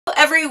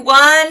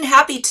everyone.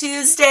 Happy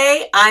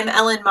Tuesday. I'm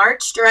Ellen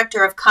March,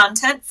 Director of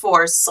Content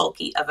for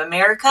Sulky of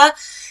America.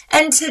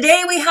 And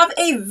today we have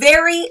a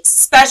very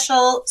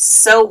special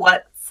So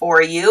What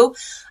for you.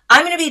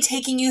 I'm going to be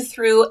taking you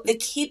through the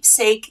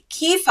Keepsake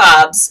Key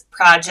Fobs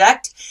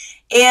project.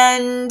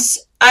 And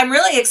I'm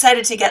really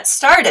excited to get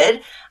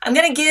started. I'm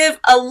going to give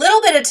a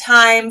little bit of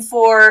time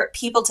for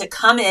people to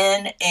come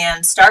in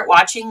and start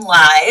watching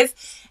live.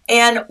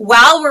 And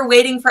while we're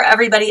waiting for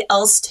everybody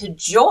else to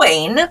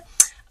join,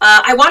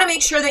 I want to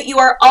make sure that you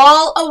are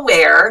all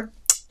aware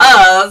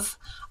of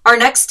our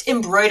next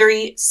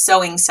embroidery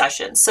sewing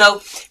session.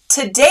 So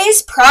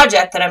today's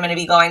project that I'm going to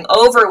be going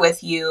over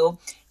with you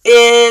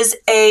is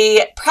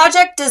a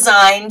project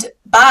designed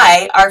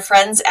by our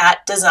friends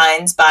at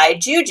Designs by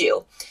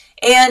Juju.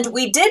 And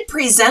we did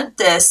present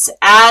this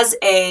as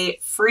a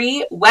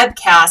free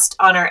webcast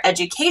on our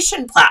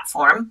education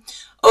platform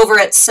over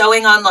at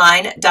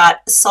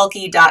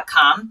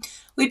sewingonline.sulky.com.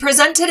 We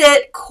presented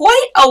it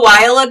quite a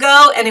while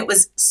ago, and it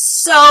was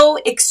so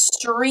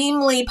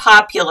extremely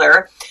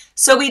popular.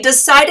 So we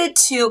decided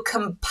to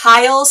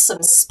compile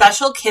some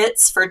special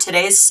kits for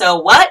today's So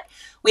What.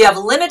 We have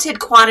limited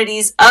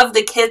quantities of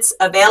the kits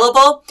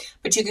available,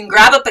 but you can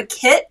grab up a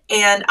kit,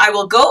 and I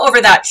will go over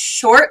that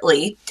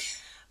shortly.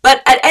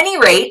 But at any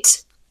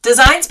rate,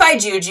 Designs by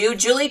Juju,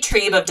 Julie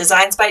Trebe of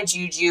Designs by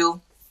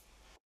Juju,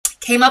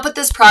 came up with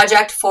this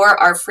project for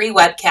our free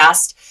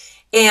webcast,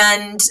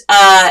 and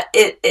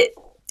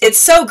it's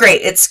so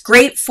great. It's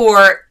great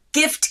for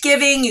gift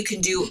giving. You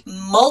can do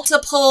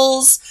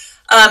multiples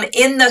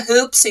in the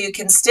hoop, so you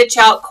can stitch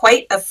out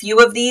quite a few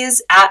of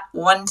these at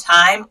one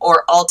time,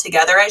 or all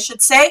together, I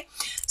should say.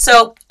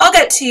 So I'll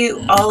get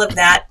to all of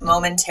that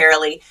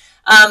momentarily.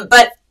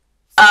 But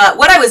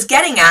what I was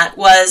getting at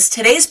was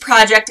today's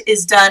project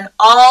is done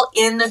all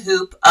in the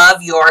hoop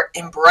of your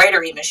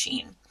embroidery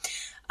machine.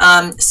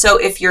 So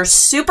if you're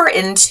super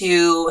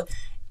into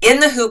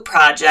in the hoop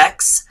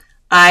projects,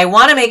 I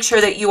want to make sure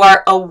that you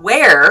are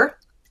aware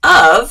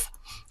of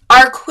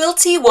our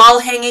quilty wall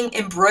hanging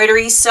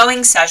embroidery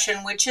sewing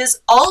session, which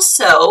is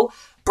also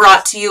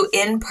brought to you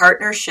in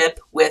partnership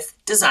with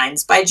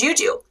Designs by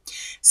Juju.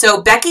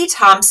 So Becky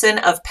Thompson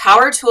of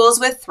Power Tools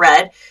with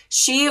Thread,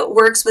 she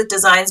works with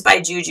Designs by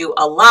Juju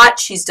a lot.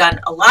 She's done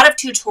a lot of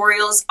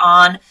tutorials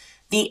on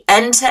the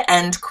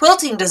end-to-end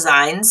quilting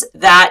designs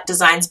that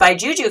Designs by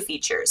Juju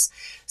features.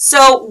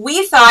 So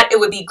we thought it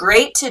would be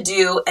great to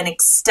do an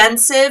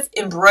extensive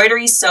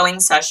embroidery sewing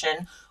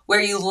session where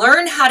you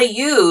learn how to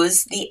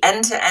use the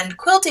end-to-end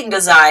quilting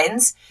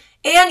designs,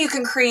 and you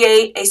can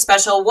create a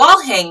special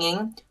wall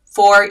hanging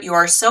for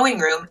your sewing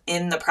room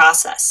in the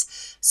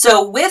process.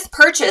 So with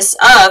purchase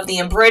of the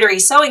embroidery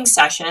sewing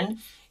session,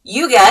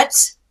 you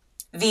get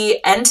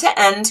the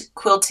end-to-end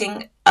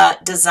quilting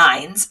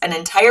designs, an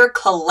entire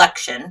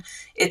collection.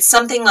 It's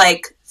something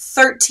like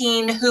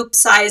 13 hoop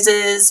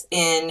sizes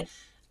in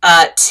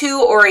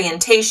 2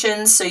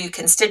 orientations, so you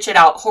can stitch it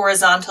out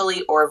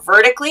horizontally or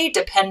vertically,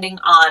 depending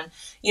on,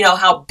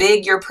 how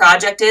big your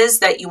project is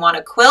that you want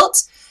to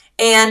quilt.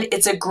 And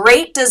it's a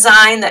great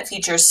design that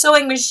features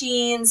sewing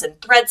machines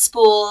and thread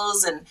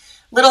spools and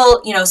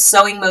little,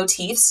 sewing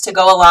motifs to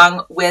go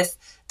along with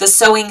the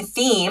sewing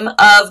theme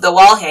of the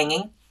wall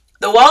hanging.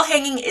 The wall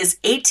hanging is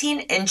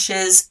 18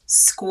 inches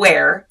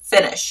square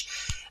finish.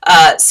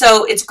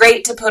 So it's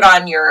great to put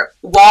on your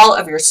wall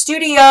of your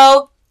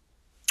studio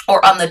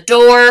or on the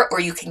door, or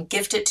you can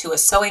gift it to a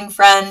sewing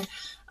friend.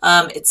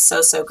 It's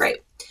so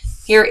great.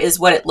 Here is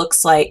what it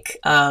looks like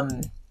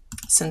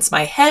since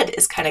my head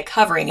is kind of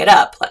covering it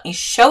up. Let me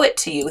show it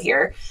to you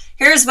here.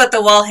 Here's what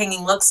the wall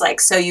hanging looks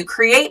like. So you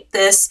create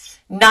this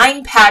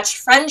 9-patch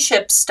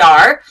friendship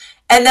star,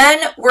 and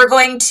then we're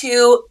going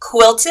to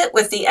quilt it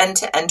with the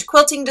end-to-end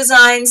quilting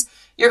designs.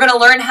 You're going to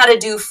learn how to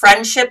do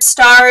friendship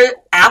star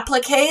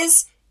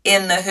appliques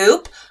in the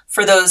hoop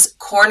for those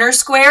corner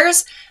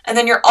squares. And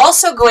then you're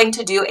also going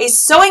to do a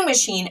sewing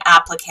machine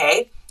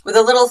applique with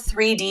a little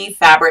 3D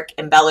fabric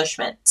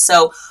embellishment.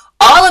 So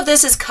all of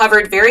this is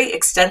covered very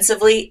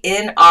extensively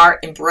in our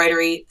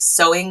embroidery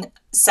sewing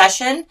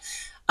session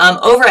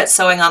over at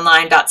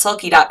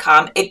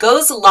sewingonline.sulky.com. It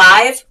goes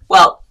live,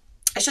 well,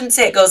 I shouldn't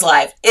say it goes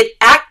live. It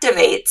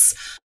activates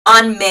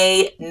on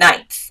May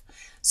 9th.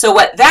 So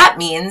what that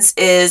means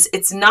is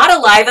it's not a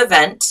live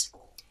event.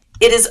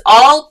 It is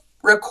all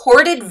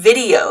recorded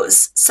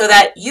videos so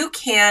that you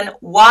can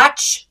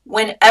watch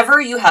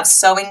whenever you have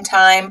sewing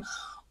time,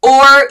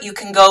 or you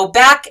can go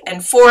back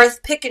and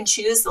forth, pick and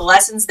choose the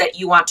lessons that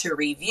you want to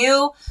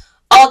review,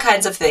 all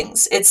kinds of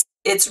things. It's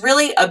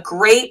really a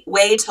great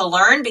way to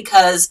learn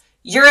because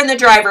you're in the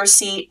driver's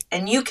seat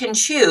and you can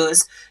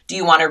choose, do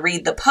you want to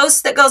read the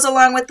post that goes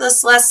along with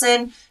this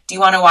lesson? Do you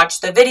want to watch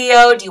the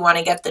video? Do you want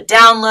to get the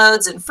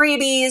downloads and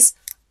freebies?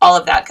 All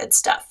of that good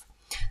stuff.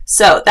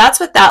 So that's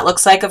what that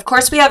looks like. Of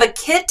course, we have a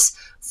kit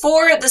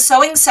for the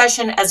sewing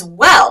session as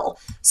well.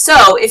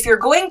 So if you're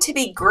going to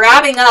be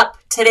grabbing up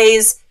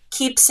today's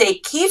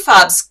Keepsake Key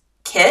Fobs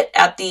kit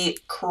at the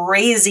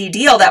crazy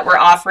deal that we're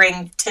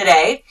offering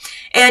today,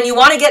 and you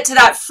want to get to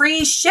that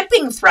free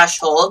shipping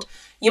threshold,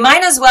 you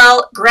might as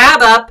well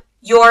grab up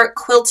your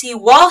quilty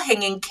wall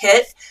hanging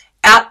kit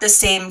at the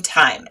same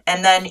time.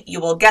 And then you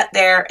will get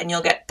there and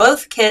you'll get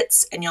both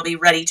kits and you'll be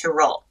ready to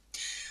roll.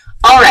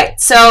 All right,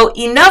 so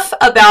enough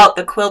about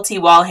the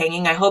quilty wall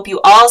hanging. I hope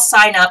you all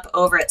sign up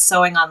over at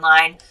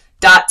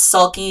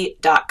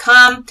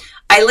sewingonline.sulky.com.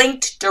 I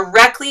linked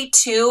directly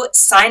to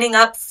signing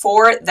up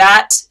for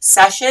that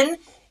session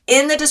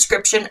in the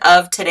description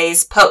of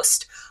today's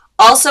post.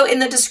 Also in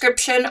the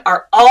description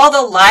are all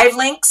the live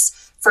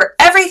links for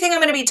everything I'm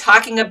going to be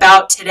talking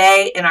about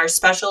today in our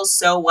special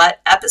So What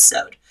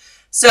episode.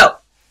 So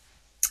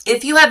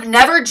if you have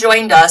never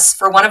joined us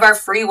for one of our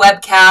free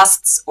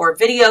webcasts or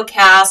video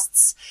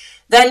casts,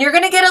 then you're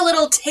going to get a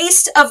little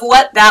taste of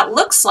what that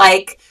looks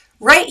like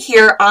right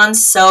here on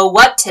So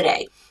What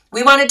today.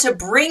 We wanted to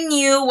bring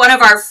you one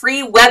of our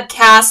free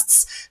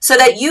webcasts so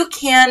that you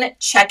can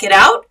check it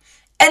out.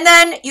 And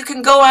then you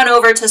can go on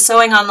over to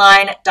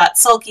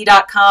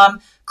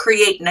sewingonline.sulky.com,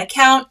 create an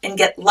account, and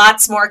get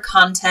lots more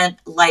content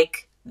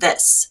like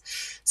this.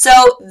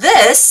 So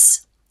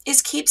this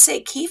is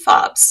Keepsake Key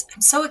Fobs.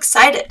 I'm so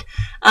excited.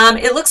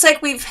 It looks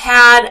like we've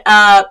had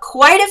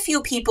quite a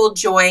few people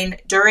join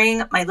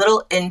during my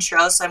little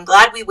intro, so I'm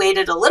glad we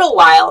waited a little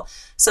while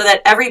so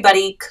that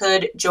everybody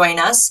could join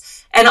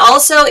us. And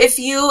also, if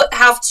you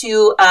have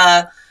to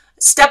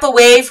step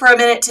away for a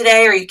minute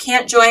today or you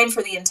can't join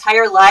for the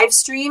entire live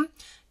stream,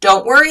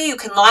 don't worry, you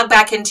can log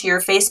back into your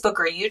Facebook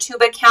or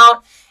YouTube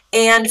account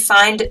and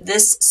find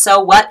this So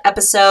What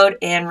episode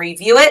and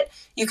review it.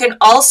 You can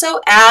also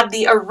add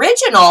the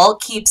original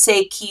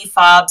Keepsake Key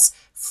Fobs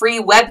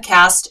free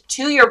webcast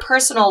to your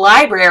personal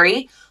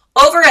library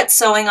over at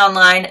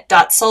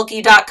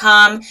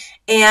sewingonline.sulky.com.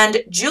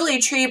 And Julie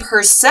Trieb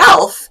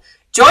herself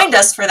joined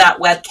us for that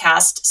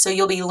webcast, so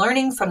you'll be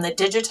learning from the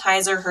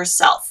digitizer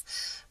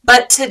herself.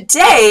 But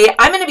today,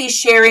 I'm going to be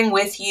sharing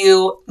with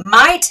you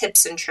my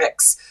tips and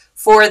tricks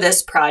for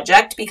this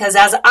project, because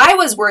as I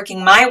was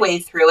working my way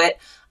through it,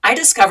 I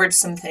discovered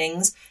some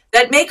things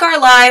that make our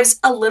lives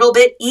a little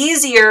bit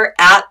easier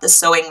at the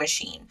sewing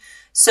machine.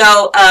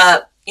 So,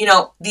 you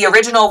know, the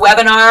original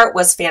webinar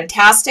was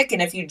fantastic,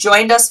 and if you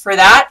joined us for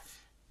that,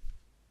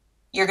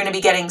 you're going to be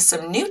getting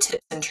some new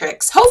tips and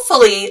tricks,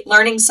 hopefully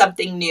learning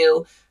something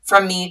new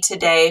from me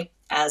today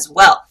as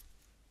well.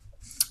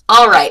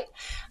 All right.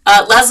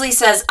 Leslie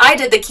says, I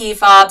did the key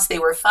fobs. They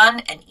were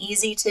fun and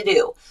easy to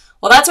do.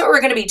 Well, that's what we're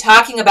going to be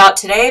talking about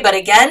today. But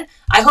again,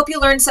 I hope you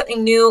learned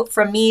something new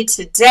from me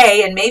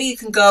today, and maybe you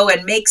can go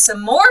and make some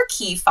more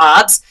key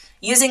fobs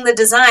using the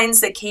designs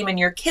that came in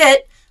your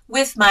kit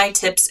with my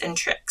tips and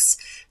tricks.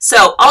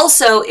 So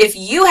also, if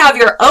you have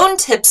your own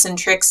tips and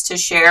tricks to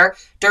share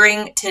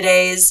during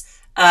today's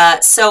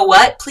So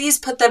What, please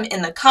put them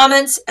in the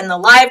comments and the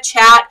live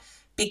chat,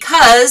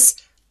 because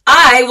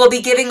I will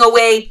be giving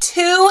away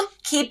 2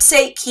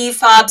 Keepsake Key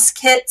Fobs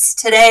kits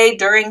today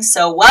during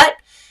So What.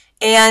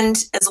 And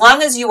as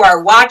long as you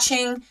are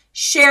watching,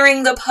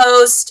 sharing the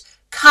post,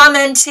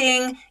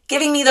 commenting,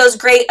 giving me those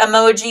great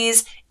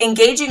emojis,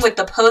 engaging with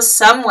the post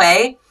some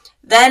way,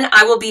 then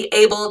I will be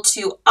able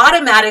to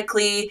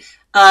automatically,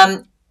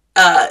 or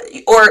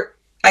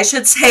I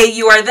should say,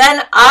 you are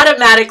then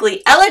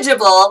automatically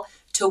eligible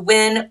to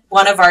win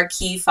one of our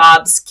Key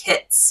Fobs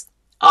kits.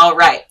 All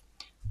right.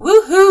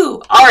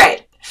 Woohoo! All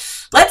right.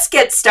 Let's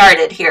get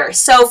started here.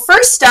 So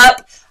first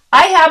up,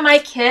 I have my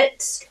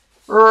kit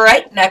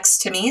right next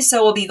to me.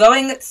 So we'll be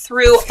going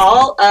through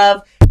all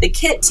of the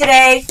kit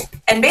today.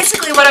 And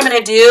basically what I'm going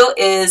to do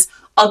is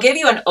I'll give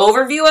you an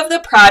overview of the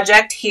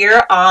project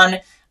here on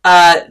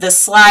the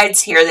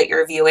slides here that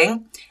you're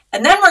viewing.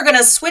 And then we're going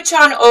to switch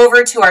on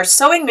over to our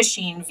sewing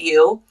machine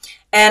view,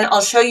 and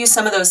I'll show you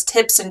some of those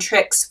tips and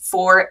tricks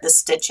for the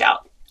stitch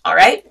out. All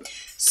right.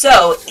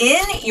 So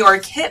in your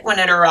kit when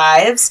it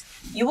arrives,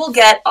 you will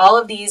get all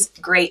of these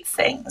great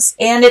things.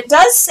 And it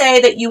does say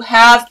that you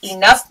have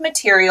enough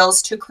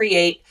materials to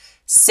create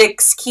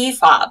 6 key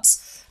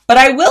fobs. But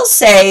I will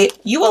say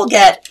you will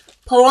get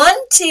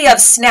plenty of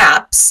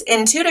snaps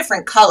in 2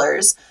 different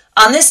colors.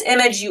 On this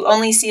image, you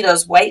only see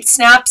those white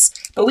snaps,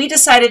 but we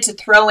decided to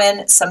throw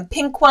in some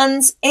pink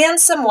ones and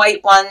some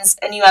white ones,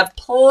 and you have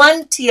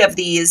plenty of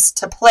these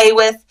to play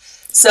with.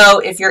 So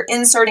if you're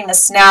inserting a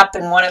snap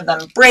and one of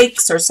them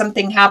breaks or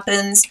something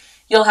happens,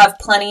 you'll have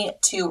plenty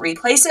to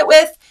replace it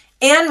with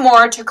and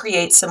more to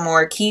create some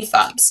more key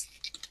fobs.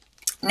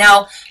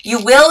 Now, you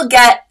will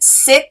get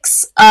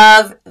 6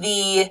 of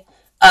the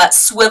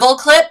swivel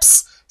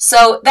clips.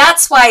 So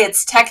that's why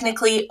it's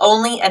technically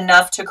only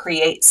enough to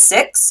create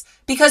 6,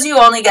 because you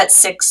only get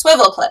 6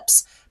 swivel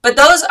clips. But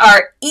those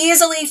are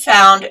easily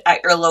found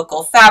at your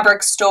local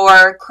fabric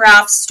store,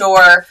 craft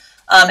store,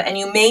 and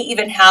you may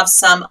even have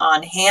some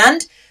on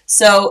hand.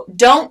 So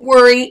don't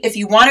worry if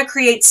you want to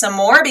create some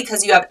more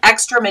because you have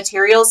extra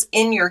materials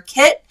in your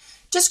kit.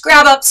 Just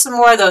grab up some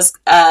more of those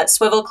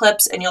swivel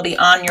clips and you'll be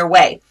on your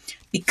way.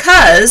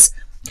 Because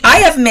I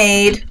have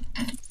made,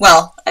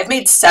 well, I've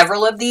made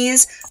several of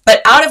these,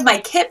 but out of my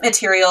kit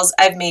materials,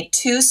 I've made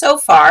 2 so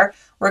far.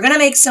 We're going to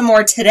make some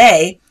more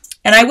today.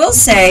 And I will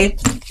say,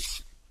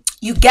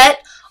 you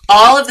get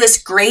all of this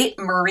great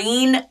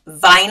marine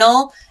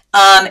vinyl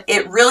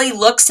It really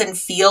looks and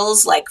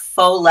feels like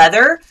faux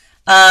leather,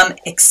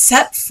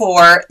 except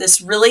for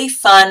this really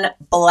fun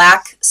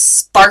black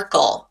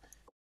sparkle.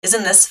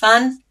 Isn't this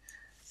fun?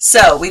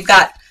 So we've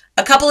got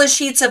a couple of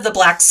sheets of the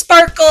black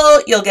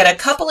sparkle. You'll get a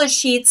couple of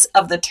sheets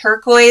of the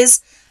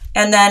turquoise,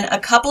 and then a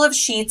couple of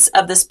sheets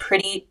of this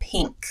pretty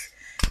pink.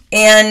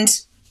 And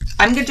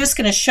I'm just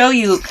going to show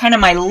you kind of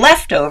my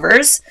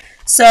leftovers.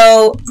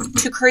 So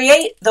to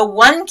create the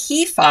one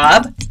key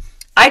fob,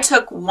 I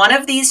took one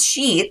of these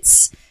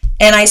sheets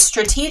and I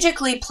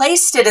strategically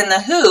placed it in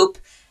the hoop,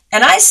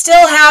 and I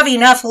still have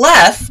enough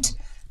left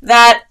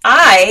that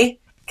I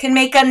can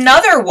make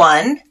another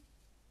one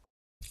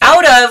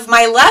out of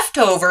my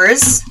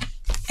leftovers,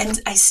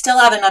 and I still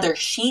have another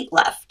sheet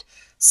left.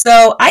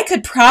 So I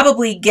could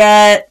probably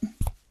get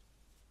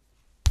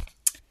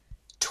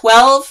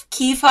 12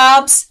 key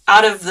fobs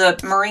out of the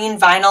marine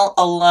vinyl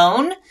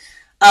alone.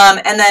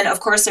 And then, of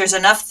course, there's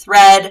enough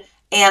thread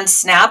and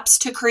snaps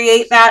to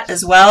create that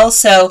as well.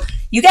 So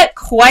you get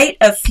quite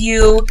a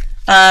few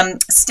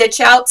stitch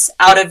outs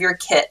out of your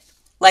kit.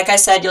 Like I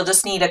said, you'll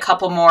just need a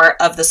couple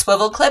more of the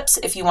swivel clips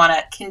if you want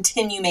to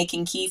continue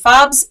making key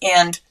fobs,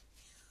 and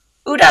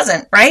who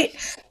doesn't, right?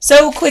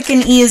 So quick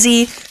and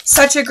easy,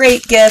 such a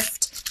great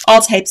gift,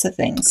 all types of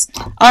things.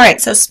 All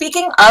right, so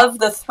speaking of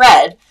the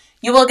thread,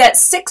 you will get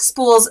 6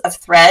 spools of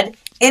thread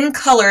in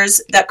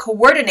colors that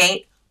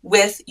coordinate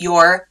with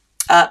your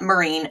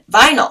marine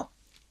vinyl.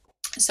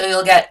 So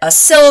you'll get a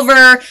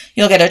silver,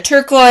 you'll get a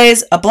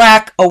turquoise, a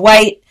black, a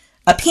white,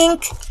 a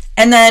pink,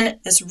 and then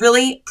this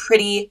really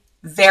pretty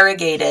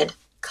variegated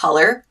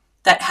color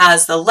that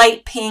has the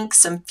light pink,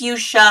 some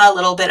fuchsia, a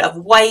little bit of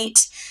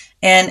white,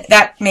 and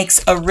that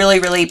makes a really,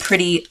 really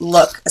pretty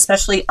look,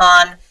 especially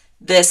on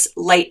this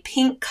light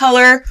pink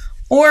color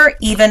or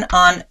even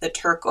on the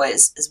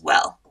turquoise as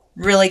well.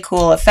 Really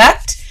cool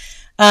effect.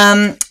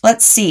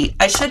 Let's see.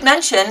 I should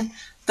mention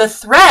the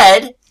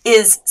thread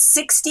is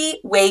 60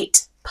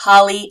 weight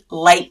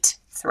Polylite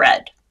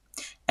thread.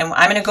 And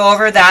I'm going to go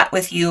over that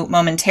with you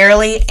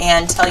momentarily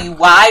and tell you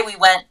why we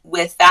went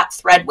with that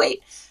thread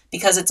weight,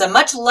 because it's a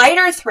much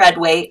lighter thread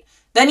weight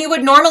than you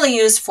would normally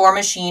use for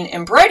machine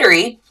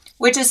embroidery,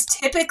 which is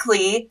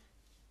typically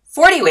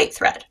 40 weight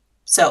thread.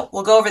 So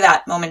we'll go over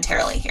that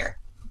momentarily here.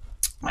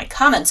 My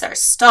comments are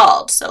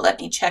stalled, so let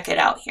me check it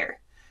out here.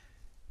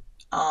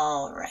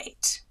 All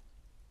right.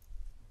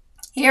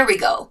 Here we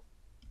go.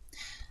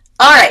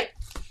 All right.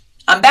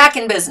 I'm back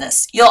in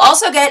business. You'll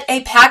also get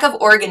a pack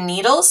of organ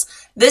needles.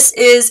 This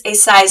is a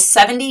size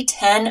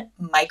 70-10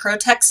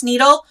 Microtex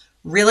needle.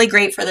 Really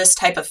great for this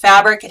type of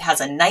fabric. It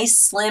has a nice,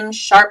 slim,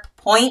 sharp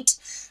point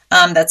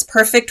that's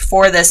perfect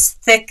for this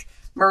thick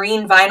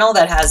marine vinyl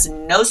that has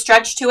no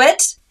stretch to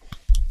it.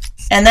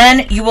 And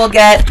then you will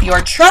get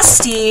your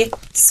trusty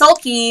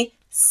Sulky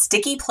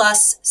Sticky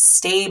Plus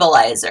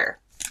Stabilizer.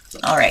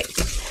 All right,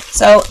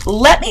 so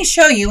let me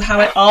show you how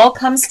it all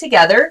comes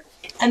together.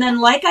 And then,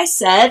 like I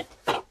said,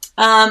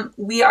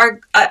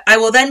 I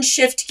will then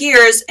shift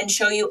gears and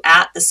show you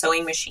at the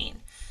sewing machine.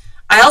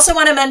 I also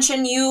want to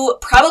mention you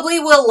probably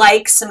will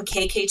like some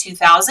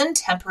KK2000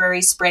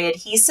 temporary spray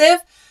adhesive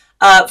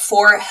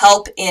for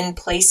help in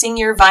placing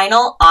your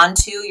vinyl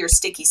onto your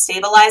sticky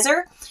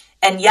stabilizer.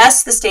 And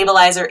yes, the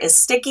stabilizer is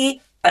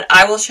sticky, but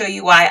I will show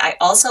you why I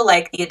also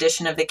like the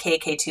addition of the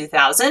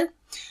KK2000.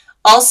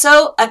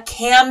 Also, a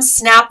cam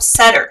snap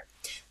setter.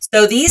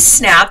 So these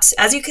snaps,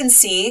 as you can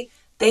see,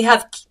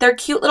 they're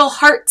cute little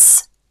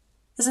hearts.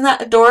 Isn't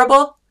that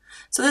adorable?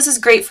 So this is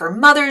great for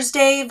Mother's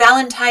Day,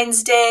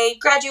 Valentine's Day,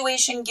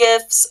 graduation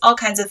gifts, all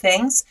kinds of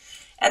things.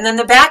 And then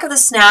the back of the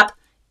snap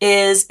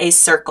is a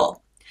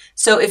circle.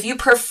 So if you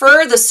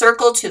prefer the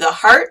circle to the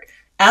heart,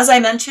 as I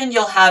mentioned,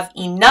 you'll have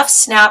enough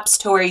snaps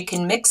to where you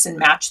can mix and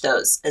match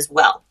those as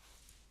well.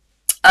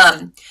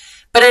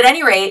 But at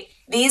any rate,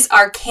 these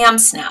are cam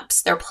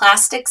snaps. They're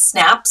plastic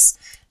snaps.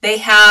 They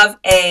have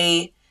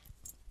they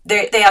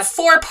have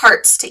 4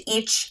 parts to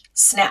each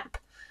snap.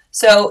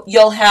 So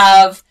you'll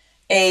have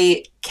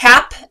a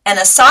cap and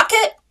a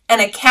socket,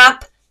 and a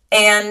cap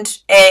and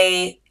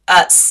a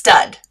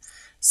stud.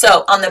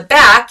 So on the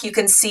back, you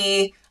can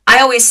see, I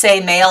always say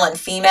male and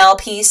female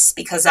piece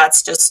because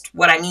that's just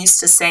what I'm used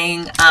to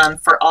saying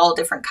for all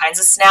different kinds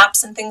of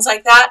snaps and things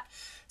like that.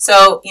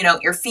 So, you know,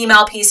 your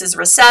female piece is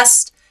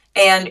recessed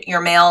and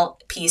your male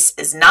piece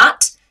is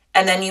not.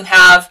 And then you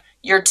have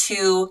your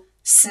 2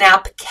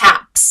 snap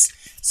caps.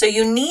 So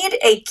you need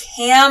a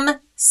cam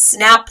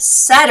snap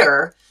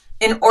setter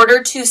in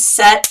order to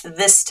set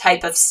this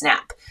type of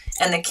snap.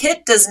 And the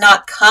kit does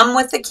not come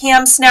with the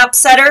cam snap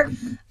setter,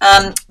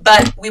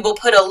 but we will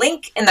put a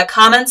link in the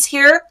comments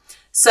here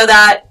so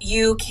that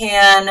you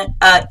can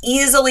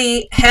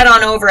easily head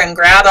on over and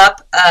grab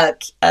up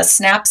a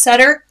snap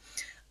setter.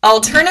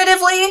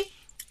 Alternatively,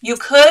 you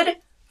could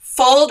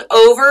fold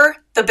over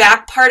the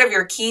back part of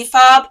your key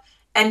fob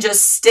and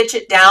just stitch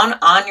it down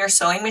on your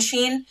sewing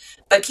machine.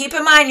 But keep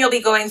in mind, you'll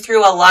be going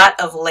through a lot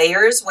of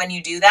layers when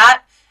you do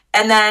that.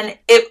 And then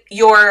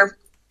your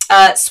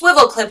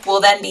swivel clip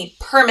will then be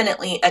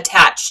permanently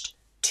attached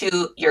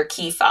to your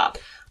key fob.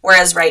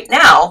 Whereas right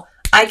now,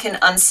 I can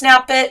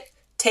unsnap it,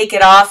 take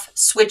it off,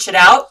 switch it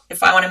out.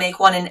 If I want to make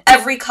one in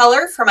every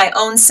color for my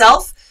own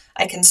self,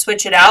 I can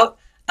switch it out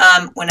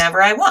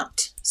whenever I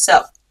want.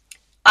 So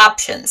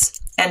options.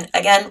 And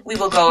again, we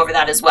will go over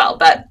that as well.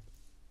 But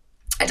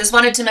I just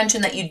wanted to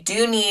mention that you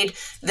do need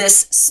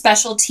this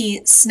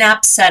specialty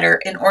snap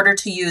setter in order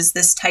to use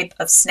this type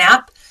of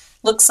snap.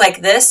 Looks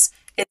like this.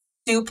 It's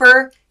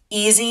super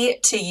easy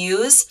to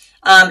use.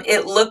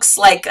 It looks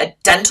like a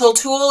dental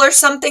tool or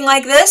something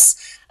like this,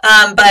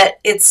 but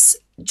it's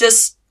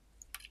just,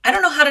 I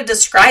don't know how to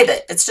describe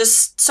it. It's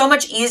just so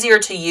much easier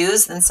to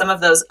use than some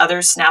of those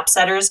other snap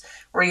setters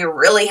where you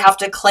really have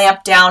to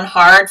clamp down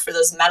hard for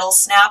those metal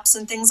snaps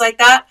and things like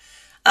that.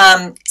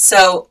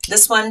 So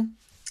this one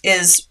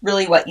is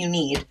really what you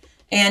need.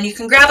 And you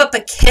can grab up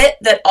a kit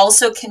that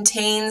also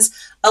contains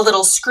a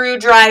little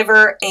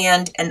screwdriver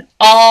and an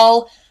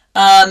awl,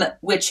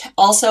 which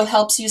also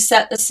helps you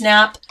set the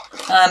snap.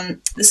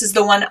 This is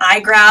the one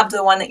I grabbed,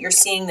 the one that you're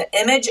seeing the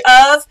image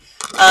of.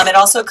 It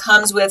also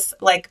comes with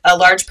like a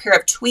large pair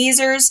of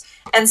tweezers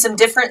and some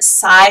different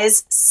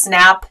size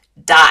snap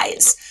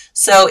dies.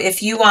 So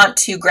if you want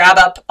to grab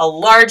up a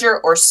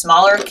larger or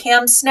smaller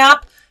cam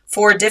snap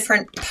for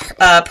different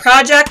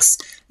projects,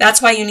 that's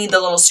why you need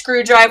the little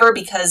screwdriver,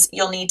 because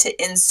you'll need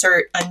to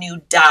insert a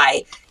new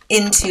die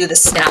into the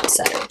snap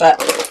setter. But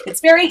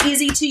it's very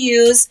easy to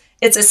use.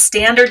 It's a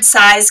standard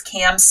size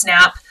cam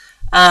snap.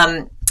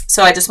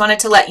 So I just wanted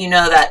to let you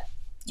know that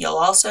you'll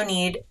also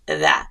need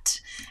that.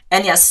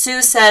 And yes,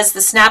 Sue says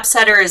the snap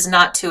setter is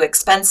not too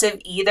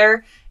expensive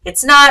either.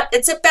 It's not,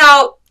 it's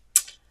about,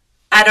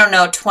 I don't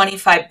know,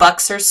 25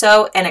 bucks or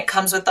so. And it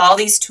comes with all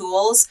these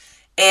tools.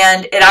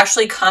 And it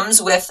actually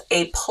comes with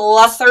a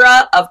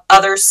plethora of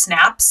other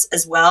snaps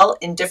as well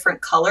in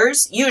different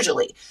colors,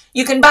 usually.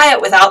 You can buy it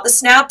without the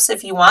snaps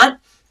if you want.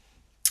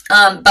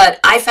 But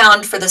I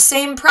found for the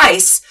same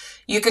price,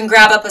 you can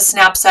grab up a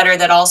snap setter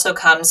that also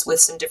comes with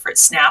some different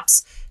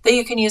snaps that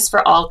you can use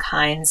for all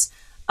kinds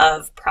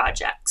of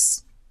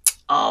projects.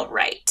 All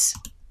right.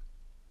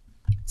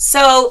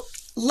 So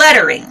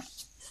lettering.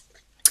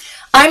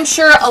 I'm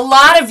sure a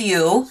lot of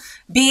you,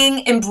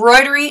 being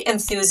embroidery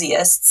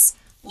enthusiasts,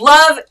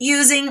 love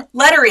using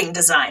lettering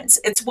designs.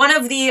 It's one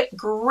of the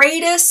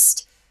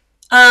greatest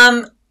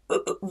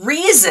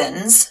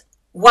reasons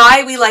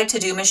why we like to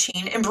do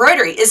machine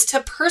embroidery is to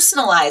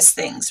personalize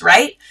things,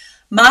 right?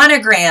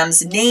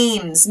 Monograms,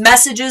 names,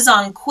 messages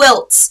on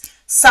quilts,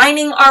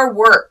 signing our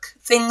work,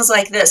 things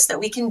like this that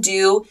we can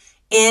do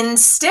in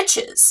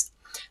stitches.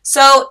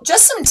 So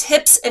just some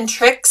tips and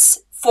tricks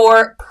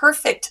for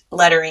perfect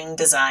lettering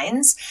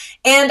designs.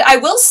 And I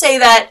will say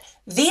that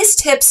these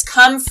tips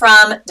come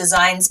from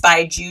designs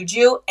by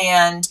Juju,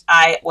 and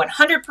I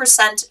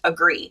 100%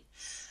 agree.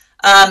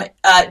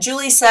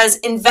 Julie says,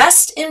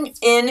 invest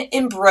in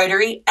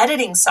embroidery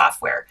editing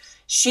software.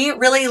 She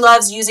really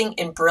loves using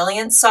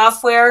Embrilliant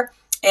software,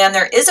 and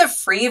there is a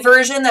free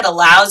version that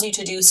allows you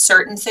to do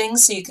certain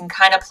things, so you can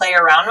kind of play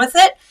around with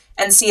it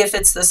and see if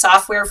it's the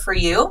software for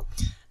you.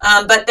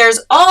 But there's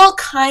all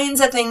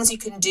kinds of things you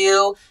can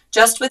do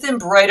just with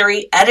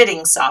embroidery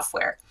editing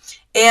software.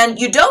 And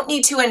you don't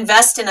need to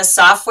invest in a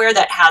software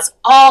that has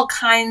all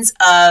kinds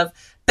of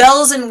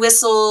bells and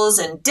whistles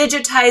and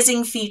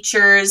digitizing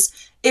features.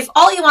 If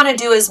all you want to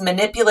do is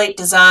manipulate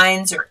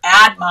designs or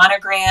add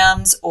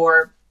monograms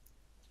or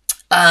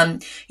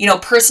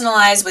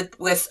personalize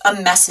with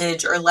a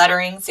message or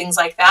lettering, things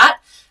like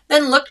that,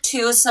 then look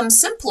to some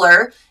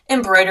simpler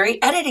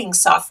embroidery editing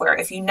software.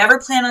 If you never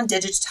plan on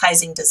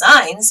digitizing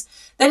designs,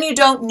 then you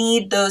don't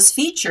need those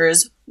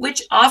features,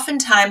 which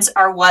oftentimes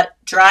are what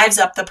drives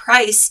up the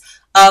price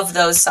of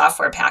those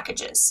software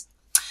packages.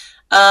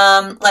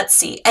 Let's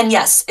see. And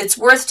yes, it's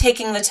worth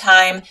taking the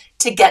time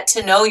to get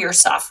to know your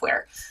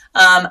software.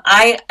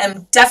 I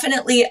am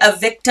definitely a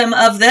victim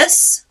of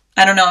this.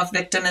 I don't know if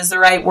victim is the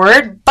right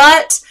word,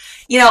 but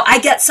I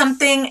get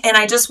something and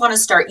I just want to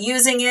start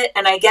using it,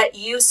 and I get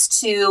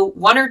used to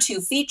one or two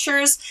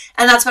features,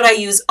 and that's what I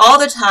use all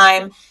the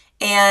time.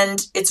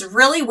 And it's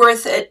really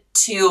worth it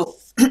to,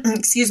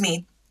 excuse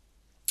me,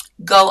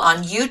 go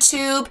on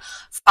YouTube,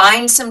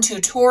 find some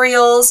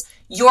tutorials.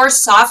 Your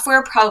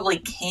software probably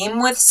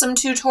came with some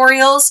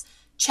tutorials.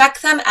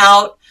 Check them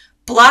out,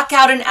 block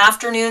out an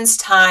afternoon's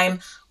time,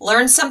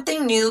 learn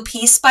something new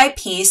piece by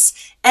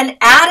piece, and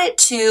add it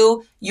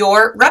to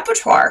your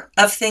repertoire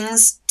of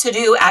things to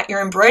do at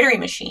your embroidery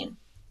machine.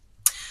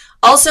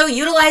 Also,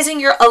 utilizing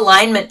your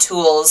alignment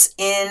tools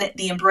in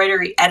the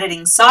embroidery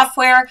editing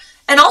software,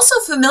 and also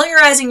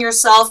familiarizing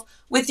yourself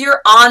with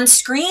your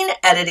on-screen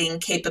editing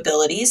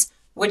capabilities,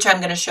 which I'm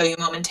going to show you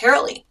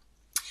momentarily.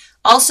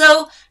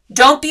 Also,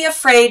 don't be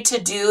afraid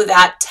to do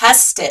that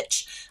test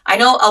stitch. I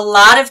know a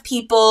lot of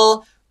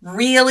people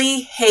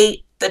really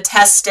hate the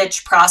test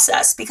stitch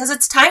process because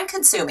it's time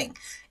consuming.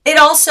 It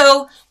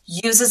also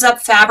uses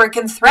up fabric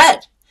and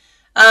thread.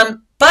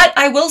 But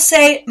I will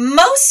say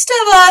most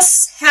of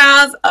us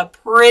have a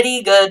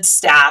pretty good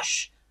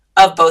stash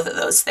of both of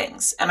those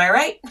things. Am I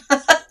right?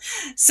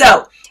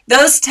 So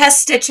those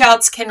test stitch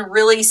outs can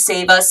really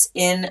save us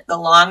in the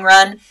long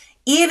run.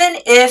 even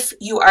if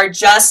you are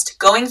just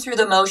going through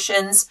the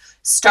motions,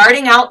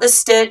 starting out the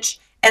stitch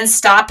and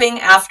stopping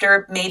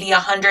after maybe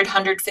 100,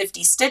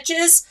 150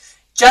 stitches,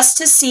 just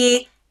to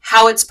see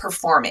how it's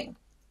performing.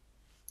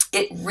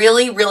 It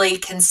really, really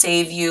can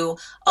save you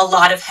a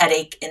lot of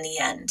headache in the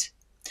end.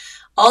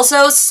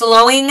 Also,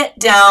 slowing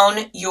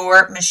down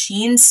your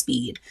machine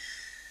speed.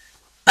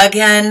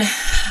 Again,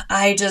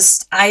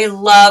 I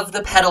love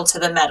the pedal to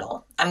the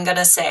metal. I'm going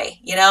to say,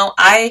 you know,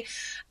 I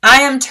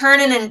am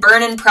turning and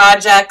burning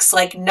projects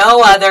like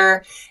no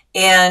other.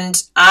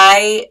 And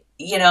I,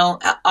 you know,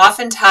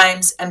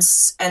 oftentimes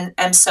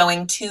am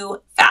sewing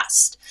too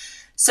fast.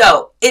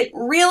 So it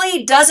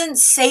really doesn't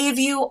save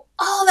you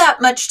all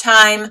that much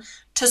time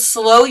to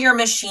slow your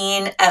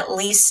machine at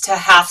least to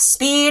half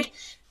speed,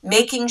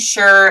 making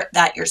sure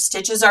that your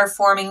stitches are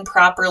forming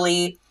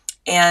properly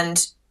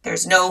and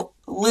there's no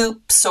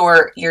loops,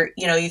 or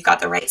you've got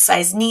the right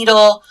size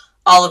needle,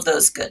 all of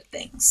those good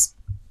things.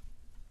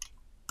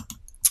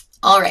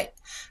 All right,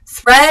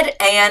 thread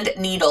and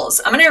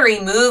needles. I'm going to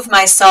remove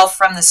myself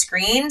from the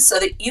screen so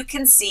that you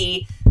can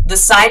see the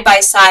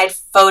side-by-side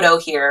photo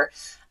here.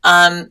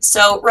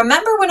 So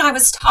remember when I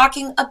was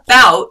talking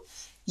about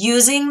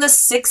using the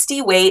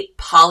 60 weight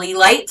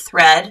Polylite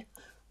thread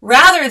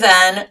rather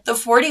than the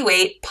 40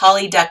 weight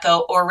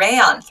Polydeco or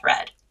rayon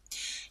thread.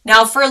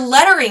 Now for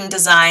lettering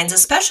designs,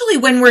 especially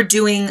when we're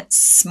doing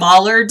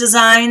smaller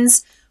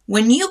designs,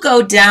 when you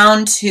go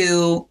down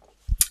to,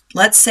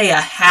 let's say, a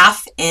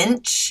 1/2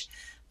 inch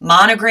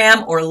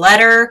monogram or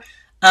letter,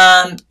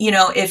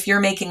 if you're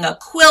making a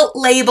quilt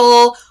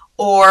label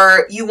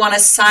or you want to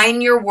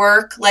sign your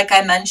work, like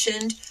I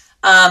mentioned,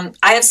 I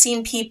have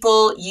seen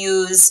people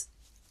use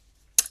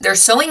their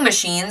sewing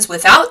machines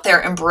without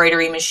their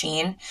embroidery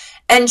machine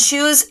and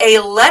choose a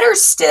letter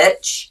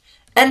stitch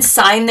and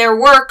sign their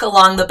work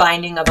along the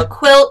binding of a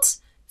quilt,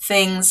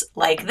 things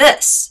like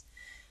this.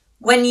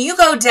 When you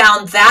go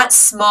down that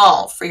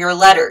small for your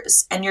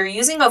letters and you're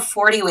using a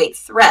 40 weight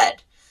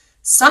thread,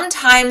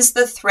 sometimes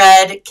the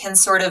thread can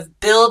sort of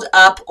build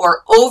up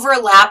or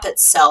overlap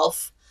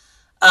itself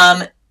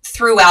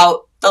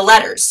throughout the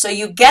letters. So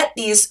you get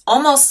these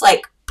almost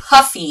like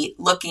puffy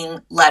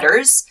looking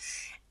letters,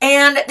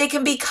 and they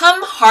can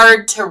become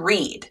hard to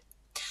read.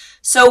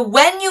 So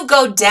when you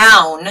go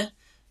down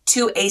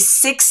to a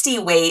 60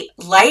 weight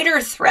lighter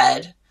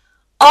thread,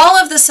 all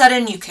of a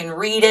sudden you can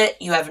read it.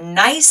 You have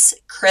nice,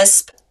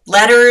 crisp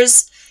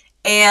letters,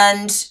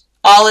 and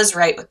all is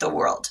right with the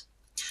world.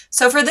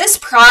 So for this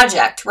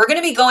project, we're going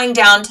to be going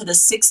down to the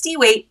 60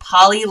 weight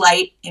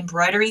Polylite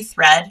embroidery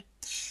thread,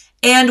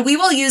 and we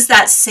will use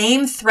that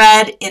same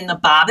thread in the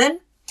bobbin.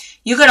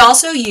 You could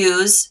also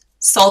use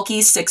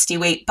Sulky 60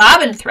 weight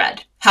bobbin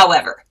thread.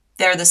 However,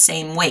 they're the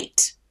same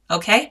weight,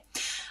 okay?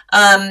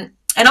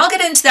 And I'll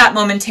get into that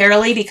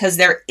momentarily because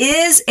there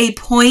is a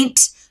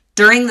point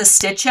during the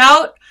stitch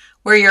out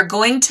where you're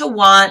going to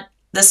want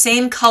the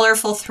same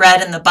colorful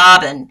thread in the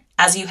bobbin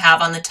as you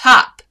have on the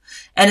top.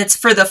 And it's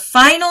for the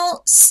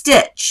final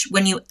stitch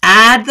when you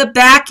add the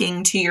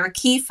backing to your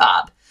key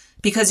fob,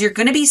 because you're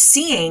going to be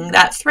seeing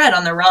that thread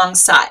on the wrong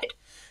side.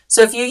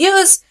 So if you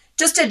use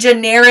just a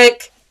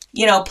generic,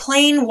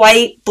 plain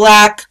white,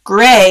 black,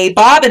 gray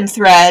bobbin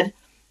thread,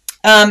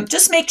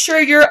 just make sure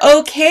you're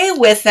okay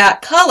with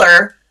that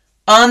color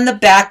on the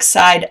back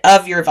side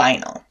of your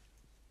vinyl.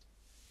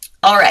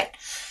 All right,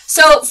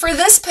 so for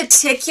this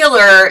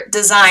particular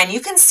design, you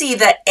can see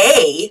that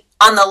A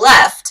on the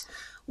left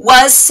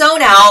was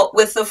sewn out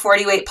with the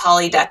 40 weight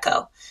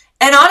Polydeco.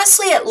 And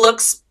honestly, it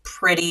looks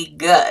pretty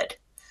good.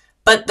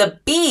 But the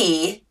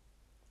B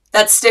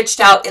that's stitched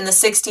out in the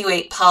 60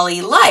 weight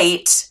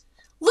Polylite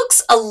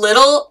looks a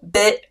little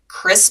bit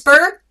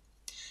crisper.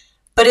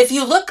 But if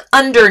you look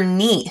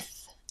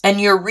underneath and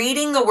you're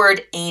reading the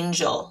word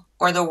angel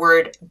or the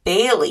word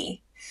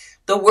Bailey,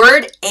 the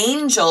word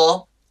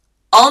angel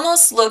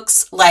almost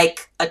looks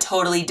like a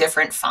totally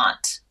different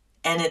font,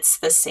 and it's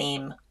the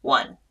same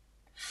one.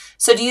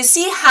 So do you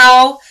see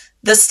how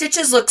the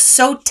stitches look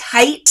so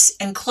tight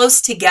and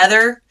close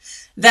together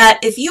that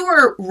if you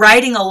were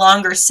writing a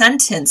longer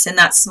sentence in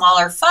that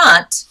smaller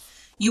font,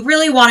 you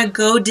really want to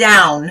go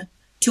down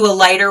to a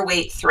lighter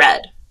weight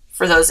thread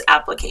for those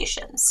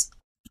applications.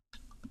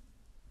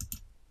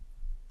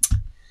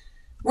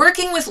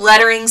 Working with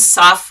lettering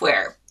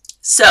software.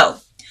 So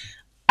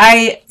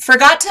I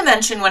forgot to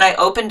mention when I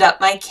opened up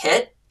my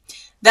kit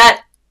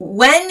that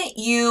when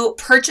you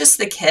purchase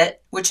the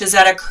kit, which is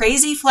at a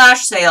crazy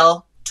flash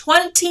sale,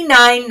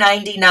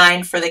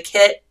 $29.99 for the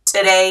kit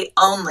today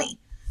only.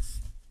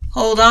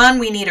 Hold on,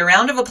 we need a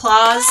round of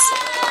applause.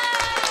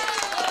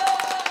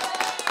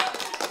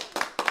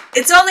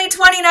 It's only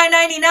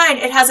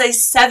 $29.99. It has a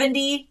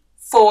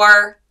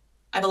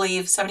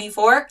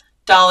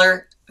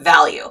 $74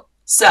 value.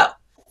 So,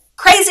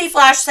 crazy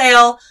flash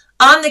sale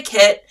on the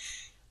kit.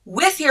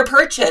 With your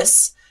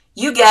purchase,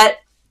 you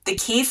get the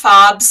key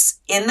fobs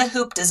in the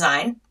hoop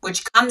design,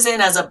 which comes in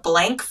as a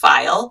blank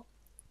file.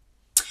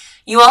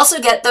 You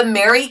also get the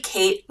Mary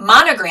Kate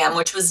monogram,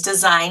 which was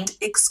designed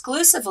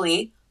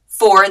exclusively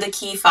for the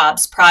Key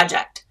Fobs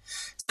project.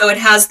 So it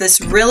has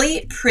this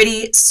really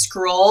pretty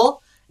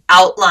scroll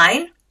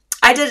outline.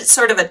 I did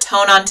sort of a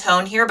tone on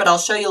tone here, but I'll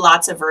show you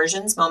lots of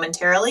versions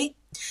momentarily.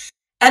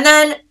 And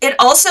then it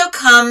also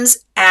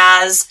comes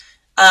as,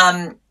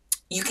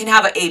 you can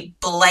have a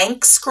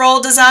blank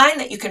scroll design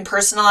that you can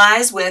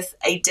personalize with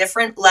a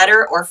different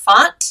letter or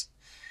font.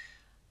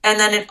 And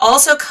then it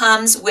also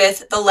comes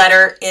with the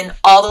letter in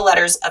all the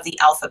letters of the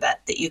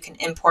alphabet that you can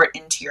import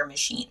into your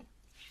machine.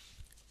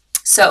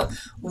 So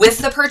with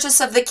the purchase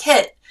of the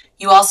kit,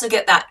 you also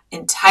get that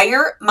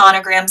entire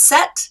monogram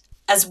set,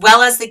 as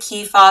well as the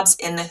key fobs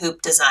in the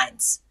hoop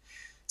designs.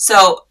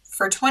 So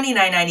for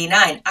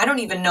 $29.99, I don't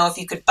even know if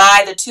you could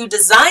buy the 2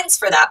 designs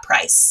for that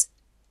price.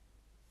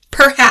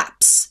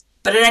 Perhaps,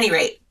 but at any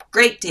rate,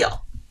 great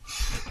deal.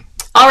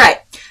 All right,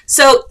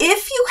 so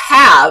if you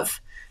have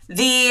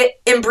the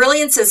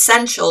Embrilliance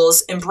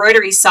Essentials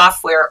embroidery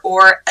software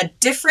or a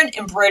different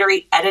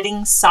embroidery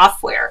editing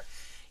software,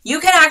 you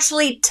can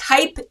actually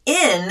type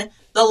in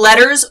the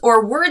letters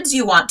or words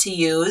you want to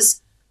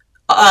use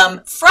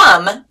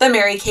from the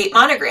Mary Kate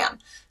monogram.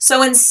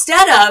 So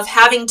instead of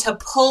having to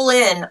pull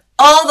in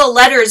all the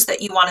letters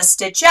that you want to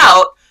stitch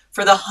out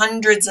for the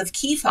hundreds of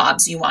key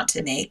fobs you want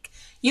to make,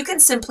 you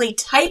can simply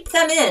type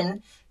them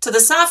in to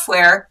the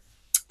software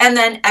and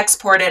then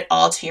export it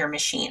all to your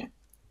machine.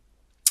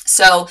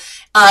 So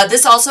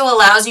this also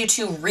allows you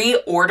to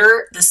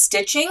reorder the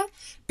stitching,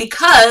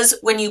 because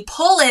when you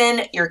pull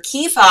in your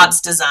key fobs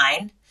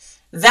design,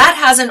 that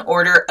has an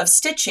order of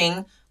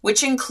stitching,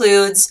 which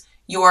includes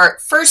your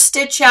first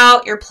stitch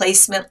out, your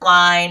placement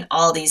line,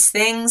 all these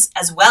things,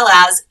 as well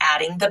as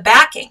adding the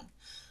backing.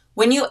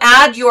 When you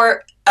add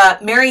your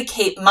Mary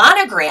Kate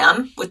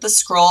monogram with the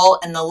scroll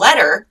and the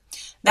letter,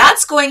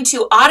 that's going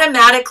to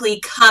automatically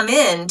come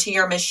in to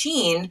your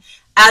machine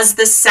as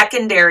the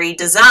secondary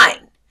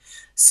design.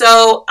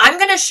 So I'm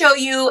going to show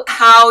you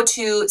how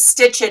to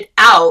stitch it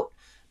out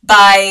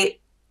by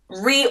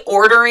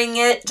reordering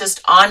it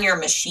just on your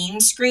machine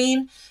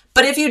screen.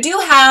 But if you do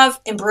have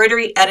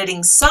embroidery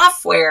editing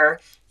software,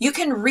 you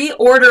can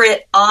reorder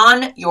it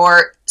on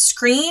your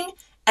screen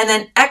and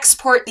then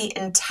export the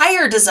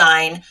entire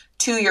design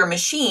to your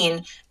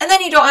machine. And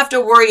then you don't have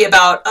to worry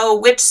about, oh,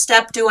 which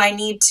step do I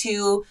need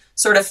to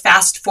sort of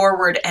fast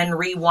forward and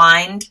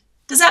rewind?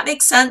 Does that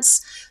make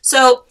sense?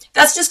 So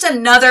that's just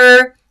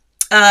another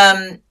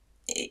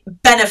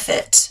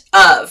benefit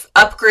of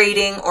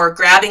upgrading or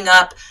grabbing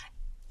up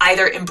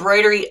either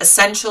Embroidery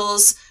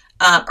Essentials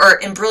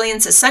or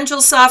Embrilliance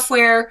Essentials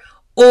software,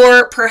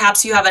 or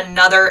perhaps you have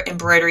another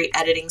embroidery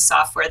editing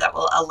software that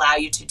will allow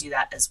you to do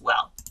that as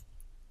well.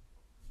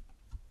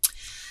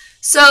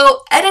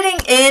 So editing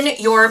in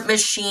your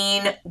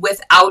machine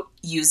without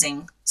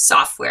using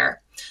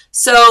software.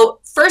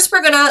 So first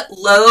we're going to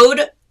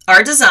load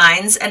our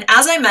designs, and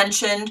as I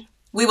mentioned,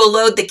 we will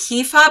load the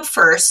key fob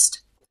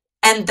first,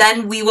 and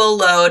then we will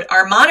load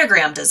our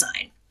monogram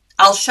design.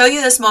 I'll show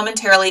you this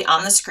momentarily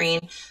on the screen.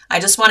 I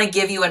just want to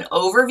give you an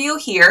overview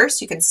here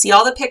so you can see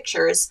all the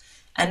pictures,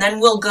 and then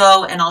we'll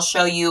go and I'll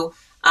show you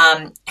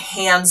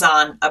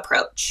hands-on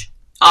approach.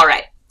 All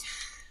right,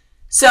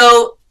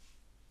 so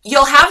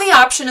you'll have the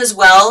option as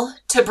well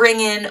to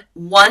bring in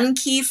 1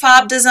 key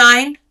fob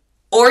design,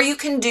 or you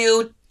can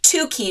do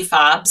 2 key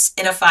fobs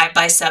in a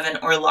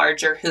 5x7 or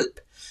larger hoop.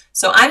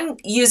 So I'm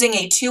using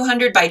a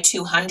 200 by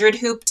 200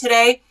 hoop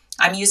today.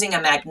 I'm using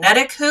a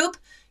magnetic hoop.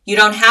 You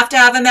don't have to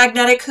have a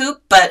magnetic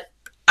hoop, but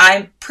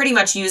I pretty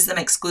much use them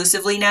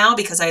exclusively now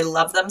because I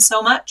love them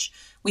so much.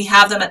 We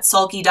have them at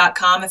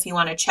sulky.com if you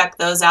want to check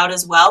those out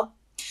as well.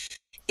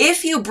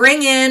 If you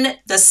bring in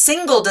the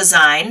single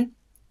design,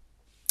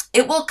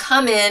 it will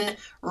come in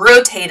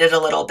rotated a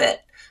little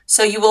bit.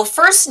 So you will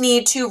first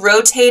need to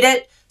rotate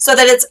it so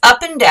that it's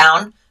up and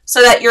down,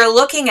 so that you're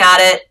looking at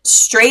it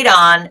straight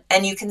on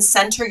and you can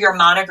center your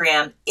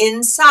monogram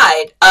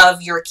inside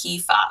of your key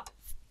fob.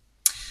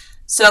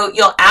 So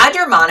you'll add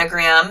your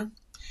monogram,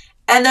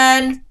 and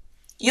then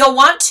you'll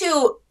want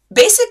to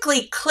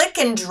basically click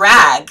and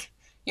drag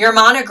your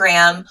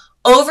monogram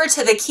over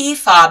to the key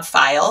fob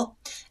file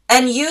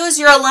and use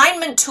your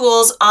alignment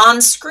tools on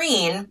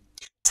screen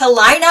to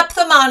line up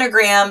the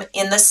monogram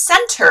in the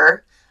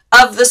center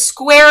of the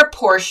square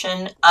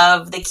portion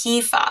of the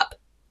key fob.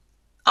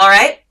 All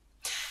right,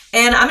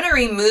 and I'm going to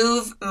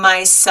remove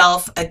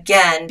myself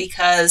again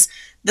because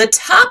the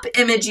top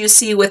image you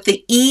see with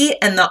the E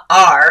and the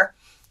R,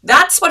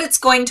 that's what it's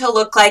going to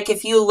look like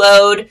if you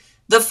load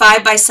the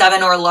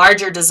 5x7 or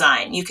larger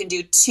design. You can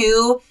do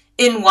 2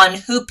 in 1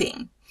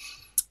 hooping.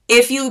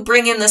 If you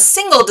bring in the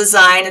single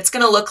design, it's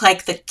going to look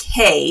like the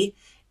K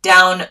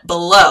down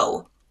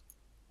below.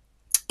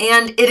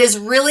 And it is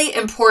really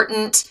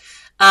important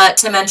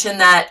to mention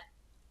that,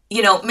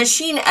 you know,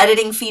 machine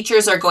editing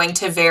features are going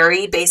to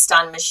vary based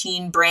on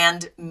machine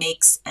brand,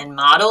 makes, and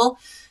model.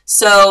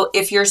 So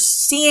if you're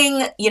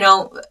seeing, you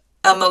know,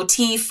 a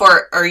motif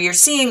or you're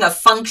seeing a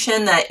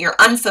function that you're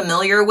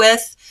unfamiliar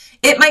with,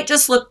 it might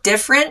just look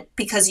different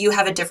because you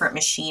have a different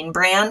machine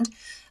brand.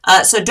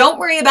 So don't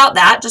worry about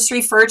that. Just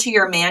refer to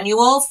your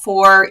manual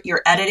for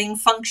your editing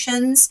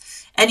functions.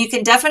 And you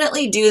can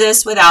definitely do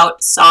this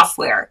without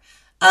software.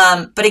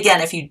 But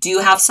again, if you do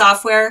have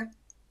software,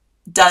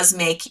 it does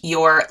make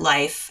your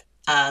life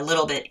a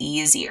little bit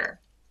easier.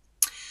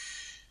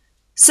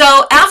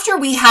 So after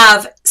we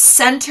have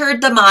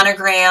centered the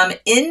monogram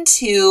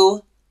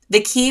into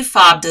the key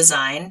fob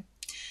design,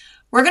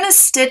 we're going to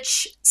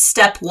stitch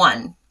step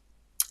 1.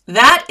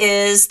 That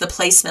is the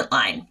placement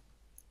line.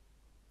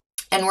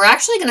 And we're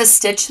actually going to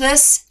stitch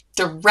this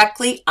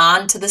directly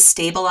onto the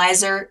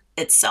stabilizer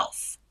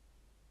itself.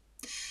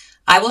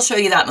 I will show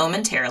you that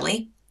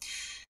momentarily.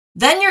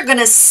 Then you're going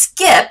to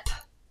skip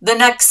the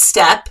next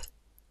step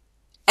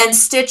and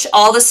stitch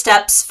all the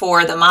steps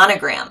for the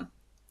monogram.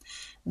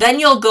 Then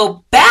you'll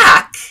go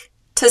back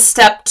to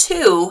step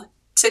 2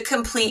 to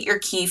complete your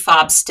key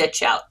fob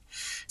stitch out.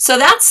 So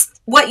that's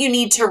what you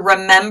need to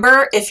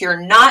remember if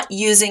you're not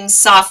using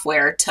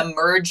software to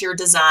merge your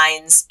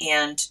designs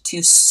and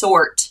to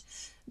sort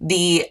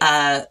the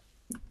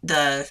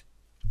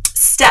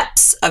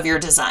steps of your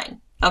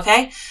design.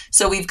 Okay,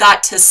 so we've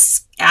got to,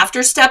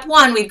 after step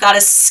 1, we've got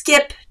to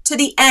skip to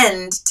the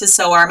end to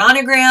sew our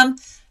monogram,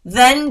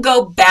 then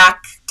go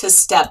back to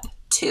step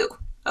 2.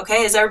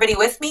 Okay, is everybody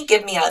with me?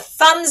 Give me a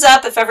thumbs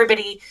up if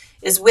everybody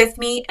is with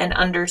me and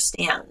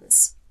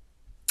understands.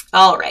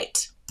 All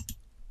right.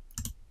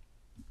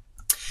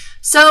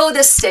 So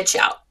the stitch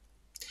out.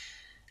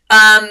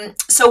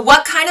 So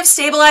what kind of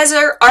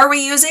stabilizer are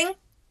we using?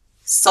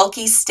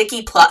 Sulky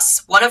Sticky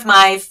Plus, one of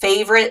my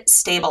favorite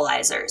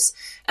stabilizers.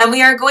 And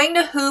we are going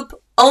to hoop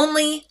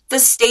only the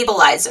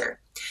stabilizer.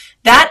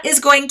 That is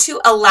going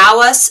to allow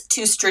us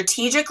to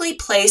strategically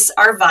place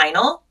our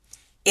vinyl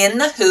in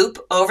the hoop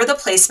over the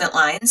placement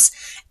lines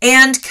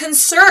and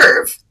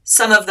conserve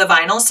some of the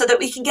vinyl so that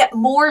we can get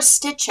more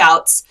stitch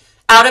outs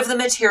out of the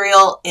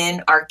material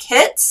in our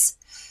kits.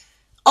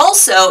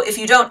 Also, if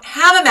you don't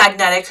have a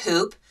magnetic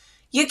hoop,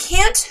 you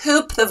can't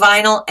hoop the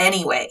vinyl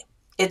anyway.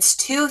 It's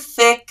too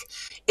thick.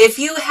 If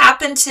you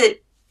happen to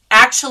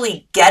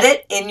actually get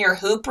it in your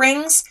hoop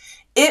rings,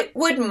 it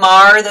would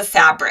mar the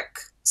fabric.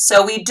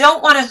 So we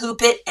don't want to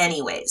hoop it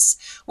anyways.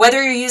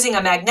 Whether you're using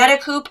a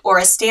magnetic hoop or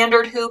a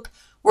standard hoop,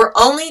 we're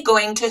only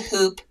going to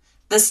hoop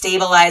the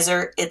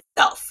stabilizer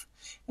itself.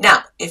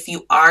 Now, if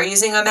you are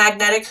using a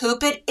magnetic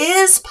hoop, it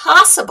is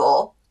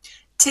possible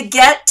to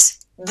get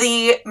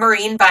the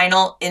marine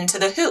vinyl into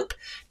the hoop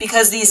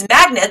because these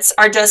magnets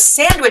are just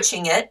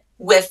sandwiching it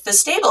with the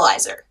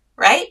stabilizer,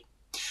 right?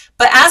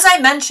 But as I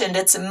mentioned,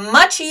 it's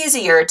much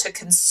easier to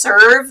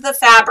conserve the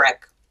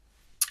fabric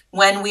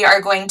when we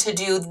are going to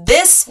do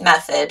this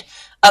method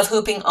of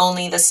hooping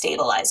only the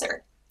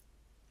stabilizer.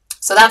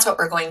 So that's what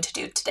we're going to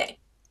do today.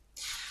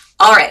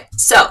 All right,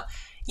 so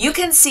you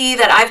can see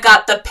that I've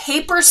got the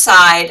paper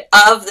side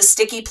of the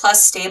Sticky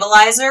Plus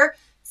stabilizer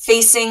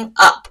facing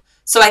up.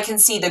 So I can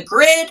see the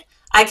grid,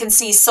 I can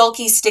see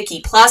Sulky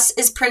Sticky Plus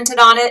is printed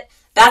on it.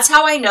 That's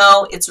how I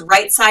know it's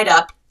right side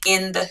up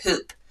in the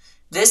hoop.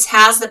 This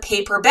has the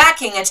paper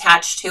backing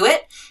attached to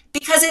it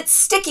because it's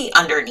sticky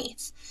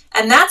underneath.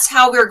 And that's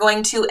how we're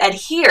going to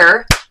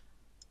adhere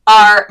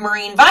our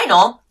marine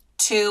vinyl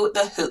to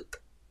the hoop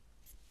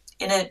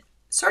in a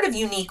sort of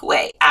unique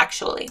way,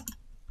 actually.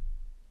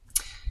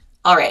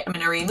 All right, I'm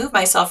going to remove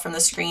myself from the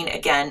screen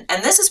again.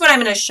 And this is what I'm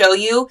going to show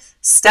you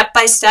step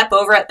by step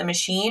over at the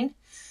machine.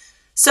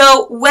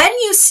 So when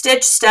you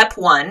stitch step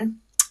 1,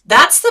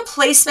 that's the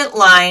placement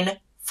line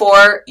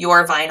for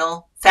your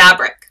vinyl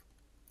fabric.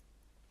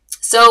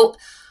 So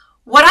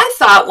what I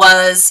thought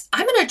was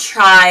I'm going to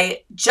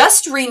try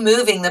just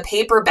removing the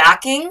paper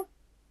backing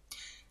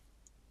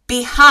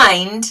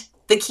behind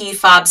the key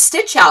fob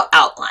stitch out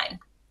outline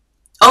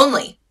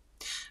only,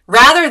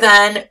 rather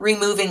than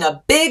removing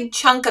a big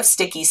chunk of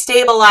sticky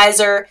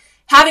stabilizer,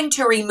 having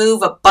to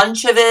remove a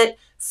bunch of it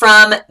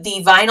from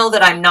the vinyl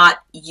that I'm not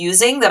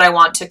using that I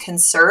want to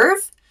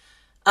conserve.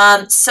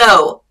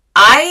 So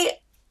I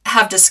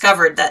have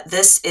discovered that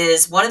this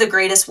is one of the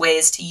greatest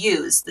ways to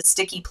use the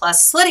Sticky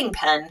Plus slitting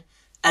pen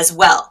as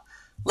well.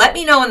 Let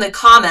me know in the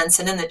comments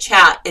and in the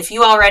chat if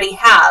you already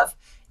have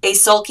a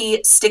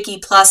Sulky Sticky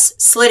Plus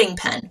slitting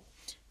pen.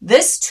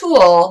 This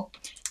tool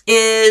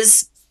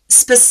is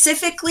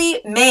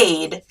specifically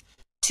made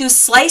to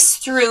slice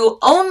through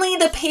only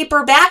the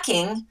paper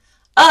backing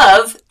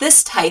of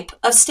this type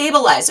of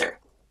stabilizer.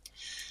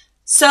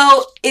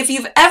 So if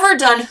you've ever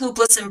done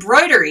hoopless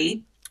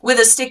embroidery with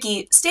a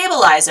sticky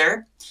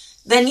stabilizer,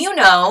 then you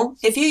know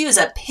if you use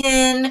a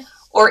pin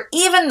or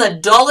even the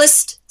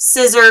dullest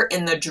scissor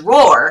in the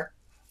drawer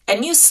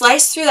and you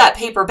slice through that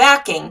paper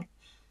backing,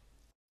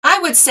 I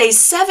would say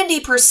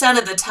 70%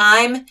 of the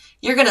time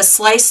you're going to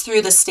slice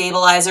through the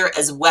stabilizer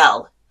as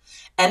well.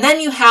 And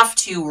then you have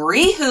to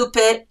re-hoop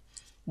it,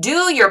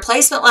 do your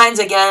placement lines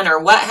again or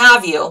what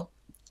have you.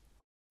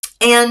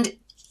 And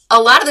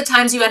a lot of the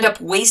times you end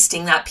up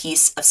wasting that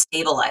piece of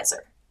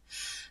stabilizer.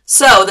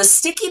 So the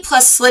Sticky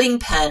Plus slitting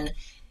pen,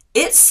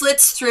 it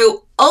slits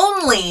through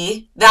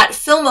only that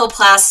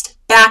Filmoplast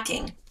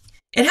backing.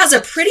 It has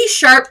a pretty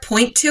sharp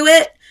point to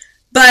it,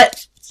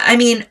 but I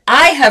mean,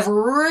 I have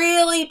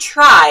really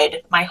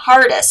tried my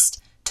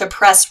hardest to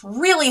press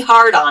really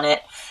hard on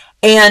it,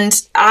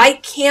 and I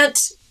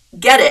can't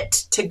get it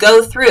to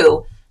go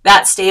through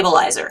that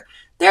stabilizer.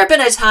 There have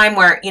been a time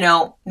where, you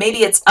know, maybe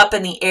it's up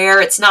in the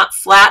air, it's not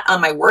flat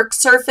on my work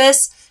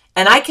surface,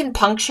 and I can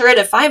puncture it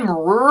if I'm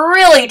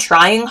really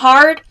trying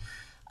hard.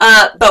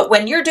 But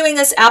when you're doing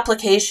this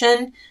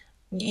application,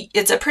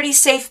 it's a pretty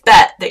safe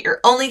bet that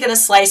you're only going to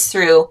slice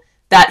through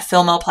that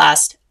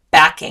Filmoplast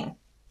backing.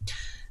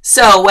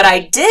 So what I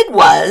did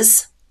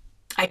was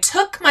I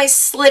took my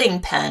slitting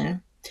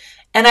pen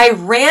and I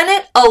ran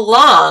it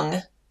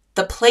along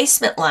the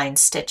placement line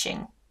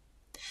stitching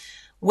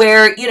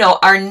where, you know,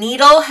 our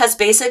needle has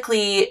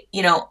basically,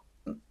 you know,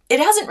 it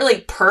hasn't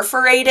really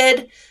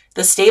perforated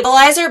the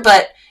stabilizer,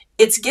 but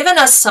it's given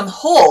us some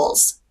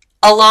holes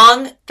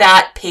along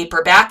that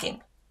paper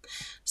backing.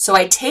 So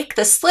I take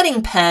the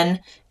slitting pen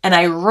and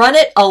I run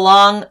it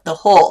along the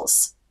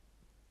holes.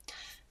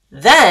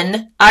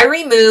 Then I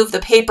remove the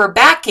paper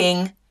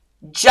backing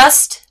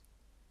just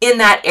in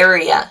that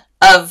area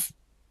of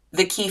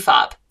the key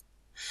fob.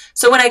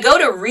 So when I go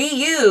to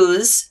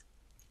reuse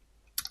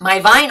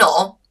my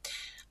vinyl,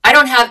 I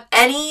don't have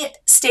any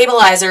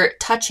stabilizer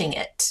touching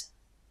it.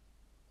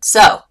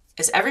 So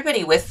is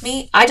everybody with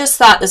me? I just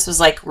thought this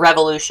was like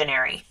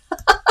revolutionary.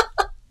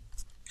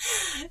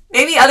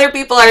 Maybe other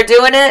people are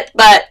doing it,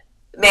 but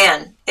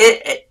man,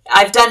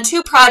 I've done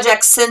 2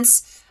 projects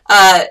since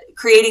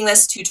creating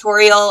this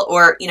tutorial,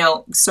 or, you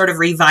know, sort of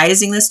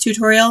revising this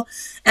tutorial,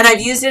 and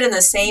I've used it in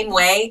the same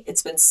way.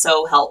 It's been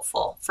so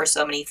helpful for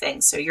so many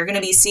things. So you're going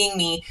to be seeing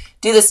me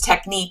do this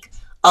technique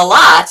a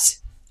lot,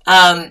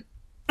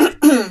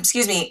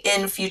 excuse me,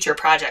 in future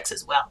projects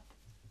as well.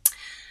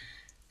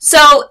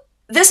 So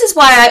this is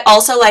why I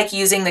also like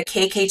using the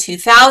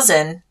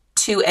KK2000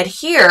 to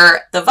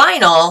adhere the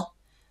vinyl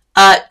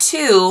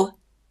to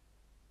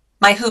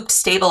my hooped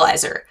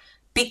stabilizer,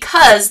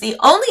 because the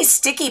only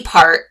sticky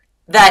part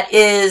that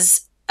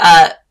is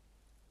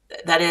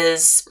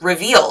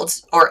revealed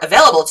or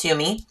available to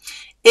me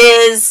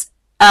is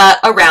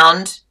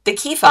around the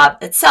key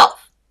fob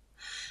itself.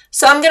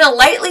 So I'm going to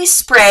lightly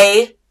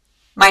spray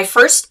my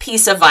first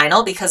piece of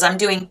vinyl because I'm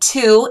doing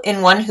 2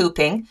 in one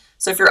hooping.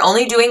 So if you're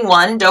only doing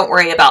 1, don't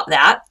worry about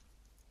that.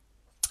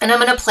 And I'm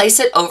going to place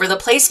it over the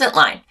placement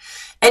line.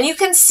 And you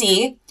can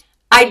see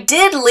I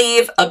did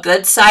leave a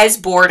good size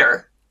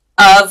border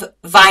of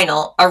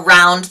vinyl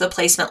around the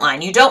placement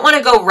line. You don't want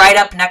to go right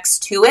up next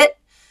to it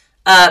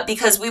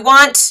because we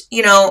want,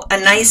 you know, a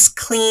nice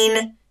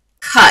clean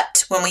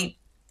cut when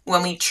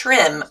we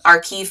trim our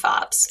key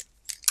fobs.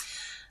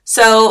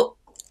 So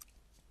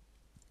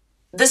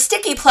the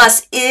Sticky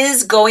Plus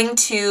is going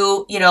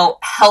to, you know,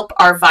 help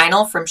our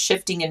vinyl from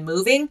shifting and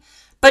moving,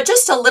 but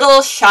just a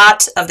little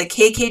shot of the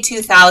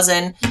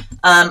KK2000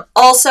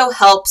 also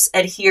helps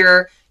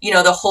adhere, you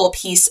know, the whole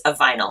piece of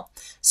vinyl.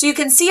 So you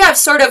can see I've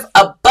sort of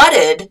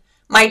abutted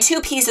my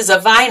 2 pieces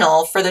of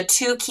vinyl for the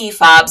 2 key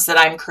fobs that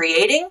I'm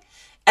creating,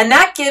 and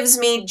that gives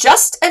me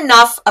just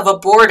enough of a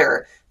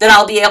border that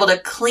I'll be able to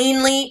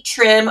cleanly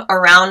trim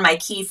around my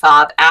key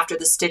fob after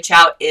the stitch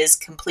out is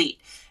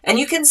complete. And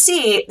you can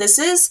see this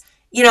is,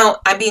 you know,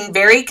 I'm being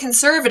very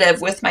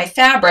conservative with my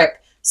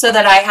fabric so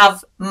that I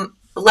have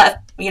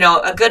left, you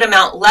know, a good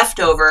amount left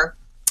over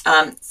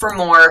for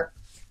more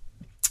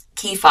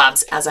key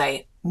fobs as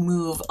I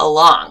move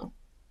along.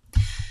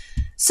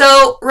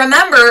 So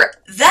remember,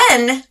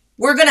 then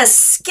we're going to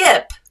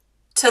skip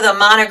to the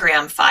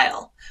monogram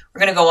file. We're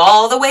going to go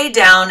all the way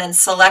down and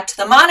select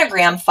the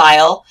monogram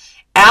file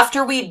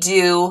after we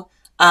do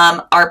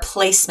our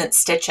placement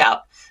stitch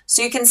out.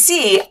 So you can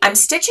see I'm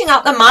stitching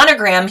out the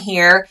monogram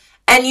here,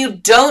 and you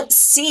don't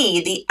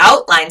see the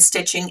outline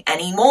stitching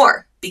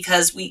anymore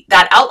because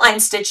that outline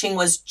stitching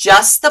was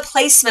just the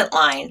placement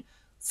line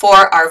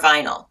for our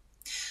vinyl.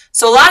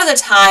 So a lot of the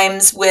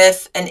times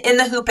with an in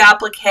the hoop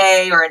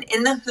applique or an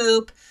in the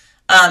hoop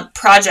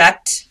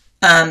project,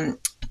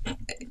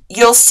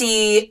 you'll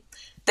see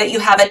that you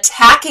have a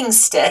tacking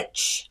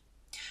stitch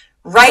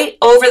right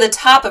over the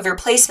top of your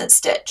placement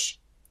stitch.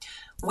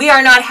 We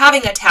are not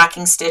having a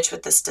tacking stitch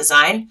with this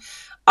design.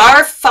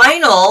 Our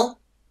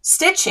final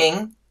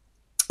stitching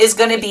is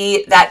going to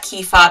be that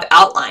key fob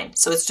outline.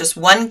 So it's just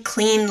one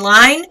clean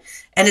line,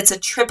 and it's a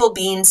triple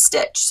bean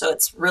stitch. So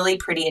it's really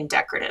pretty and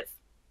decorative.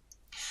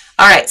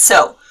 All right,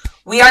 so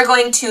we are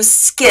going to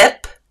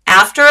skip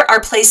after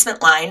our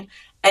placement line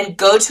and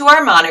go to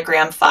our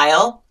monogram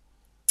file,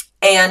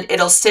 and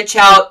it'll stitch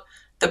out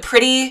the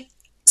pretty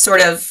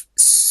sort of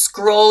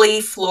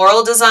scrolly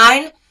floral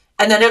design,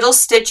 and then it'll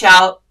stitch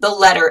out the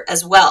letter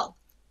as well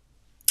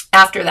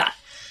after that.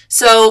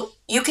 So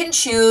you can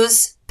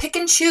pick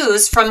and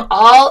choose from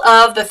all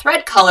of the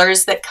thread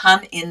colors that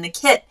come in the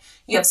kit.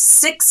 You have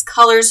 6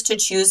 colors to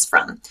choose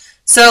from.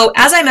 So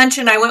as I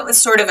mentioned, I went with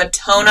sort of a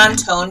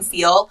tone-on-tone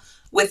feel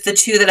with the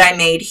 2 that I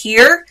made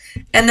here.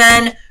 And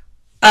then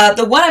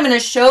the one I'm going to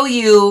show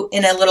you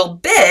in a little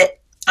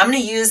bit, I'm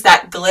going to use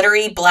that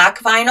glittery black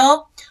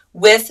vinyl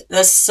with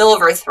the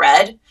silver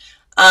thread.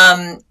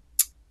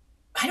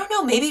 I don't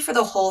know, maybe for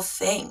the whole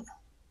thing.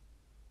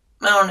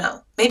 I don't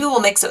know. Maybe we'll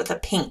mix it with a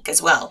pink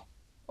as well,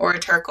 or a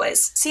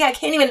turquoise. See, I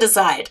can't even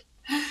decide.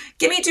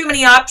 Give me too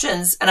many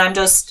options, and I'm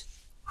just,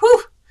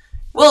 whew,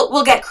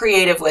 we'll get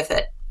creative with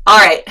it. All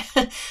right.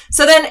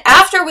 So then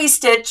after we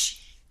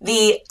stitch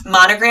the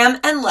monogram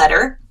and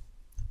letter,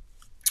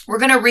 we're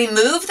going to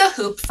remove the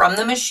hoop from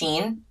the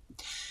machine,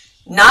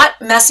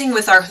 not messing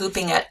with our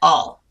hooping at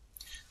all.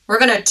 We're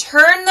going to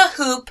turn the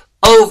hoop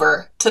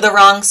over to the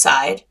wrong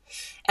side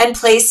and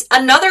place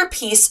another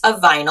piece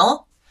of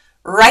vinyl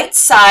right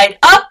side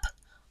up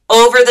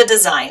over the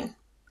design.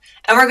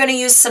 And we're going to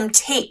use some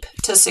tape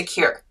to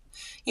secure.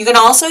 You can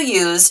also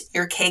use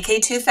your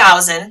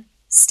KK2000,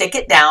 stick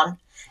it down,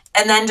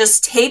 and then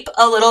just tape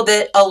a little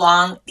bit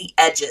along the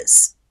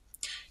edges.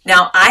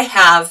 Now I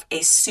have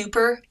a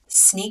super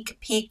sneak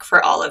peek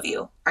for all of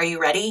you. Are you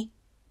ready?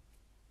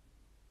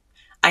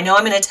 I know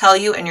I'm going to tell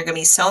you and you're going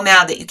to be so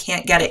mad that you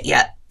can't get it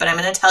yet, but I'm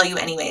going to tell you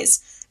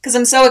anyways because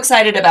I'm so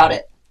excited about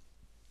it.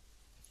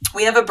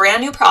 We have a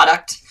brand new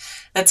product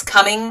that's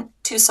coming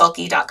to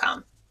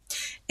sulky.com.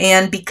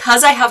 And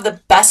because I have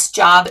the best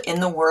job in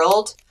the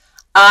world,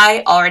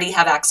 I already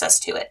have access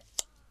to it.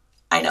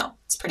 I know,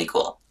 it's pretty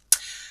cool.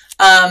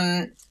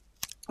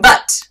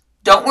 But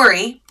don't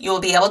worry, you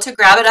will be able to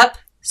grab it up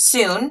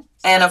soon.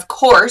 And of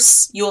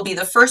course, you will be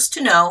the first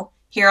to know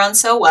here on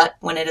So What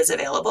when it is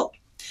available.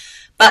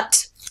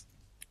 But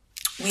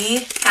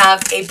we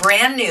have a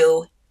brand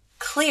new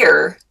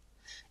clear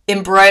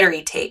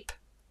embroidery tape.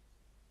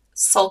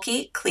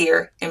 Sulky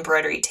clear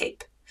embroidery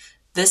tape.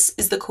 This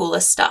is the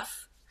coolest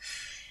stuff.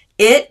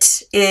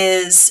 It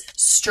is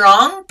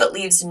strong but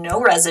leaves no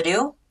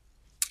residue.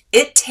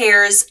 It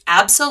tears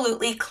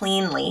absolutely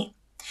cleanly.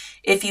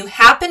 If you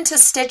happen to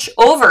stitch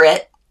over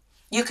it,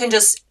 you can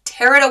just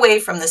tear it away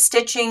from the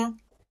stitching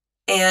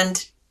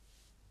and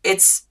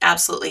it's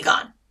absolutely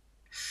gone.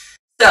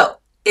 So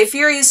if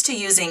you're used to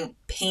using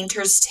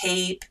painter's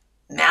tape,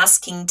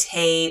 masking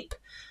tape,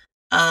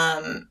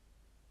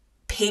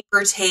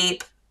 paper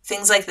tape,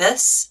 things like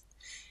this,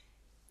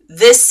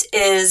 this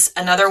is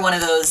another one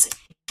of those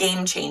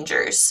game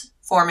changers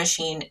for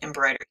machine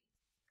embroidery.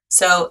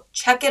 So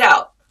check it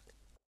out.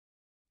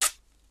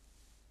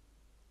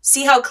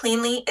 See how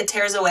cleanly it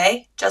tears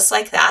away, just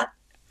like that.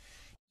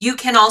 You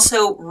can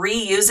also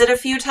reuse it a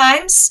few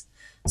times.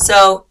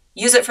 So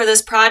use it for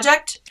this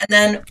project. And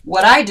then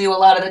what I do a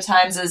lot of the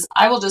times is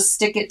I will just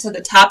stick it to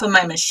the top of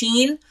my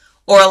machine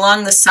or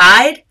along the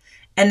side.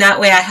 And that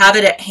way I have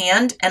it at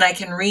hand and I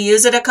can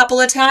reuse it a couple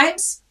of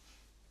times.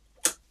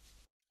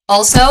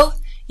 Also,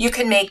 you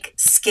can make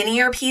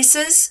skinnier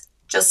pieces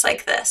just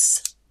like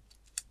this.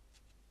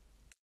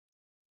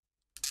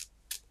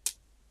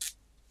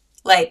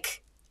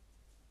 Like,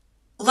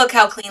 look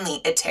how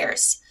cleanly it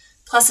tears.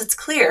 Plus it's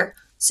clear,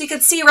 so you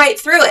can see right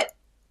through it.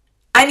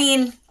 I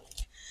mean,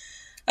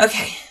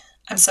 okay,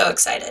 I'm so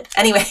excited.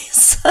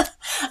 Anyways,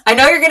 I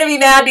know you're going to be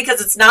mad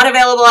because it's not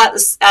available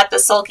at the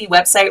Sulky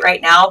website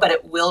right now, but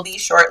it will be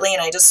shortly.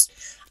 And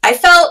I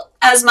felt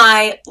as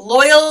my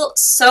loyal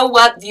So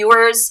What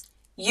viewers,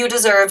 you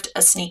deserved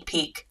a sneak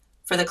peek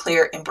for the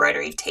clear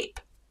embroidery tape.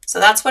 So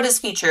that's what is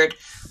featured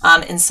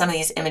in some of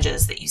these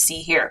images that you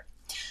see here.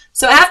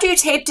 So after you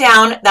tape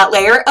down that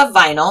layer of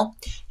vinyl,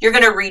 you're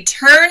going to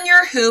return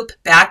your hoop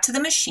back to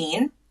the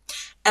machine,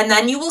 and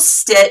then you will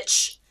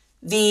stitch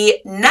the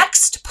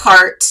next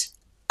part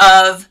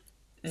of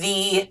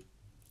the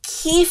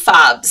key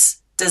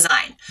fobs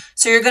design.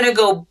 So you're going to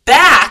go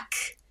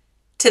back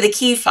to the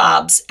key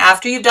fobs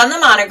after you've done the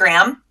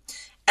monogram,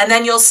 and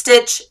then you'll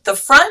stitch the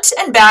front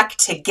and back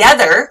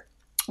together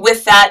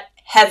with that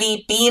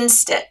heavy bean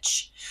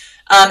stitch.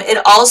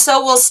 It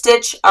also will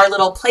stitch our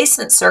little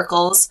placement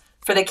circles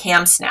for the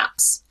cam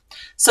snaps.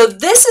 So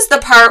this is the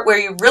part where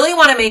you really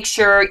want to make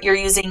sure you're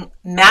using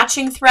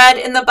matching thread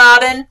in the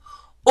bobbin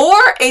or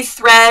a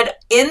thread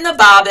in the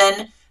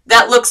bobbin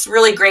that looks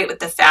really great with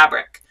the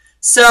fabric.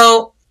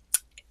 So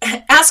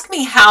ask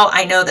me how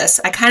I know this.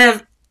 I kind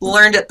of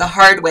learned it the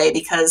hard way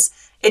because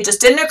it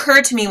just didn't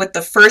occur to me with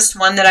the first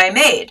one that I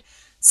made.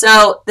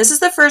 So this is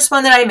the first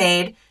one that I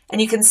made,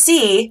 and you can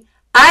see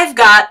I've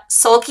got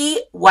Sulky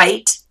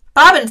white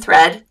bobbin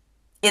thread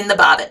in the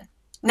bobbin.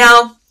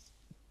 Now,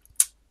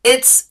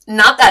 it's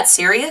not that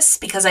serious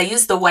because I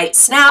use the white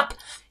snap,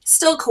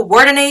 still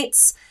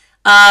coordinates,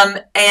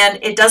 and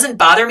it doesn't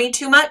bother me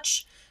too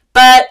much.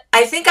 But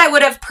I think I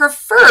would have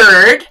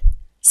preferred,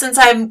 since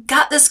I've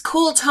got this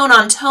cool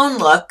tone-on-tone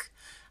look,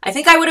 I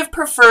think I would have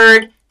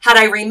preferred, had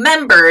I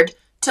remembered,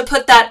 to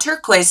put that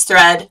turquoise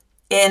thread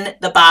in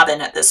the bobbin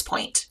at this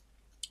point.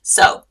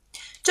 So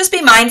just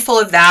be mindful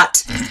of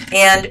that.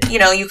 And, you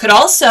know, you could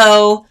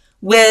also,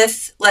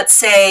 with, let's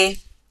say,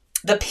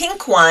 the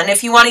pink one,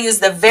 if you want to use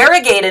the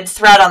variegated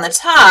thread on the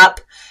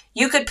top,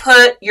 you could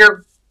put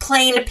your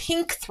plain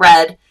pink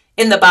thread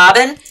in the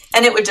bobbin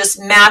and it would just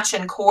match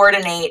and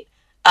coordinate,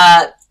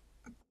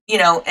 you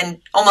know,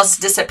 and almost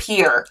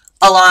disappear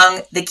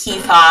along the key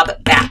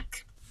fob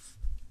back.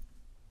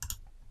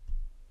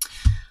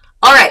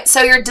 All right,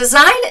 so your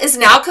design is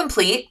now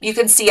complete. You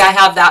can see I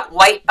have that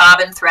white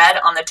bobbin thread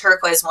on the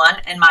turquoise one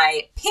and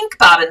my pink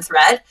bobbin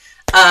thread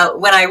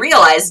when I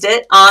realized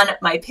it on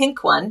my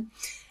pink one.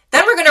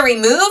 Then we're going to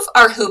remove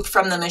our hoop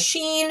from the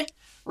machine,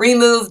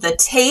 remove the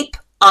tape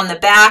on the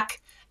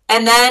back,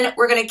 and then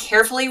we're going to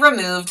carefully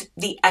remove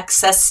the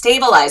excess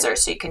stabilizer.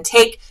 So you can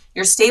take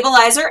your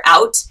stabilizer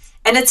out,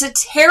 and it's a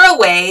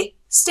tear-away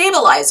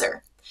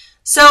stabilizer.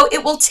 So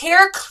it will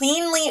tear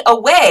cleanly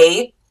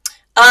away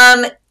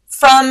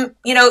from,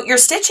 your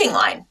stitching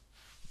line.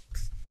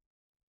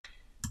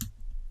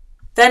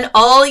 Then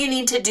all you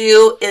need to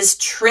do is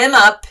trim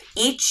up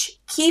each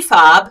key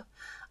fob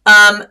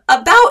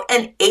about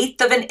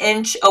 1/8 of an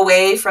inch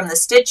away from the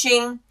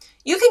stitching.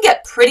 You can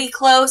get pretty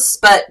close,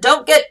 but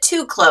don't get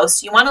too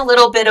close. You want a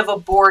little bit of a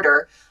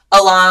border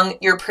along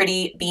your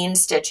pretty bean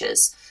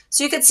stitches.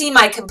 So you can see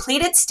my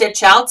completed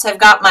stitch outs. I've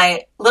got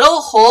my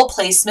little hole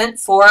placement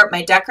for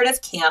my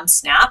decorative cam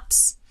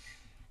snaps.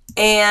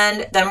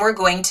 And then we're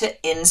going to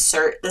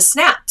insert the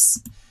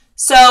snaps.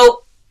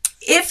 So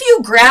if you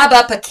grab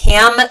up a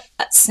cam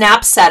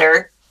snap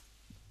setter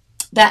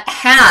that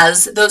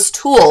has those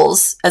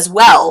tools as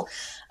well,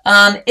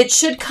 it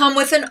should come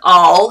with an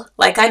awl,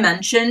 like I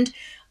mentioned.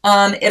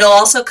 It'll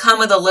also come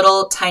with a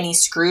little tiny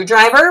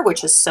screwdriver,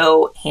 which is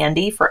so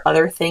handy for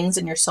other things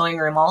in your sewing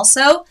room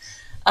also.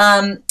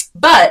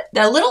 But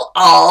the little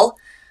awl,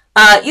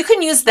 you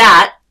can use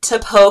that to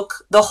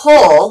poke the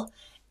hole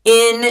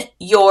in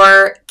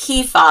your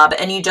key fob,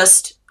 and you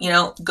just,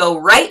 go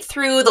right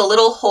through the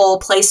little hole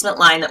placement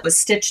line that was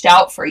stitched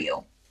out for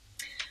you.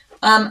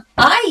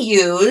 I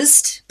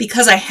used,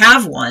 because I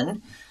have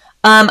one,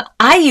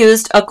 I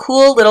used a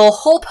cool little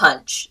hole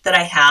punch that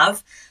I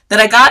have that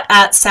I got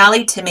at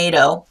Sally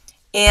Tomato.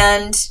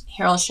 And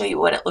here, I'll show you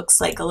what it looks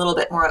like a little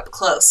bit more up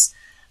close.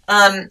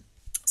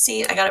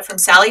 See, I got it from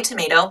Sally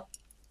Tomato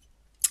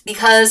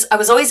because I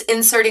was always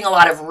inserting a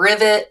lot of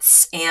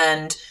rivets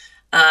and,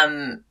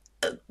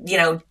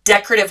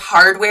 decorative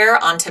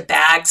hardware onto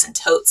bags and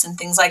totes and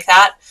things like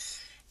that.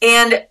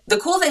 And the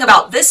cool thing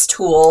about this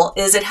tool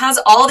is it has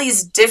all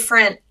these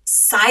different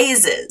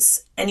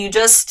sizes, and you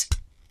just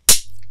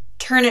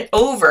turn it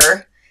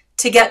over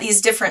to get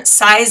these different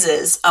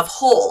sizes of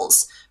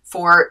holes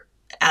for,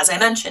 as I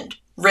mentioned,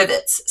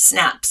 rivets,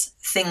 snaps,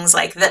 things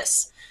like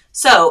this.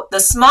 So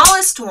the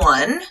smallest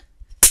one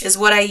is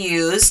what I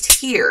used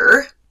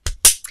here,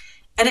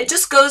 and it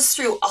just goes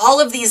through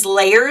all of these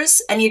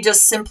layers, and you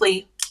just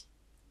simply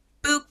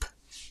boop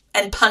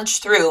and punch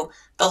through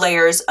the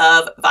layers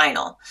of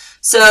vinyl.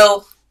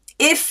 So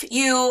if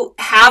you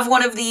have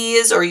one of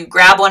these or you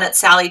grab one at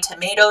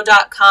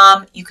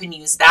sallytomato.com, you can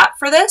use that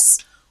for this,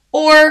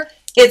 or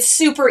it's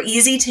super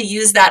easy to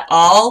use that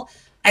awl.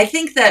 I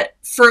think that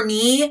for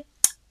me,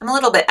 I'm a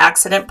little bit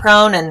accident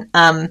prone, and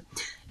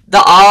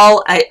the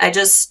awl, I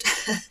just,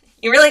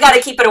 you really got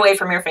to keep it away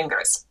from your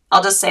fingers.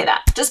 I'll just say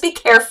that. Just be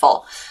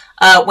careful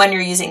when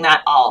you're using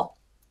that awl.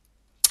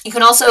 You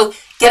can also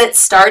get it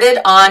started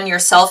on your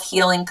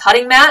self-healing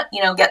cutting mat,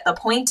 get the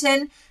point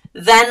in,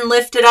 then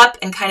lift it up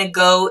and kind of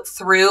go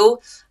through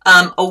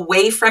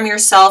away from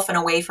yourself and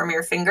away from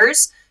your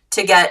fingers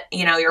to get,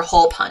 your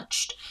hole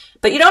punched.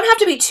 But you don't have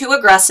to be too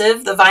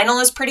aggressive. The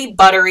vinyl is pretty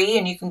buttery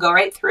and you can go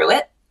right through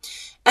it.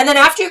 And then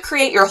after you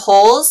create your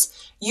holes,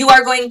 you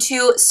are going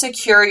to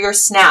secure your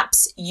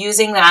snaps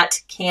using that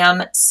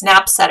cam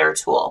snap setter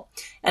tool.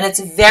 And it's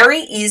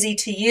very easy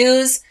to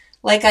use.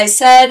 Like I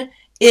said,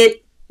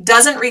 it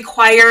doesn't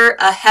require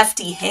a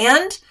hefty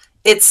hand.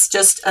 It's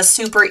just a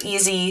super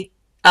easy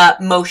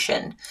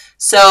motion.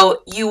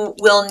 So you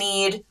will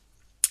need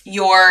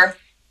your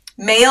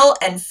male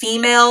and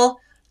female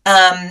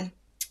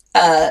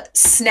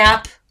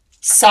snap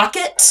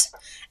socket,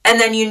 and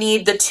then you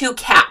need the 2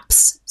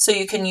 caps. So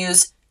you can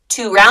use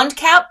 2 round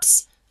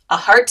caps, a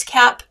heart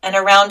cap, and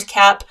a round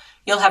cap.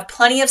 You'll have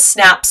plenty of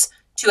snaps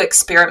to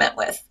experiment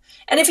with.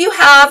 And if you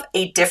have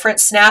a different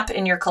snap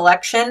in your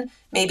collection,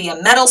 maybe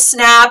a metal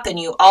snap, and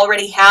you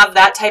already have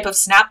that type of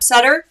snap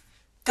setter,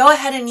 go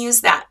ahead and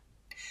use that.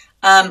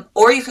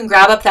 Or you can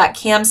grab up that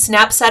cam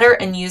snap setter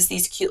and use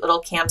these cute little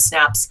cam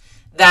snaps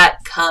that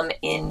come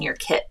in your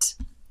kit.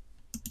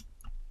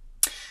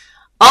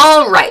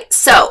 All right,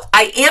 so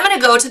I am going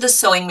to go to the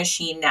sewing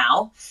machine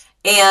now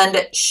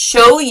and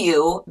show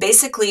you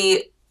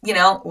basically,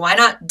 why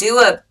not do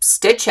a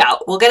stitch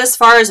out? We'll get as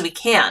far as we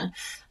can.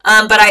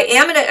 But I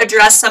am going to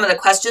address some of the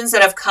questions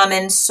that have come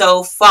in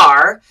so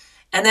far,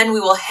 and then we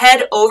will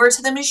head over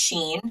to the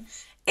machine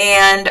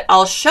and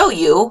I'll show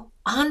you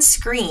on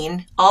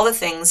screen all the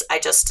things I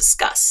just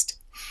discussed.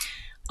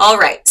 All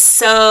right,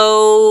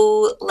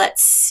 so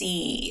let's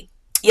see.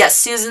 Yes,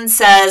 Susan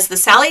says, the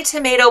Sally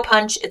Tomato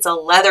punch, it's a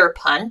leather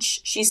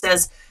punch. She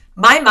says,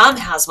 my mom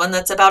has one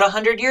that's about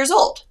 100 years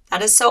old.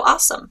 That is so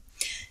awesome.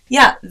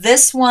 Yeah,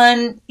 this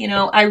one,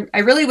 I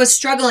really was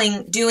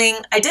struggling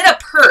I did a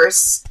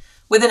purse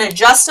with an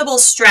adjustable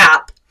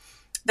strap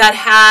that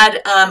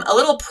had a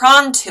little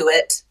prong to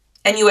it,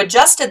 and you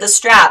adjusted the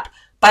strap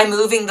by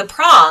moving the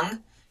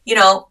prong,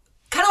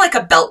 kind of like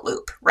a belt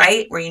loop,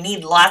 right? Where you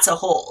need lots of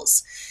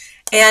holes.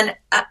 And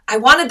I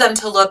wanted them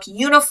to look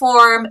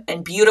uniform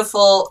and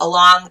beautiful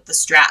along the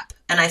strap.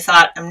 And I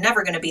thought, I'm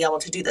never going to be able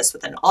to do this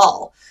with an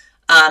awl.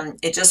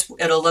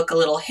 It'll look a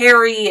little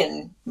hairy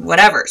and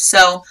whatever.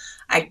 So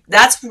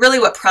that's really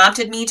what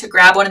prompted me to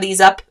grab one of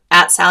these up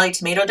at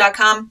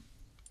sallytomato.com.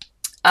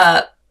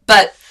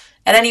 But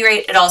at any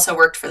rate, it also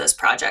worked for this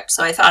project.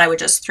 So I thought I would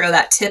just throw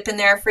that tip in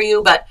there for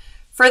you. But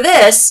for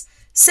this,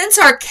 since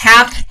our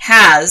cap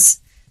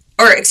has,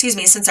 or excuse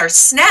me, since our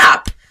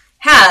snap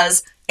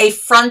has a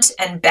front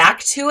and back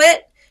to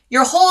it,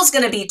 your hole is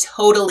going to be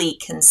totally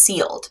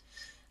concealed.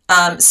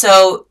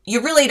 So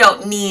you really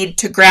don't need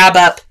to grab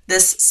up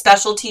this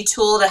specialty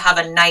tool to have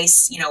a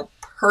nice,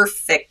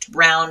 perfect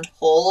round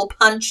hole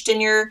punched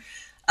in your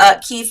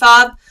key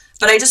fob.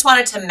 But I just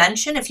wanted to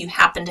mention, if you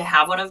happen to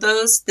have one of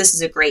those, this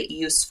is a great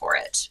use for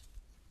it.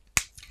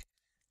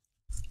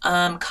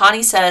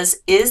 Connie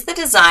says, is the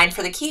design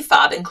for the key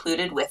fob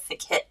included with the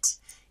kit?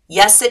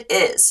 Yes, it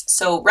is.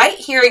 So right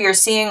here, you're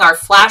seeing our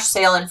flash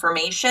sale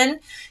information.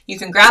 You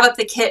can grab up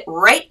the kit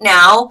right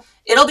now.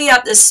 It'll be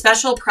at this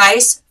special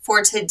price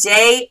for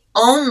today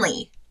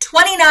only,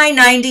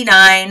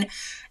 $29.99.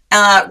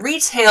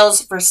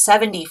 Retails for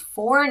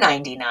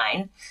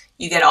 $74.99.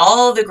 You get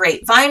all the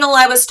great vinyl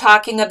I was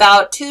talking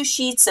about, 2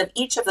 sheets of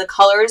each of the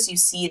colors you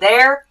see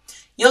there.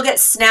 You'll get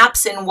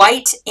snaps in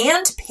white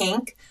and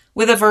pink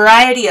with a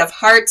variety of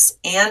hearts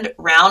and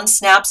round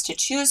snaps to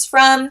choose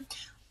from.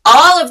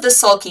 All of the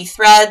Sulky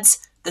threads,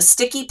 the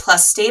Sticky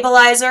Plus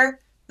stabilizer,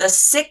 the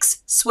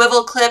 6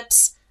 swivel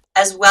clips,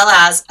 as well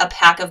as a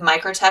pack of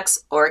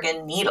Microtex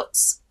organ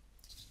needles.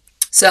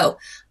 So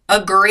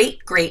a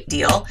great, great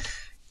deal.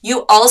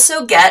 You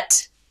also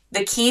get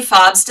the key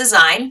fobs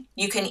design.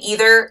 You can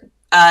either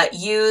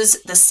use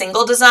the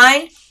single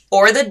design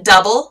or the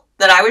double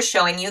that I was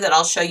showing you, that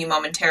I'll show you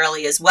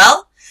momentarily as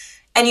well.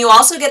 And you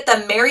also get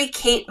the Mary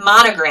Kate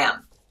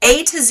monogram,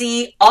 A to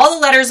Z, all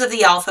the letters of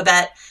the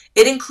alphabet.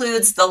 It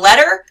includes the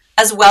letter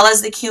as well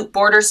as the cute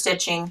border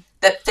stitching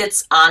that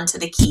fits onto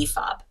the key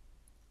fob.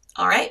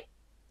 All right.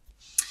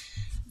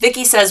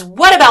 Vicki says,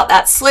 what about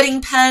that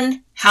slitting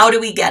pen? How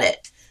do we get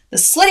it? The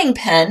slitting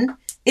pen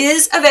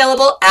is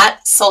available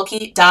at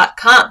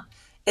sulky.com.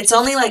 It's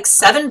only like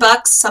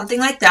 $7, something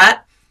like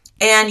that.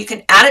 And you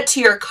can add it to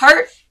your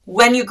cart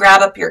when you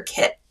grab up your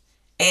kit.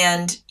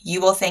 And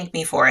you will thank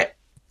me for it.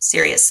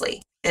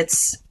 Seriously.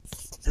 It's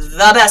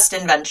the best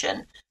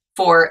invention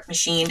for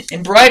machine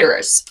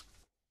embroiderers.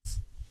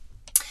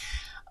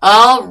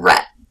 All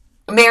right.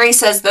 Mary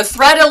says, the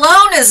thread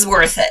alone is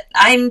worth it.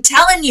 I'm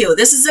telling you,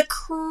 this is a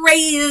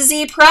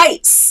crazy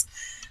price.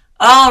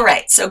 All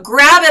right. So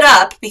grab it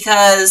up,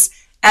 because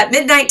at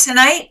midnight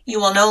tonight, you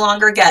will no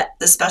longer get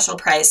the special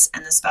price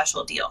and the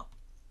special deal.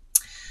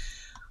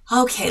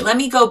 Okay, let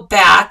me go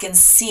back and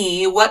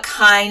see what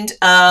kind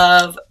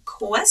of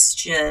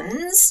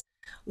questions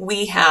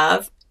we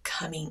have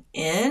coming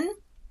in.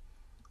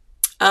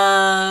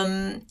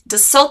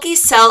 Does Sulky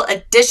sell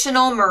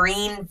additional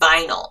marine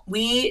vinyl?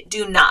 We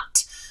do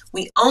not.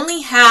 We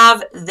only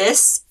have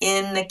this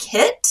in the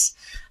kit.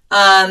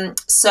 But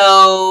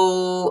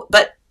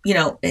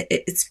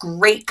it's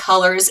great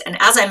colors. And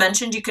as I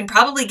mentioned, you can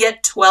probably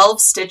get 12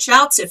 stitch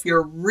outs if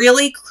you're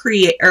really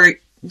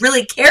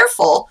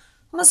careful.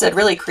 I almost said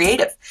really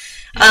creative.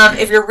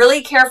 If you're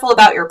really careful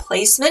about your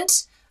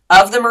placement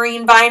of the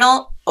marine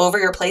vinyl over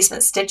your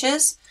placement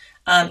stitches,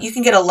 you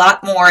can get a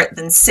lot more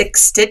than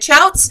 6 stitch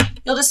outs.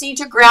 You'll just need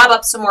to grab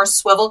up some more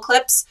swivel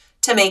clips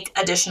to make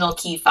additional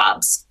key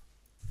fobs.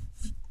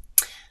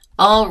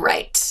 All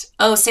right.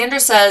 Oh, Sandra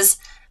says,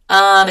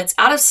 it's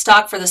out of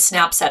stock for the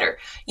snap setter.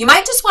 You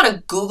might just want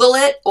to Google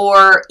it,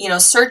 or,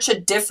 search a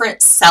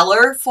different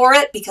seller for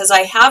it, because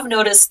I have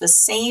noticed the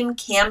same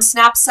cam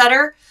snap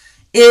setter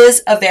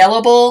is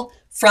available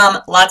from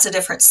lots of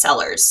different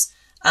sellers.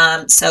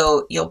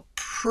 So you'll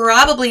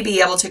probably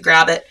be able to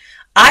grab it.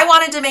 I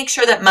wanted to make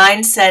sure that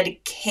mine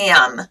said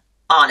cam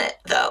on it,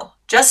 though,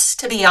 just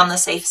to be on the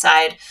safe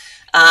side,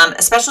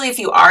 especially if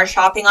you are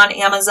shopping on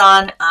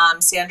Amazon,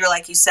 Sandra,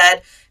 like you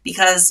said,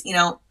 because,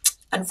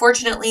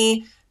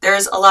 unfortunately,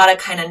 there's a lot of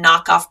kind of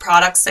knockoff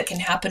products that can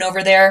happen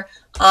over there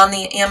on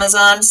the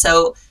Amazon.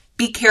 So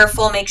be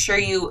careful. Make sure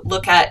you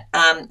look at,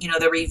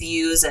 the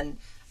reviews and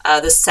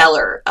the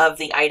seller of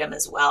the item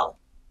as well.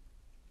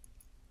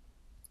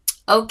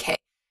 Okay.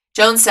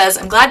 Joan says,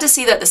 I'm glad to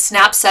see that the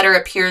snap setter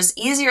appears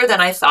easier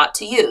than I thought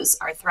to use.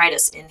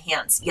 Arthritis in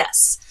hands.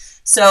 Yes.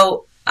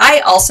 So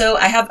I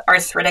have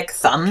arthritic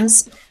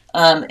thumbs.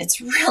 It's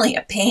really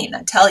a pain,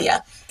 I tell you.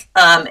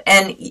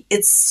 And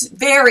it's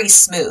very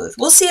smooth.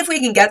 We'll see if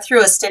we can get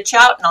through a stitch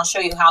out, and I'll show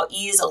you how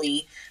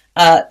easily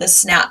the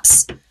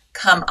snaps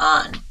come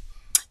on.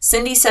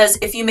 Cindy says,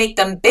 if you make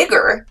them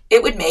bigger,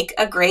 it would make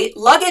a great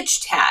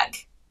luggage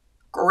tag.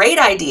 Great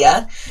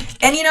idea.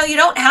 And you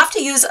don't have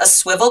to use a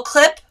swivel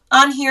clip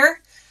on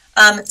here.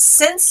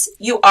 Since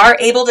you are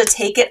able to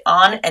take it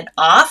on and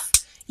off,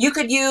 you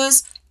could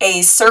use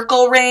a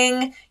circle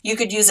ring. You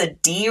could use a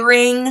D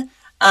ring.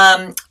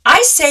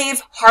 I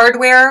save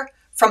hardware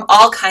from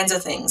all kinds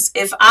of things.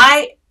 If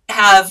I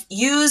have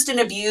used and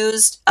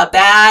abused a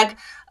bag,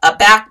 a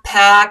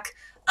backpack,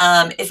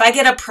 if I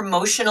get a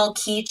promotional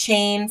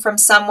keychain from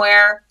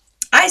somewhere,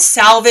 I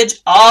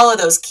salvage all of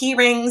those key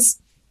rings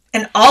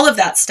and all of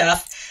that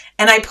stuff,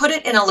 and I put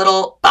it in a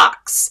little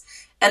box.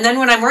 And then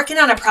when I'm working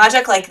on a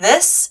project like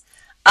this,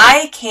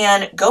 I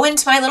can go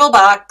into my little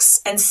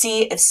box and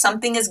see if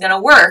something is going to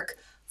work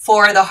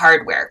for the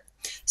hardware.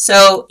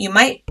 So you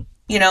might,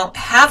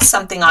 have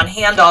something on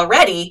hand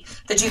already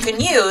that you can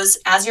use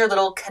as your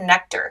little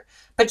connector.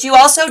 But you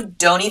also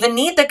don't even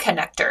need the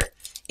connector.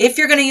 If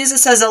you're going to use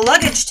this as a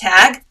luggage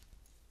tag,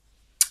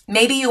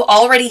 maybe you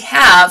already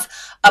have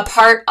a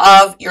part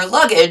of your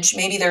luggage.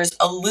 Maybe there's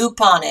a loop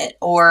on it,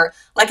 or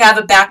like I have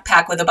a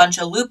backpack with a bunch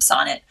of loops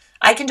on it.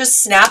 I can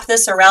just snap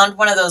this around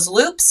one of those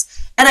loops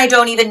and I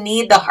don't even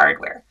need the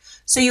hardware.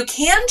 So you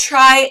can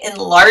try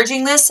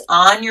enlarging this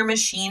on your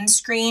machine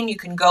screen. You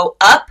can go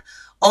up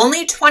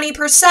only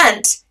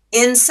 20%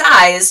 in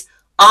size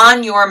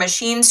on your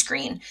machine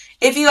screen.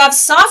 If you have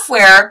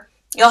software,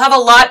 you'll have a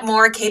lot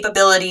more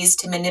capabilities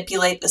to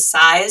manipulate the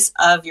size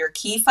of your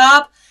key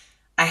fob.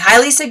 I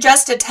highly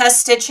suggest a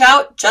test stitch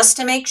out just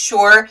to make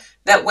sure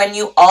that when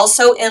you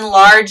also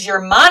enlarge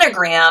your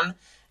monogram,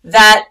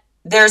 that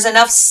there's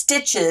enough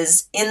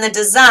stitches in the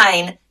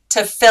design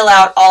to fill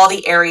out all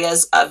the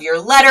areas of your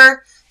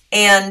letter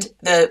and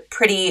the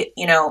pretty,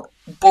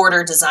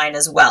 border design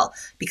as well.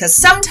 Because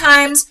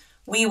sometimes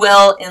we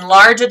will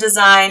enlarge a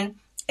design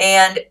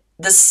and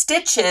the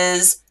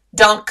stitches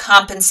don't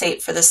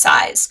compensate for the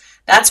size.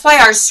 That's why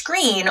our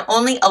screen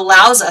only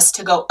allows us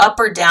to go up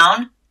or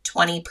down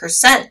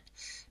 20%,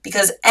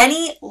 because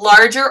any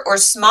larger or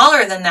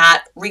smaller than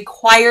that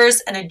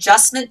requires an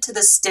adjustment to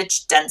the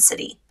stitch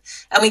density.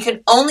 And we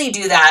can only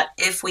do that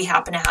if we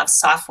happen to have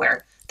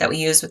software that we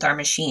use with our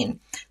machine.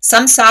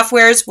 Some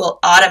softwares will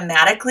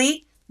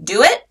automatically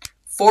do it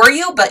for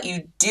you, but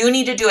you do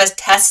need to do a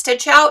test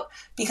stitch out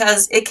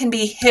because it can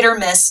be hit or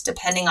miss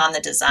depending on the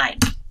design.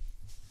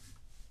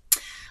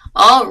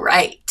 All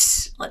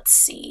right, let's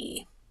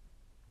see.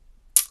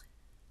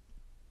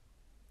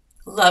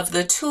 Love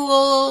the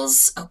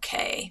tools.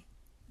 Okay.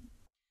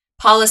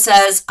 Paula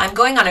says, I'm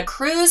going on a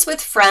cruise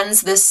with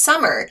friends this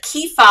summer.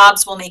 Key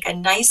fobs will make a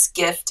nice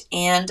gift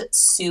and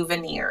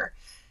souvenir.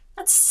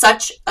 That's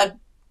such a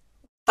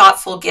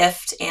thoughtful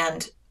gift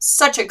and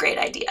such a great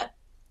idea.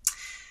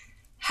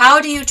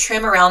 How do you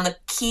trim around the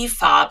key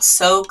fob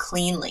so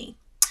cleanly?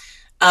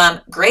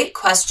 Great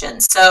question.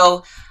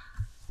 So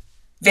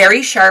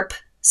very sharp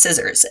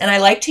scissors, and I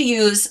like to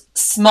use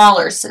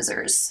smaller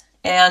scissors.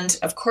 And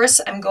of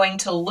course, I'm going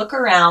to look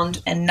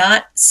around and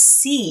not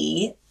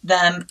see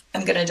them.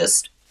 I'm going to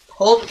just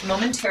hold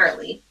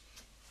momentarily.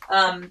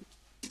 I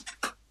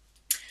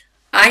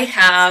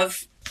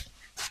have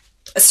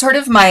sort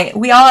of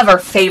we all have our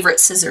favorite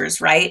scissors,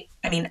 right?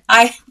 I mean,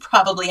 I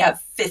probably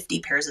have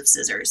 50 pairs of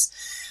scissors.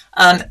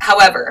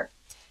 However,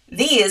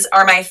 these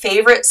are my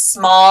favorite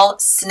small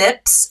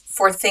snips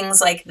for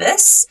things like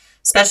this,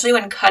 especially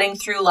when cutting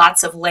through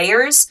lots of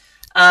layers.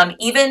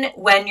 Even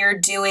when you're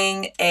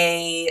doing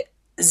a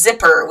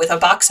zipper with a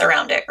box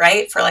around it,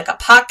 right? For like a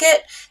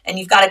pocket, and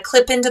you've got to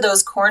clip into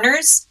those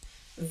corners.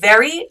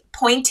 Very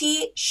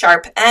pointy,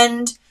 sharp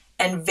end,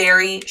 and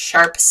very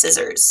sharp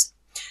scissors.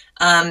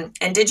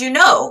 And did you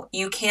know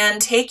you can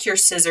take your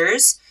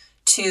scissors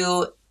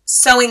to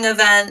sewing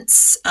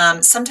events?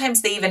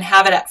 Sometimes they even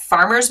have it at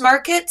farmers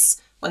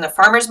markets. When the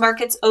farmers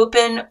markets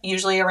open,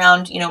 usually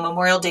around,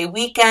 Memorial Day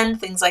weekend,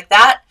 things like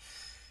that.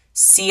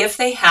 See if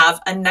they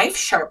have a knife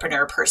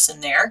sharpener person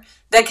there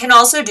that can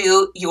also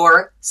do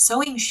your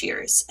sewing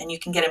shears, and you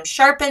can get them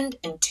sharpened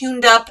and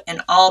tuned up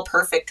and all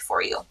perfect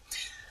for you.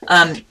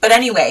 But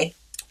anyway,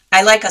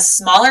 I like a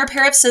smaller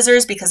pair of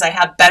scissors because I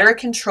have better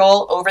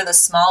control over the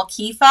small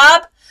key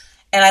fob,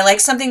 and I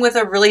like something with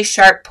a really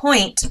sharp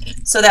point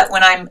so that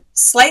when I'm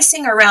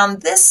slicing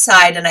around this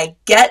side and I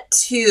get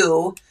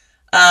to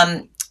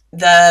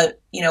the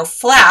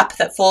flap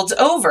that folds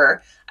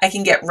over, I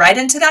can get right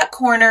into that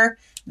corner.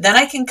 Then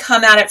I can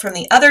come at it from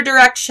the other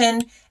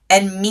direction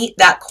and meet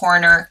that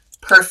corner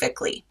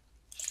perfectly.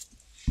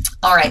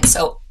 All right,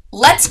 so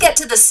let's get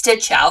to the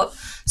stitch out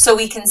so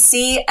we can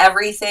see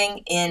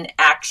everything in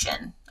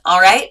action.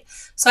 All right,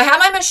 so I have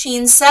my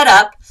machine set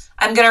up.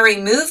 I'm going to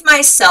remove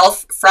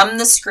myself from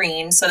the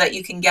screen so that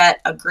you can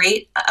get a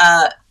great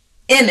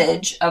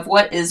image of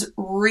what is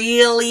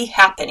really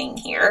happening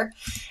here.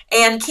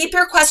 And keep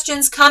your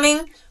questions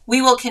coming. We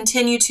will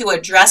continue to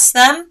address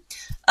them.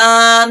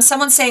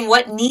 Someone's saying,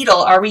 what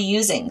needle are we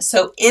using?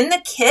 So in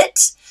the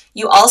kit,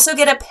 you also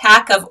get a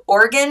pack of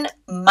Organ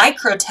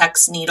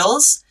Microtex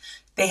needles.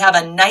 They have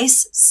a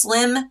nice,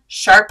 slim,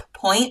 sharp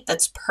point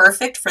that's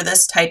perfect for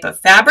this type of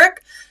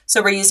fabric.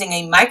 So we're using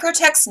a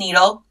Microtex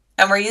needle,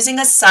 and we're using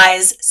a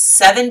size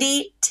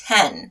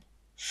 70-10.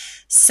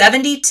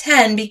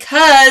 70-10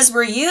 because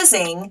we're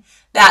using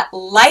that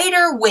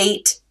lighter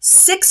weight,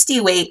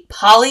 60 weight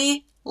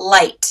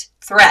Polylite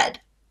thread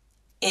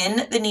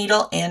in the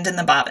needle and in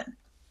the bobbin.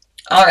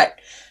 All right,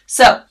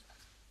 so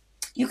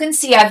you can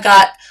see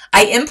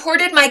I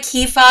imported my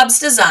key fobs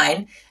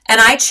design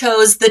and I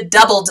chose the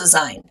double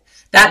design.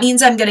 That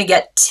means I'm going to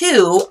get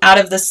 2 out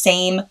of the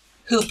same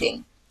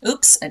hooping.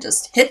 Oops, I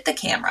just hit the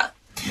camera.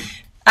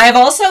 I've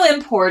also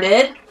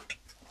imported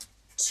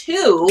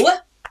 2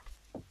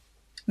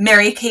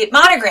 Mary Kate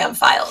monogram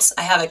files.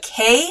 I have a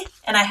K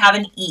and I have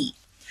an E.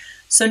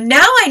 So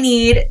now I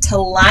need to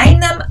line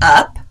them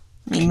up.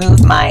 Let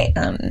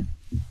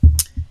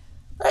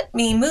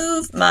me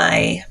move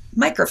my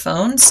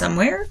microphone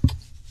somewhere.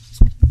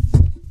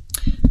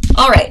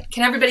 All right,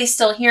 can everybody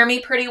still hear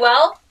me pretty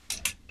well?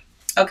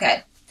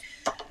 Okay,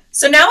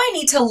 so now I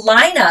need to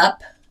line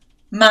up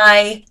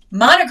my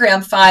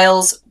monogram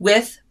files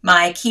with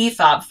my key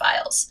fob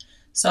files.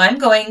 So I'm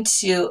going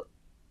to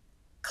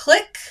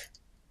click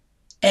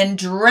and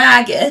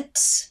drag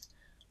it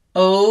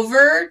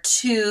over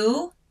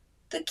to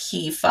the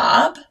key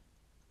fob.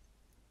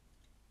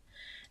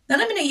 Then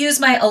I'm going to use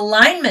my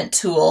alignment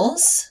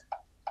tools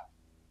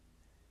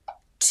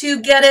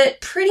to get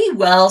it pretty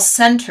well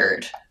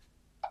centered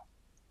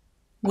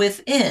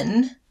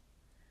within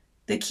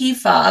the key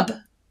fob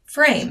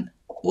frame.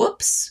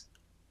 Whoops.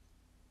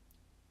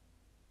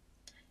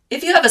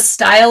 If you have a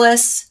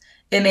stylus,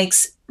 it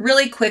makes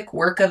really quick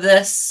work of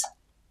this.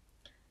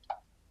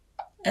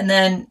 And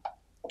then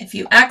if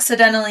you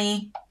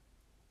accidentally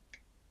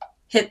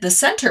hit the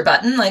center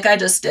button like I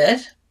just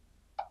did.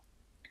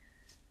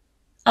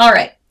 All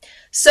right,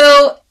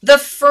 so the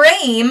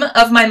frame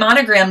of my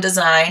monogram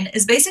design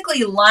is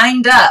basically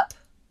lined up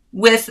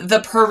with the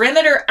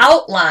perimeter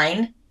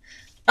outline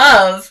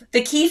of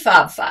the key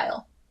fob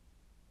file.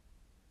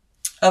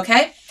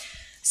 Okay,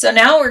 so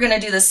now we're going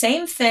to do the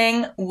same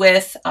thing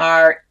with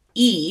our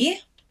E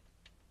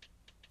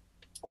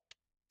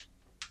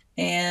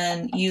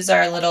and use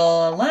our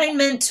little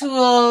alignment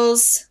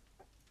tools.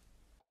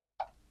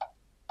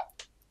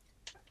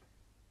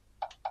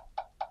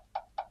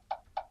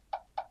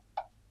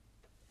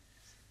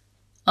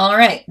 All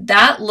right,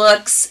 that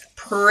looks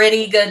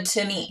pretty good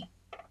to me.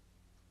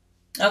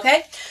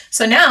 Okay,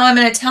 so now I'm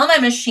going to tell my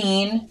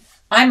machine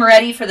I'm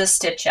ready for the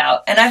stitch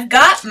out. And I've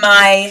got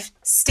my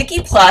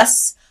Sticky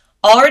Plus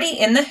already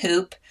in the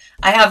hoop.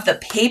 I have the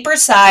paper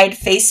side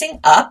facing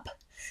up.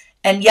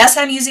 And yes,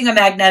 I'm using a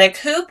magnetic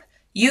hoop.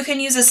 You can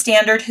use a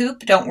standard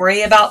hoop. Don't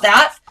worry about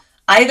that.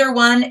 Either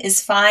one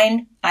is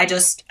fine. I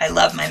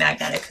love my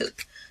magnetic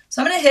hoop.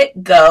 So I'm going to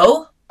hit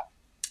go.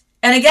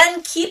 And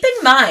again, keep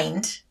in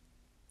mind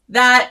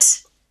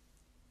that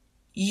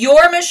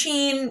your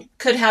machine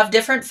could have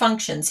different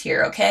functions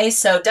here, okay?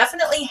 So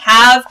definitely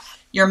have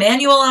your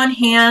manual on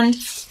hand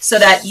so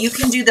that you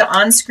can do the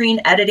on-screen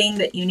editing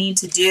that you need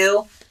to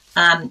do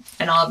and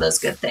all of those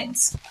good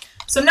things.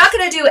 So I'm not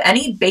going to do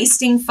any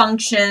basting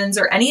functions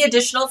or any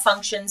additional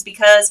functions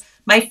because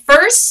my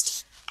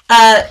first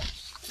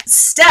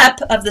step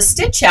of the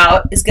stitch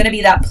out is going to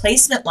be that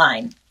placement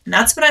line. And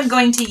that's what I'm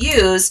going to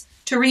use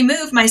to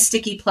remove my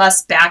Sticky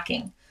Plus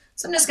backing.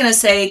 So I'm just going to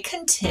say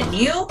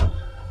continue.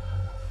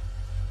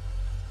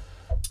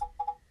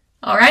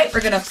 All right,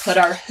 we're going to put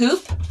our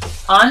hoop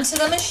onto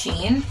the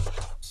machine.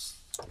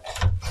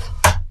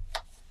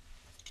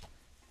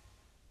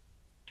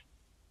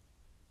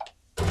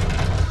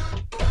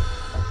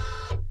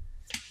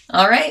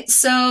 All right,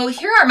 so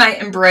here are my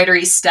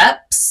embroidery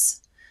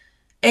steps.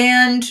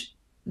 And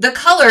the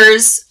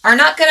colors are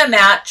not going to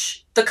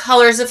match the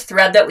colors of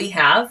thread that we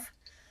have.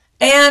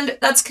 And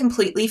that's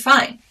completely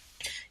fine.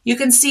 You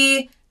can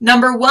see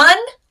number 1,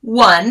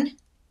 1,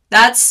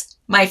 that's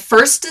my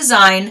first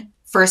design,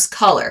 first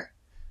color.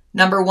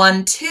 Number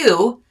 1,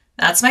 2,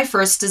 that's my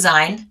first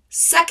design,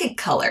 second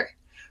color.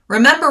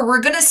 Remember,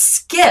 we're going to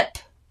skip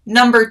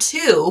number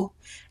 2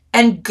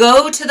 and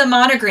go to the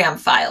monogram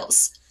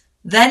files.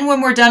 Then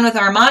when we're done with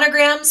our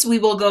monograms, we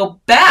will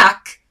go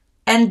back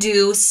and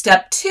do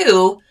step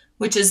 2,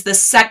 which is the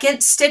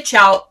second stitch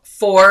out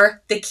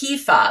for the key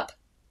fob.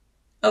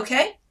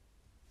 Okay?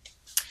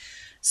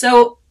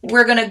 So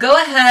we're going to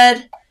go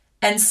ahead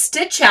and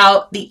stitch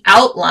out the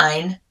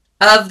outline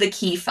of the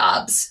key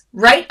fobs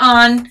right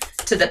on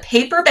to the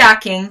paper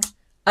backing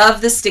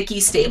of the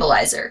sticky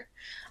stabilizer.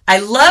 I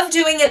love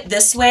doing it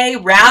this way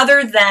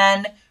rather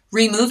than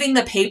removing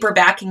the paper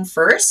backing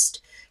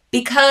first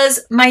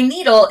because my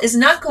needle is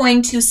not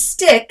going to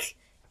stick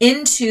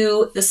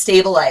into the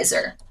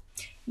stabilizer.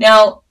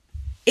 Now,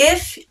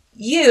 if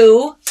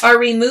you are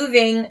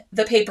removing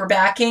the paper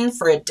backing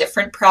for a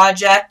different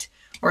project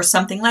or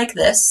something like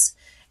this,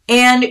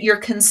 and you're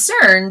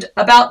concerned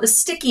about the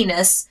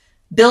stickiness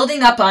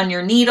building up on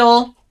your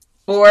needle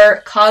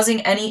or causing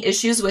any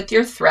issues with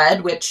your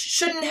thread, which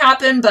shouldn't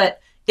happen,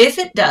 but if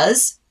it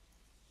does,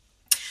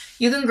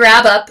 you can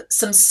grab up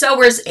some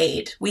Sewer's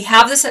Aid. We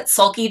have this at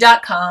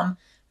sulky.com,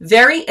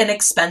 very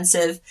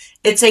inexpensive.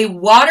 It's a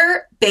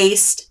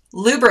water-based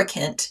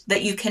lubricant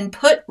that you can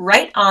put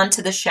right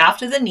onto the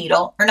shaft of the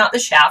needle, or not the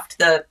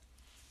shaft,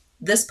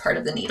 this part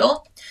of the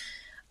needle.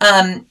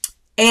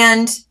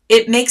 And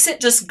it makes it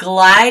just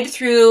glide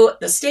through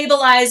the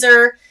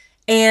stabilizer,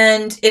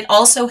 and it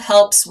also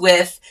helps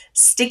with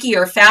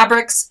stickier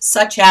fabrics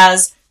such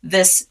as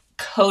this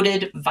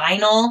coated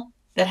vinyl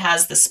that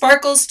has the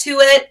sparkles to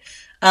it,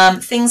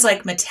 things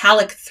like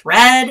metallic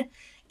thread.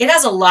 It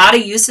has a lot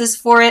of uses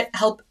for it.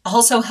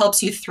 Also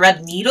helps you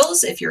thread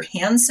needles if you're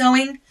hand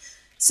sewing.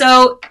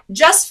 So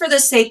just for the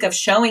sake of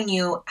showing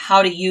you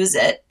how to use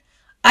it,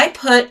 I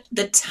put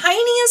the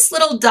tiniest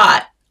little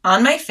dot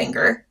on my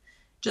finger,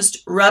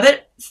 just rub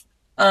it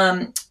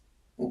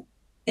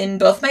in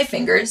both my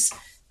fingers.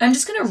 I'm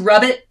just going to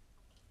rub it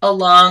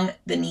along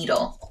the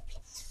needle.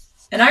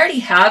 And I already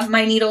have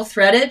my needle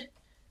threaded,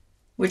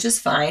 which is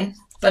fine,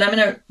 but I'm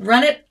going to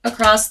run it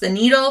across the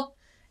needle,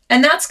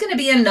 and that's going to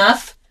be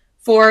enough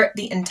for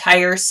the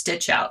entire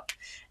stitch out.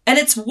 And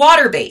it's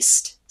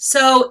water-based,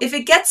 so if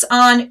it gets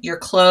on your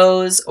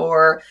clothes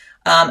or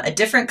a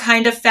different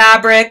kind of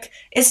fabric,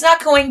 it's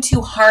not going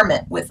to harm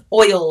it with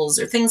oils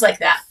or things like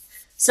that.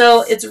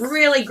 So it's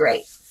really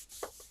great.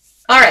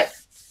 All right,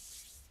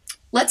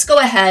 let's go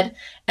ahead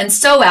and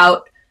sew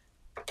out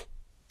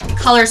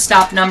color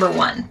stop number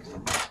 1.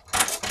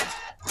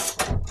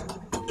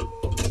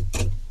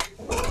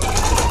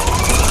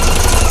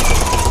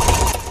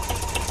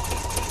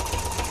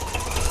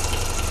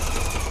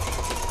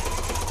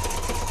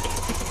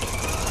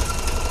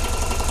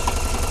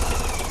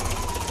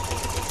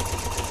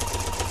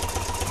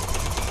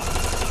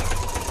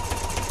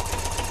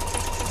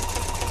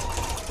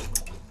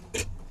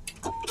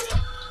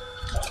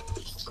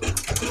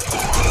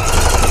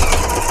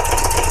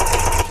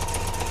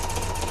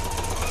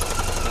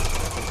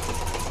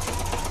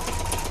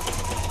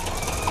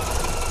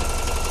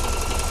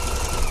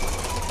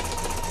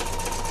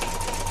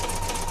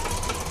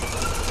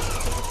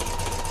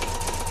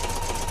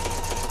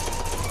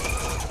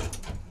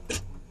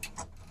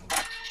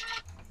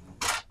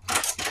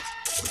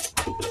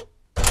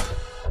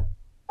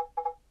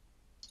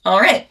 All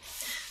right,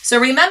 so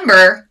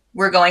remember,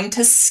 we're going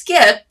to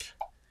skip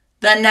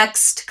the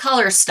next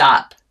color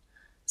stop.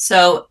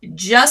 So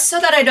just so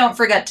that I don't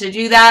forget to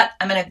do that,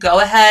 I'm going to go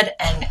ahead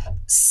and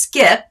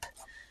skip.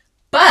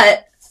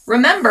 But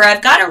remember,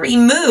 I've got to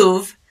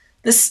remove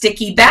the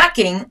sticky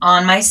backing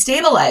on my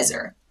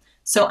stabilizer.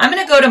 So I'm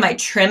going to go to my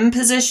trim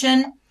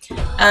position,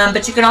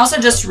 but you can also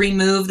just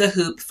remove the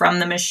hoop from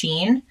the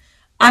machine.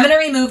 I'm going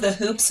to remove the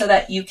hoop so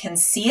that you can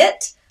see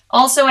it.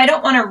 Also, I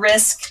don't want to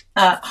risk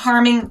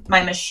harming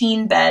my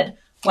machine bed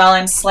while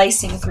I'm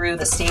slicing through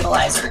the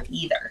stabilizer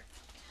either.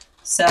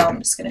 So I'm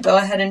just going to go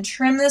ahead and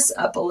trim this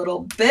up a little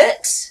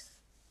bit.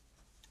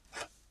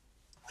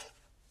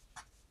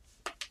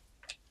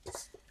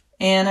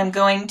 And I'm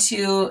going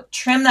to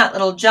trim that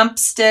little jump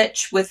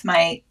stitch with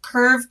my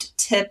curved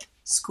tip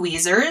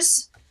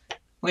squeezers,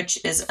 which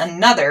is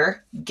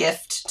another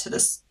gift to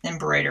this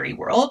embroidery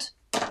world.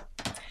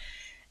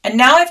 And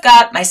now I've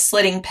got my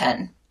slitting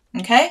pen,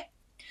 okay?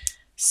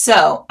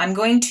 So I'm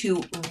going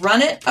to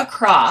run it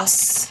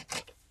across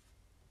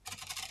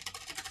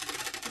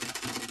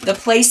the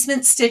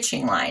placement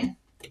stitching line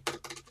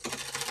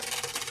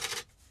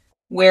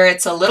where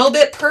it's a little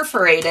bit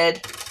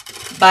perforated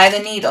by the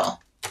needle.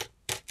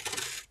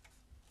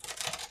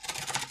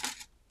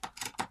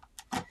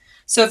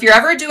 So if you're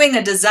ever doing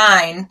a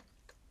design,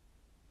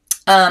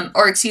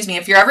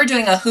 if you're ever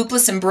doing a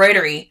hoopless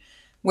embroidery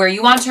where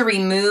you want to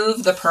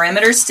remove the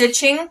perimeter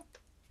stitching,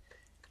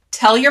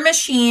 tell your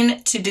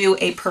machine to do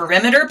a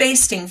perimeter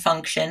basting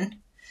function,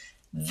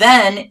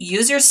 then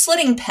use your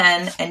slitting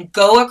pen and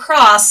go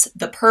across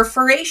the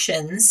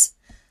perforations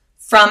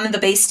from the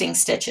basting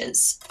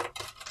stitches.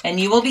 And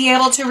you will be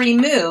able to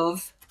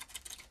remove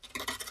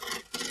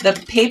the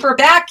paper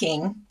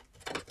backing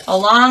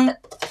along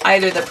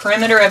either the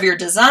perimeter of your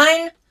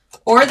design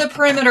or the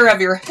perimeter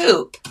of your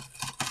hoop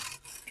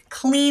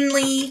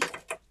cleanly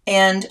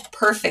and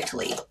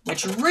perfectly,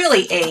 which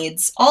really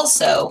aids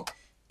also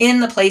in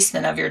the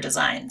placement of your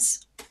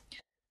designs.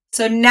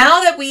 So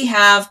now that we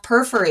have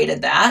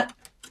perforated that,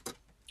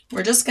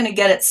 we're just going to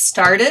get it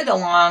started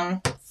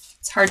along,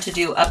 it's hard to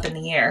do up in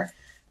the air,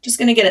 just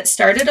going to get it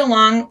started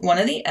along one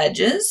of the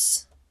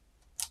edges.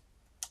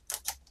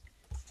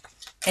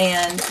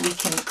 And we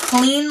can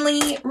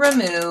cleanly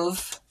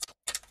remove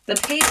the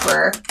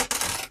paper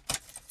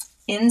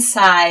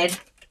inside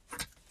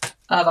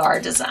of our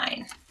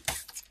design.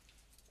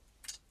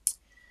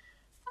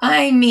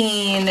 I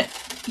mean,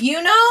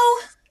 you know,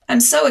 I'm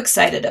so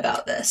excited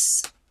about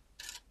this.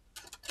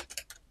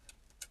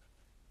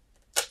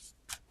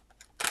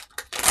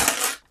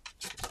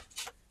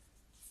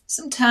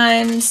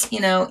 Sometimes, you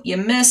know, you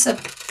miss a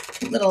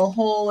little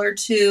hole or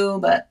two,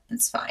 but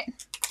it's fine.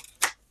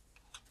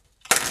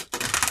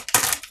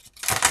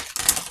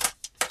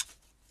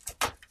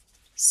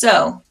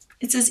 So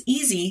it's as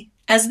easy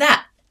as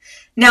that.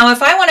 Now,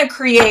 if I want to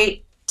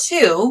create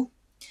two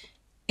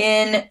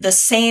in the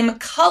same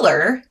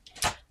color,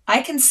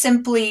 I can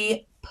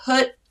simply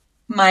put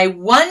my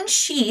one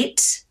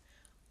sheet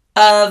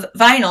of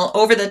vinyl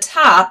over the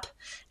top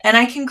and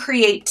I can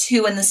create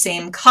two in the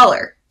same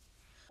color.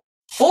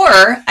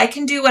 Or I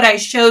can do what I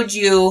showed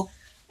you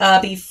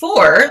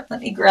before.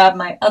 Let me grab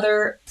my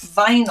other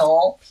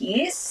vinyl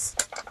piece.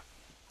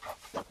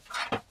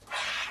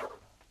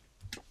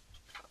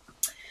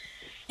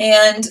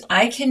 And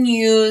I can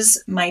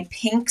use my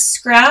pink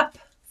scrap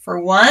for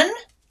one,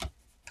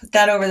 put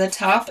that over the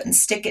top and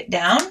stick it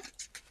down.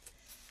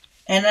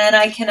 And then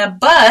I can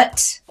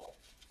abut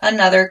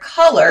another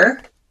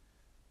color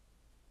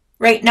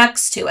right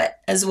next to it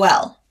as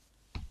well.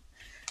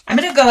 I'm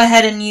going to go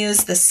ahead and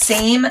use the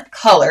same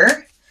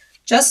color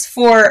just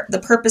for the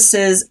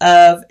purposes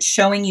of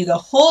showing you the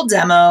whole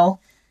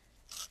demo,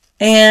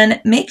 and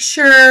make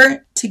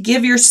sure to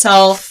give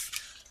yourself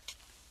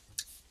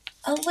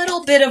a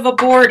little bit of a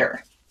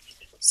border.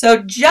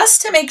 So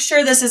just to make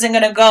sure this isn't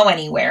going to go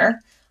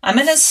anywhere, I'm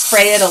going to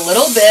spray it a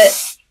little bit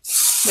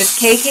with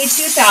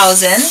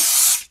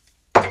KK2000.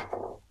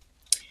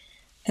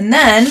 And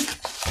then,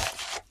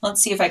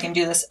 let's see if I can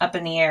do this up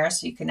in the air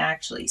so you can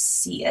actually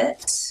see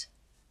it.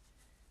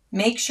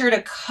 Make sure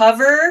to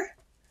cover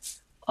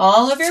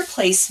all of your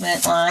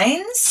placement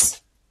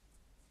lines.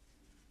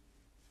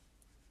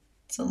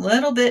 It's a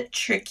little bit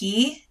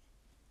tricky.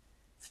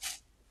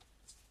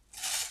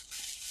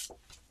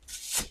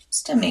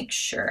 Just to make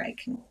sure I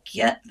can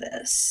get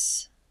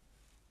this.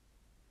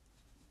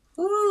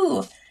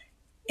 Ooh,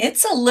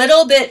 it's a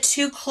little bit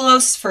too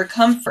close for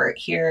comfort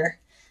here.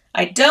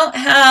 I don't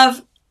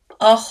have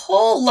a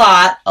whole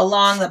lot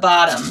along the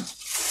bottom.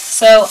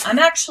 So I'm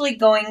actually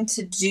going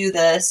to do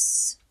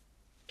this.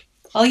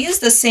 I'll use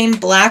the same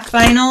black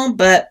vinyl,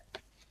 but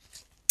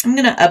I'm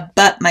going to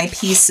abut my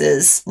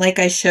pieces like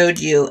I showed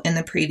you in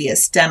the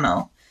previous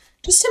demo,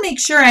 just to make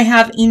sure I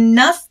have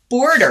enough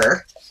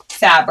border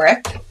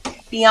fabric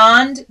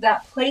beyond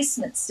that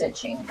placement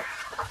stitching.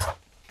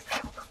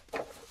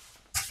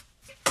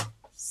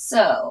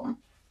 So,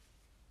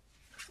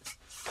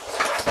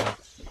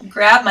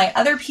 grab my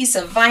other piece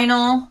of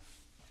vinyl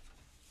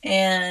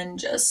and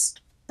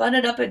just butt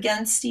it up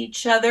against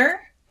each other.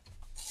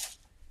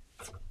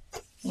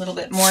 A little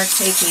bit more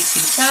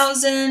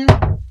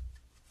KK2000.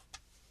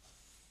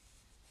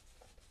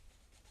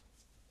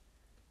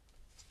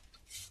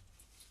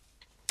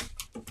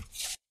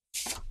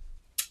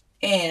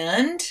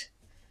 And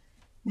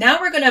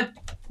now we're going to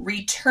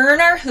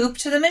return our hoop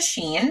to the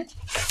machine.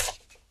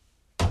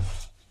 And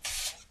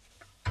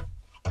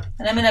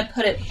I'm going to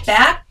put it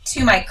back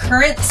to my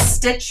current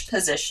stitch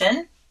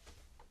position.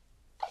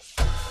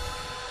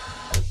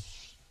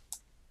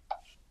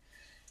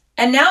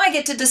 And now I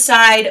get to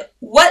decide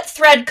what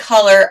thread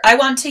color I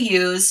want to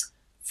use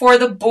for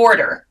the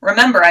border.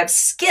 Remember, I've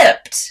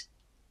skipped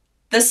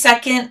the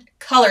second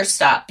color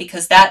stop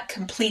because that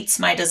completes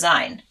my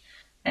design.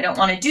 I don't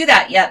want to do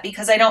that yet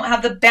because I don't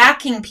have the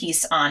backing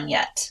piece on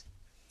yet.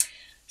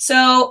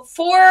 So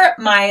for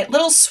my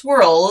little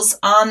swirls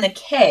on the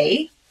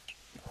K,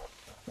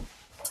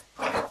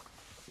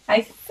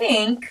 I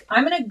think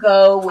I'm going to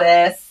go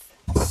with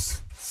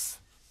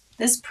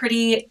this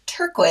pretty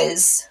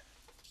turquoise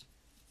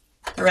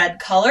thread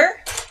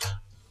color.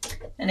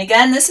 And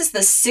again, this is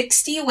the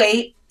 60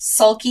 weight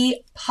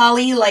Sulky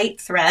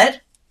Polylite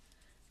thread.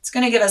 It's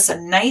going to give us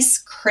a nice,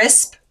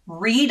 crisp,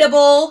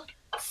 readable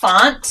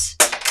font.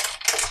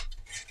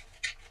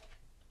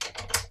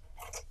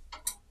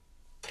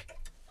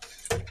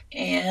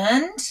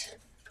 And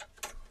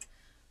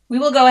we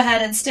will go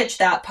ahead and stitch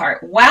that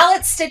part. While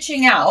it's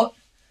stitching out,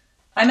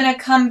 I'm going to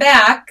come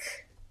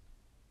back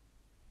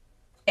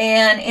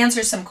and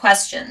answer some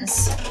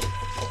questions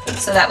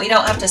so that we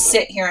don't have to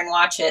sit here and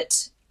watch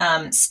it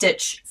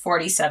stitch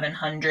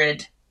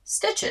 4,700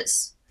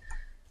 stitches.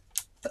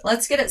 But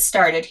let's get it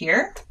started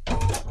here.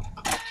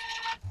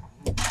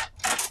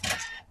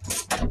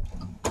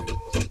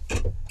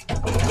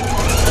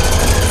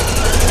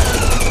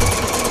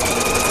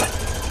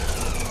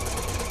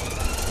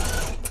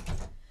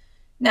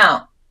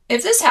 Now,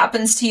 if this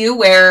happens to you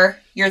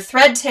where your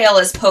thread tail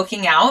is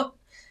poking out,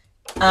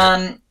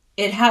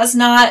 it has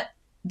not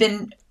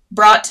been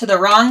brought to the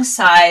wrong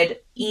side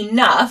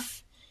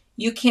enough,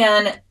 you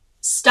can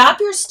stop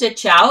your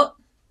stitch out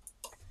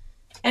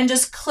and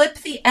just clip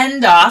the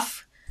end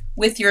off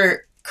with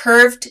your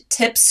curved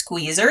tip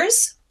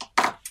squeezers,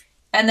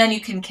 and then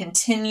you can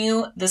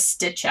continue the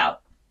stitch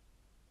out.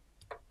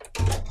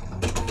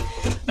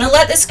 I'm going to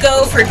let this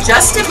go for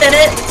just a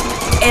minute,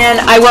 and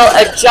I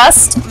will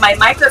adjust my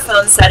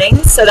microphone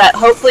settings so that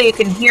hopefully you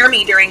can hear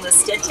me during the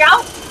stitch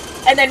out,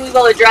 and then we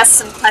will address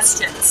some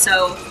questions.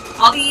 So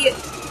I'll be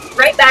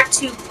right back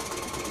to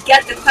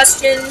get the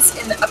questions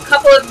in a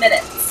couple of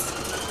minutes.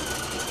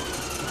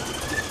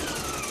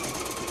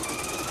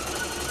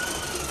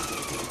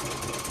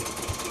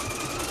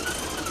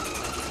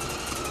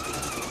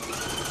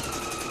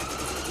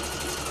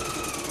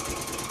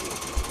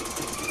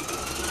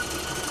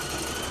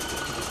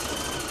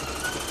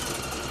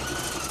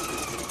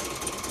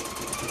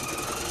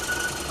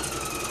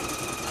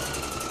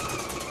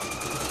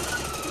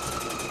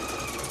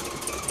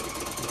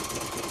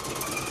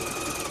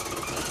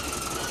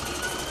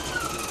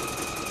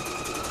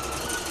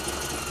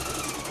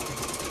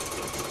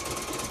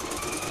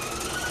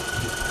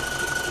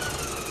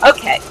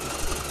 Okay.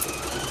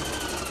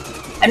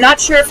 I'm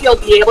not sure if you'll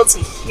be able to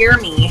hear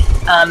me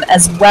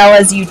as well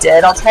as you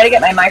did. I'll try to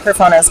get my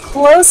microphone as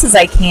close as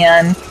I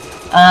can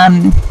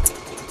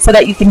so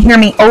that you can hear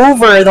me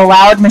over the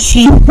loud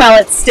machine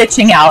while it's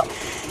stitching out.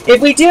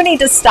 If we do need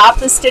to stop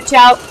the stitch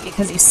out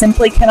because you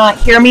simply cannot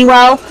hear me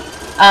well,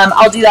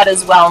 I'll do that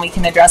as well and we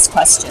can address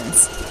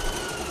questions.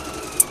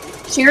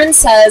 Sharon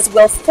says,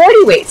 will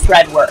 40 weight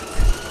thread work?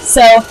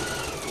 So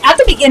at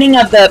the beginning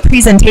of the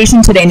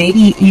presentation today,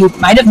 maybe you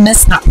might have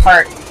missed that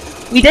part.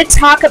 We did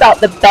talk about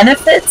the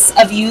benefits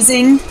of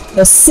using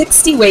the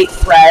 60 weight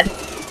thread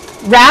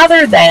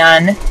rather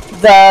than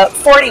the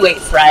 40 weight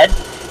thread.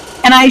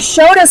 And I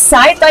showed a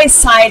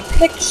side-by-side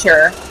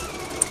picture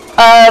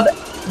of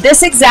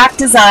this exact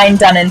design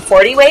done in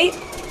 40 weight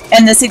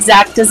and this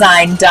exact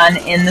design done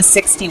in the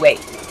 60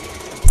 weight.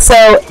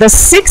 So the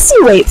 60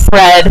 weight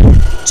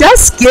thread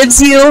just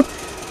gives you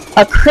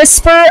a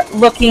crisper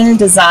looking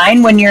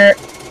design when you're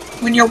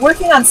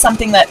working on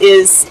something that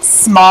is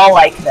small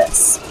like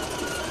this.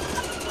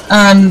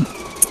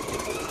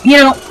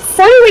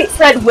 40 weight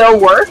thread will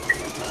work.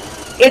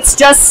 It's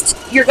just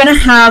you're going to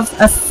have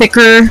a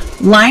thicker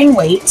line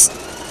weight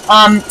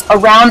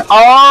around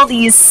all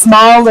these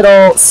small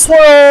little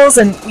swirls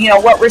and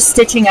what we're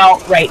stitching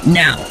out right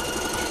now.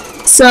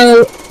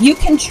 So you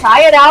can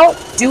try it out,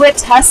 do a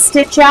test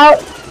stitch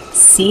out,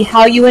 see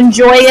how you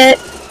enjoy it.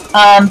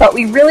 But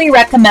we really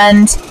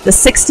recommend the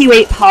 60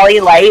 weight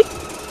Polylite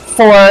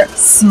for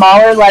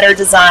smaller letter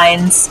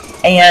designs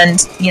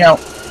and,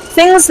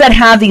 things that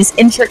have these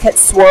intricate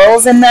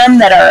swirls in them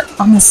that are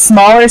on the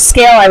smaller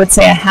scale, I would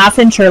say a ½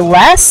 inch or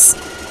less.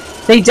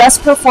 They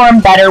just perform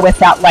better with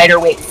that lighter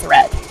weight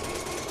thread.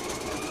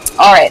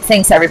 All right,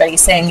 thanks everybody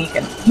saying you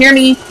can hear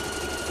me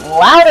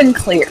loud and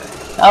clear.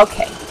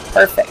 Okay,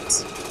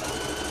 perfect.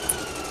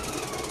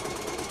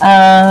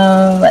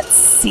 Let's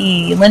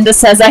see. Linda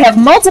says, I have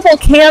multiple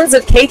cans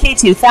of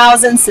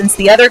KK2000 since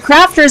the other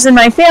crafters in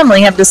my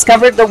family have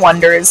discovered the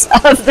wonders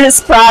of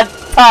this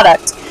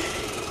product.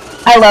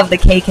 I love the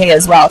KK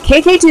as well.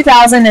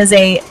 KK2000 is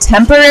a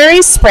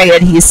temporary spray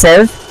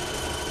adhesive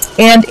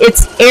and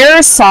it's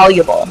air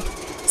soluble.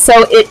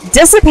 So it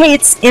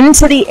dissipates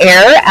into the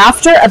air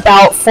after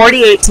about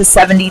 48 to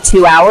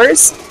 72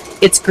 hours.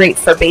 It's great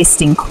for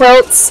basting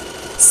quilts,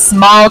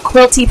 small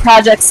quilty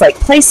projects like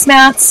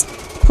placemats,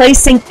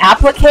 placing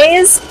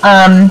appliques.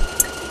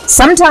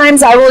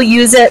 Sometimes I will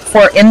use it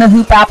for in the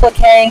hoop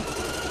applique.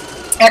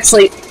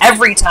 Actually,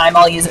 every time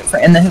I'll use it for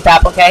in the hoop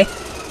applique.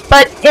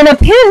 But in a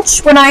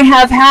pinch, when I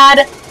have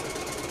had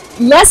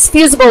less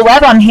fusible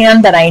web on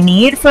hand that I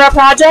need for a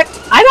project,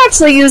 I've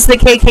actually used the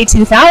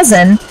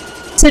KK2000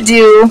 to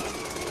do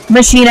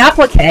machine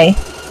applique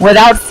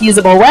without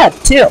fusible web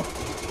too.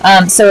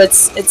 So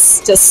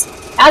it's just,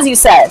 as you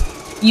said,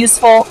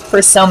 useful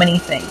for so many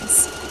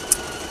things.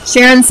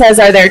 Sharon says,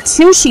 are there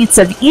 2 sheets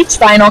of each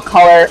vinyl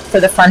color for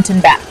the front and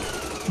back?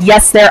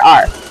 Yes, there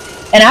are.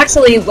 And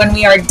actually, when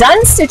we are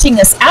done stitching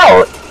this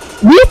out,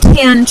 we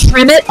can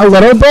trim it a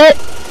little bit,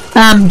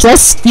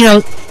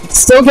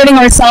 still giving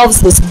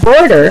ourselves this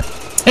border,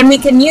 and we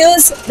can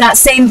use that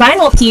same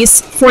vinyl piece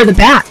for the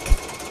back.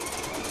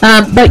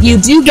 But you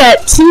do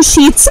get 2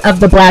 sheets of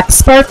the black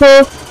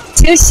sparkle,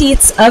 2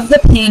 sheets of the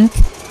pink,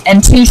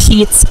 and 2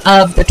 sheets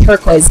of the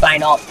turquoise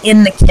vinyl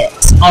in the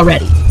kit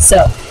already.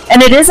 So,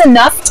 and it is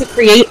enough to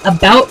create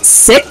about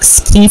 12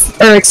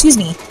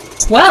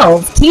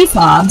 key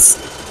fobs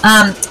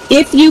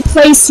if you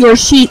place your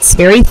sheets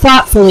very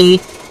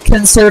thoughtfully,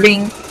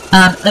 conserving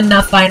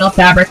enough vinyl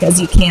fabric as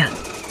you can.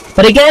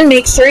 But again,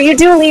 make sure you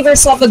do leave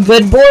yourself a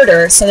good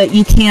border so that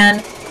you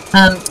can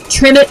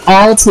trim it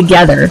all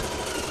together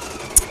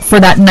for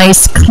that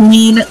nice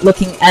clean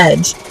looking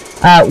edge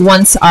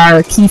once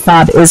our key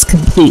fob is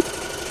complete.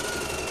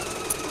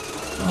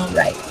 All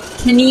right.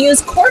 Can you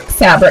use cork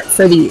fabric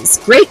for these?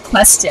 Great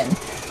question.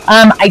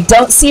 I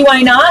don't see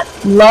why not.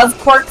 Love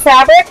cork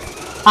fabric.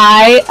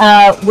 I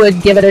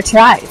would give it a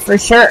try for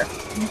sure.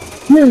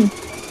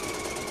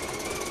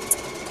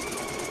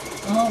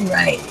 All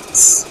right.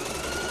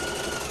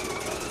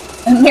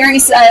 And Mary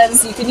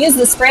says, you can use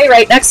the spray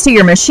right next to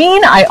your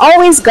machine. I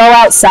always go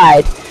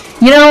outside.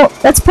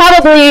 That's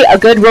probably a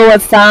good rule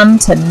of thumb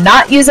to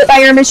not use it by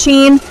your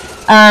machine.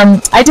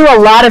 I do a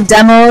lot of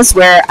demos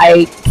where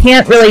I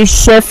can't really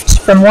shift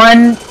from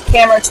one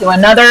camera to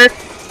another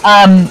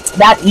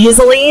that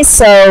easily.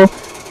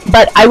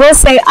 But I will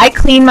say I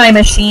clean my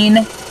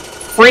machine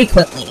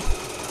frequently.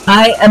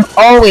 I am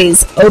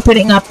always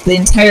opening up the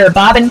entire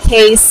bobbin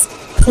case,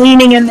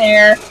 cleaning in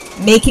there,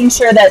 making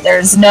sure that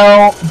there's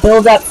no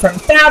buildup from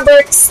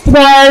fabrics,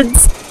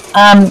 threads,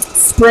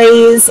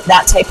 sprays,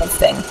 that type of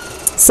thing.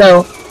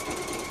 So,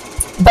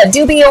 but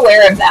do be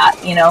aware of that,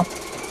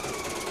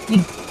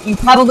 You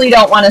probably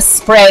don't want to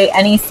spray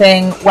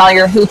anything while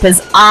your hoop is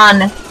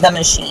on the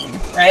machine,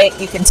 right?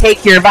 You can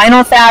take your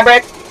vinyl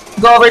fabric,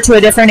 go over to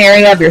a different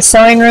area of your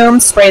sewing room,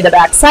 spray the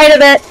back side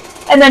of it,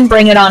 and then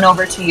bring it on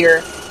over to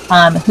your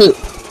hoop.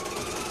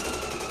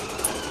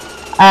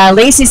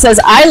 Lacey says,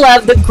 I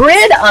love the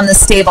grid on the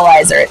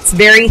stabilizer. It's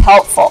very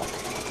helpful.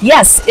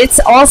 Yes, it's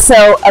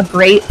also a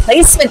great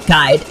placement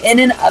guide in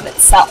and of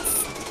itself.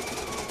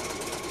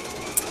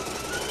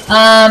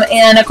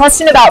 And a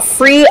question about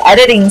free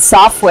editing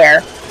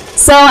software.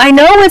 So I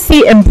know with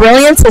the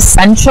Embrilliance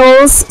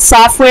Essentials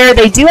software,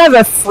 they do have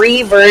a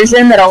free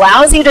version that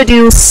allows you to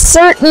do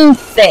certain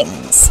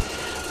things.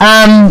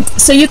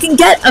 So you can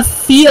get a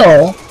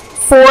feel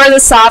for the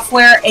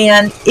software,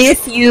 and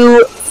if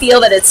you feel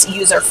that it's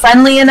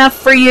user-friendly enough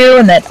for you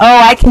and that, oh,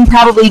 I can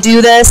probably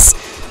do this,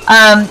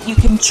 you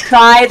can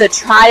try the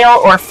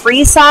trial or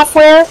free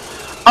software.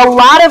 A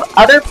lot of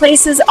other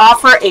places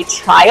offer a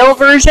trial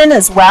version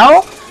as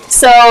well,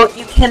 so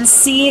you can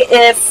see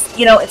if,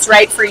 you know, it's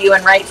right for you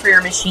and right for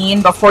your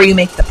machine before you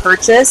make the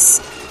purchase.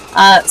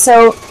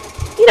 So,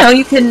 you know,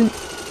 you can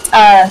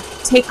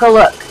take a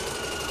look.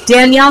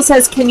 Danielle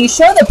says, can you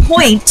show the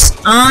point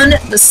on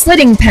the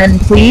slitting pen,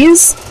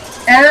 please?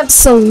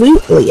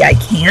 Absolutely, I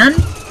can.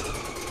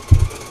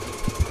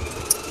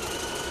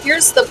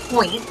 Here's the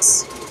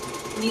point.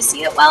 Can you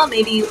see it well?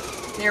 Maybe,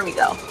 there we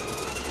go.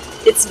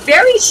 It's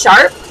very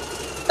sharp,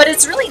 but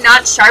it's really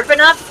not sharp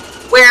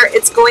enough where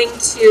it's going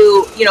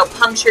to, you know,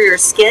 puncture your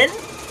skin.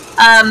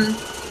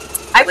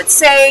 I would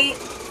say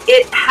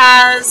it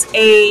has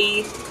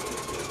a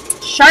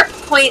sharp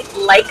point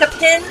like a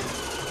pin,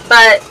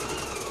 but,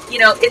 you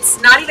know,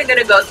 it's not even going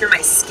to go through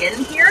my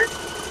skin here.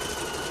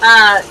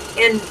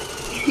 And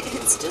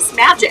it's just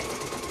magic.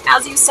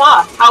 As you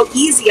saw, how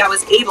easy I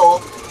was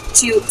able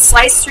to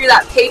slice through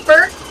that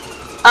paper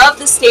of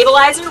the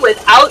stabilizer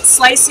without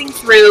slicing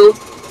through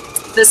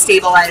the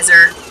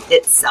stabilizer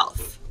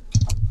itself.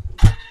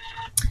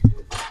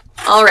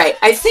 All right,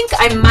 I think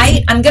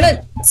I'm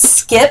gonna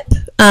skip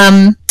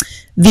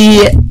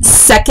the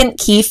second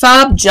key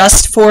fob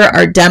just for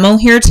our demo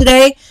here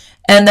today,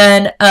 and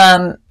then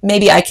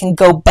maybe I can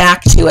go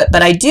back to it.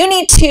 But I do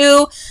need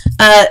to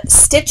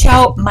stitch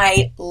out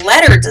my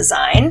letter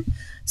design,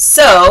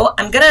 so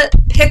I'm gonna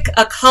pick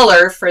a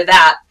color for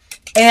that.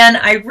 And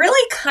I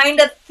really kind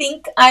of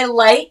think I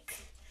like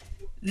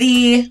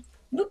the,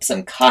 oops,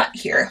 I'm caught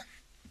here.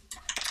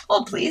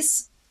 Hold,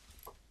 please.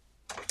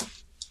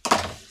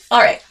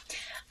 All right.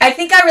 I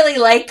think I really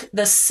like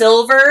the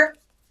silver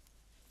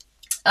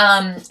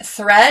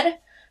thread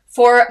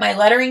for my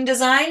lettering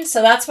design.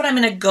 So that's what I'm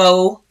going to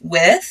go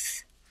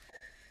with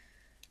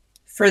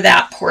for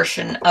that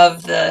portion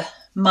of the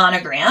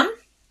monogram,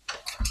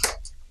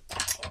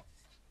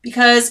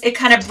 because it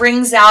kind of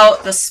brings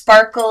out the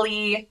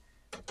sparkly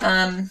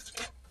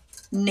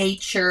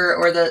nature,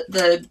 or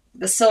the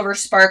silver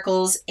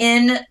sparkles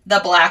in the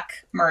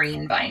black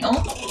marine vinyl.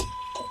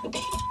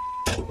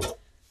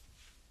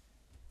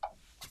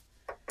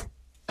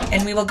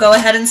 And we will go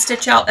ahead and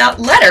stitch out that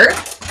letter.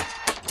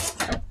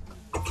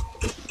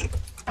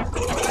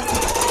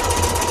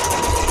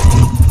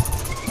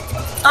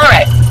 All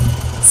right,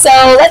 so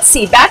let's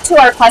see, back to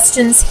our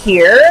questions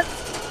here.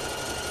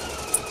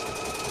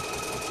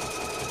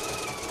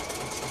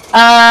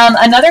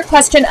 Another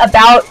question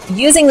about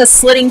using the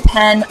slitting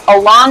pen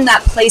along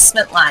that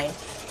placement line.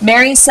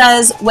 Mary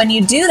says, when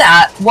you do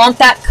that, won't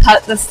that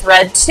cut the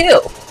thread too?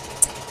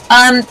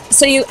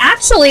 So you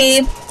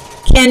actually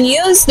can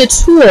use the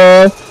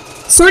tool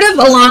sort of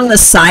along the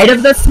side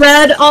of the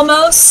thread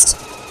almost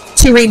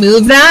to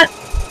remove that.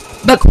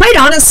 But quite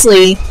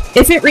honestly,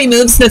 if it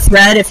removes the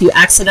thread, if you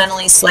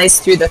accidentally slice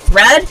through the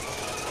thread,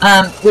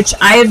 which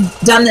I've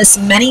done this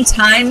many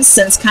times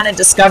since kind of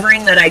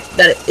discovering that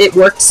it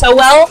worked so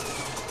well,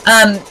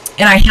 and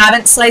I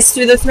haven't sliced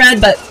through the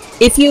thread, but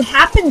if you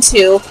happen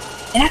to,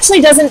 it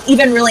actually doesn't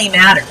even really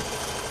matter,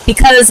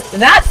 because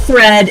that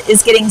thread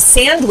is getting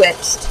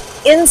sandwiched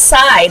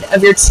inside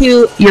of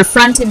your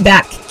front and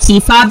back key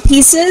fob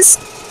pieces,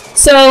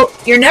 so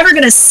you're never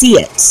going to see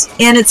it,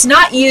 and it's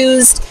not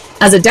used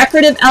as a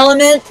decorative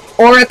element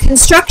or a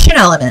construction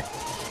element.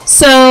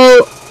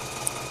 So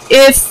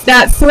if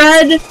that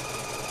thread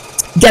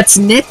gets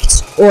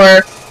nicked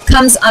or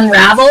comes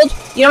unraveled,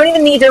 you don't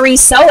even need to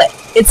resew it.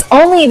 It's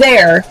only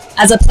there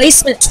as a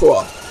placement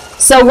tool.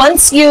 So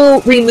once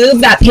you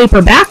remove that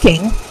paper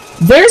backing,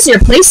 there's your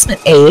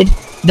placement aid.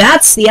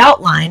 That's the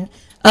outline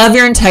of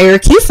your entire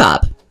key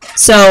fob.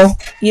 So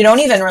you don't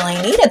even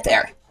really need it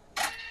there.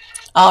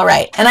 All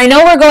right, and I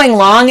know we're going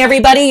long,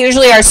 everybody.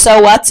 Usually our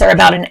so whats are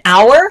about an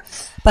hour,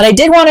 but I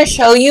did want to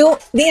show you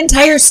the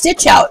entire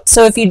stitch out.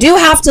 So if you do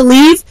have to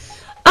leave,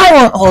 I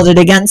won't hold it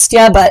against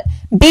you, but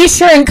be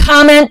sure and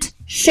comment,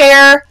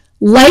 share,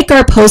 like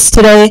our post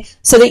today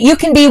so that you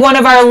can be one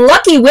of our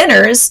lucky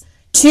winners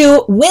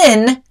to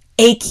win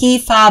a Key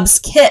Fobs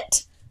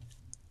kit.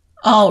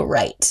 All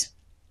right.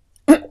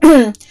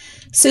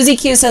 Susie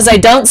Q says, I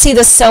don't see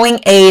the sewing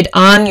aid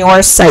on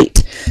your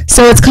site.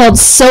 So it's called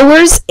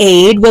Sewer's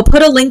Aid. We'll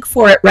put a link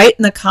for it right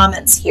in the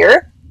comments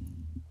here.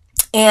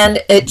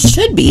 And it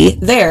should be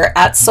there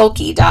at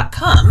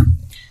sulky.com.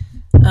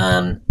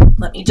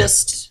 Let me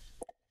just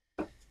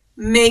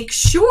make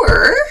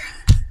sure.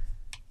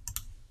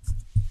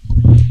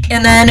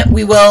 And then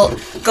we will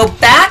go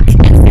back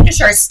and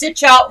finish our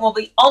stitch out, and we'll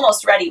be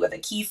almost ready with a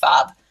key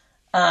fob.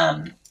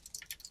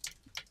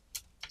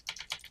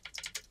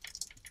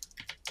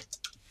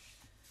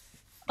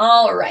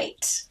 All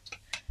right.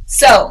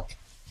 So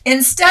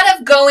instead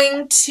of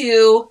going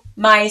to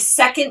my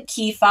second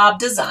key fob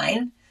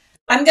design,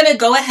 I'm going to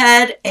go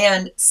ahead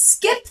and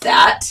skip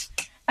that,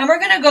 and we're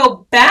going to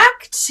go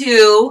back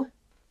to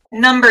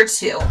number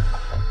 2.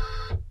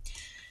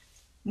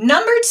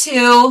 Number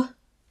 2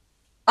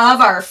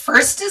 of our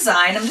first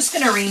design, I'm just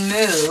going to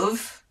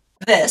remove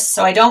this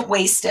so I don't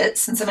waste it,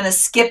 since I'm going to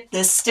skip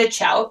this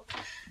stitch out.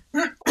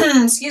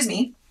 Excuse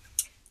me.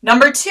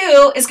 Number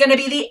 2 is going to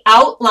be the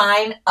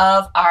outline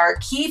of our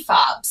key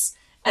fobs.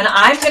 And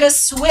I'm going to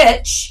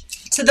switch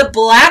to the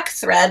black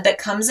thread that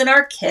comes in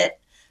our kit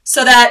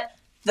so that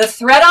the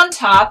thread on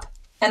top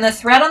and the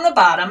thread on the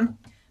bottom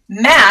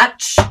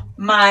match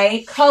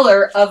my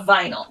color of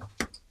vinyl.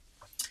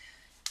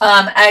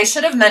 I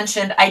should have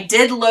mentioned I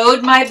did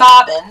load my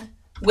bobbin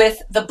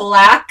with the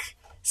black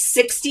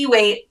 60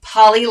 weight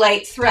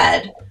Polylite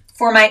thread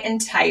for my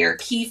entire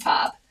key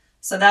fob.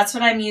 So that's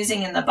what I'm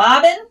using in the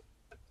bobbin.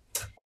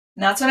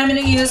 And that's what I'm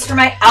going to use for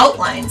my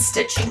outline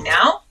stitching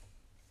now.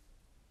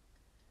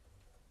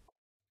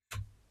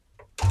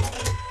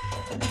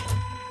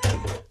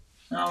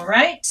 All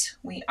right,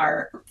 we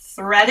are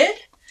threaded,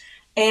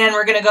 and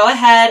we're going to go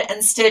ahead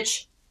and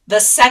stitch the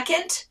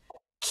second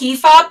key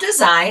fob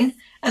design,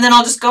 and then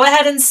I'll just go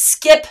ahead and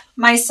skip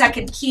my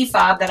second key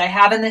fob that I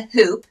have in the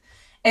hoop,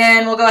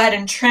 and we'll go ahead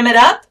and trim it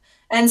up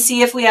and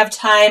see if we have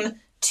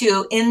time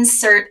to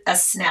insert a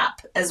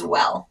snap as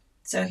well.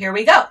 So here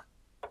we go.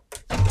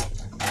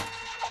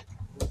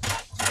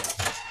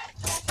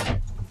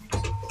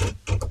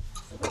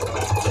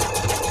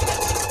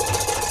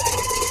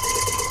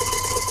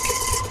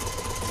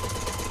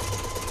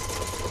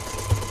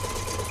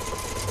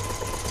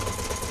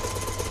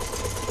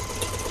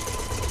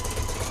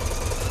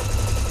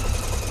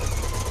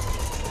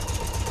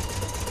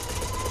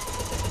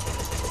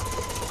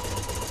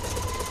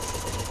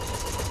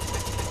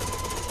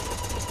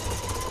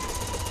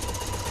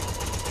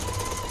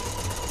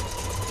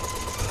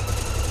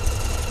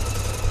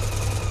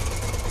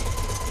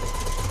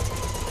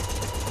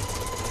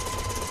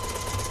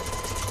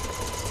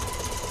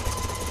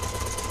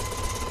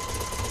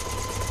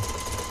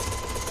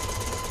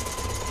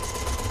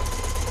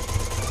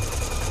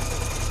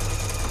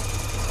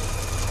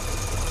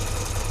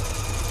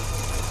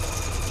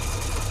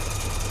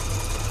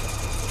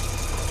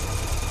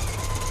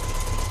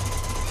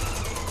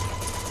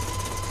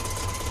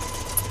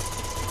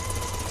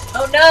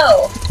 Oh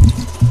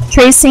no.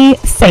 Tracy,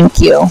 thank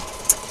you.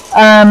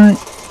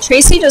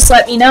 Tracy just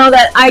let me know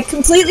that I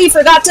completely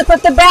forgot to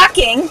put the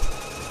backing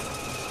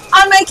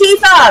on my key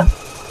fob.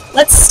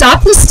 Let's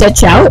stop the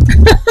stitch out.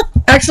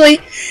 Actually,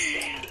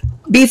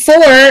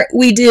 before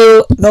we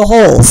do the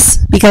holes,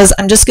 because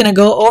I'm just going to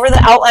go over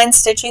the outline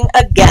stitching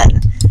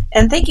again.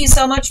 And thank you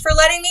so much for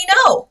letting me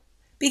know,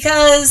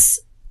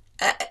 because,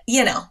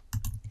 you know,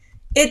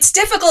 it's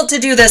difficult to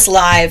do this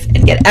live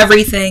and get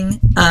everything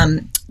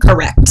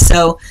correct.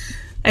 So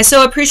I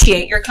so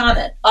appreciate your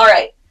comment. All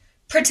right.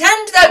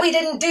 Pretend that we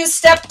didn't do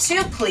step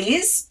 2,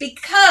 please,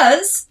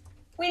 because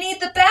we need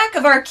the back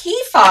of our key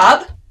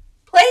fob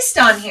placed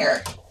on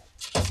here.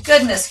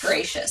 Goodness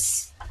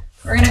gracious.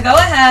 We're going to go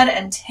ahead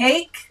and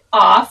take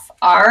off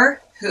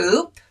our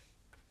hoop.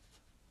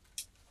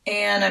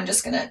 And I'm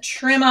just going to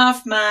trim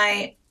off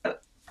my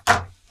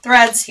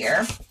threads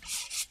here.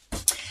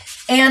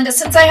 And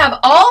since I have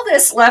all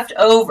this left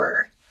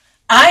over,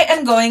 I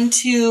am going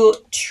to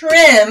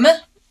trim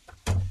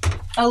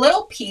a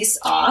little piece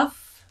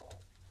off,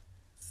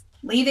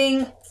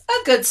 leaving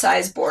a good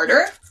size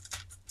border.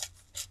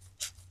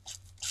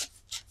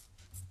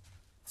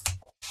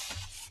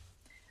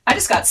 I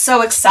just got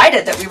so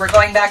excited that we were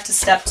going back to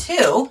step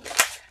 2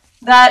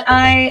 that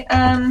I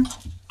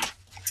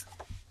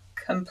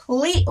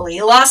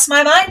completely lost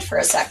my mind for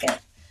a second.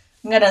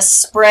 I'm going to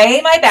spray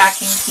my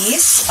backing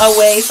piece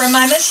away from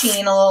my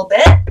machine a little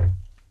bit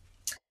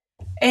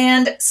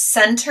and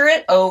center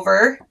it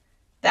over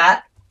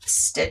that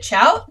stitch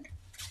out.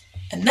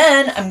 And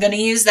then I'm going to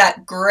use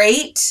that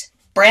great,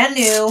 brand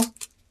new,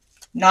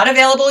 not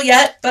available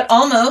yet, but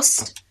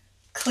almost,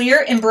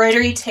 clear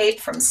embroidery tape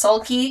from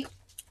Sulky.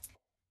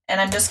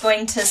 And I'm just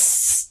going to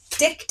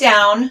stick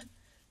down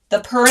the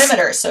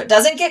perimeter so it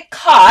doesn't get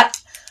caught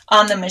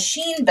on the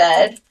machine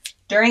bed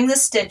during the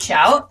stitch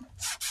out.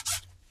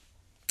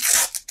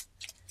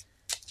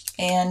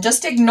 And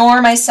just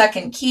ignore my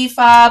second key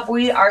fob.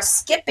 We are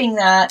skipping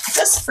that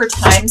just for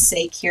time's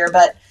sake here,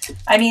 but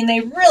I mean,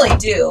 they really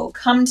do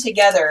come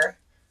together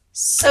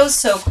so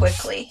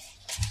quickly.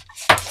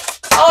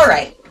 All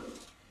right,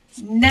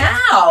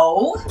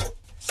 now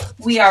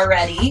we are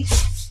ready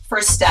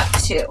for step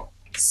 2.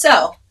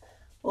 So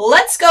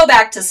let's go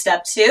back to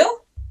step 2.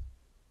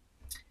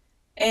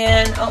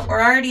 And oh,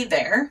 we're already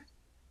there.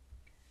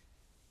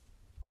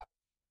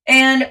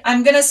 And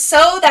I'm going to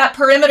sew that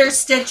perimeter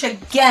stitch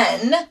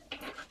again,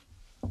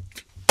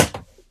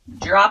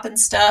 dropping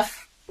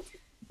stuff,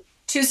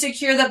 to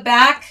secure the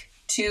back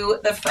to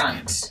the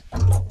front.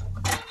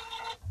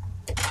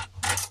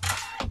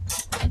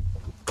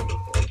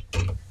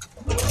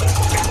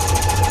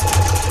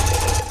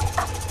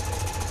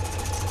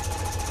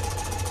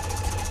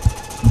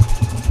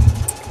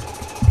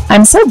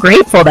 I'm so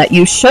grateful that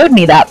you showed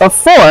me that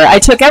before I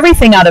took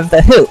everything out of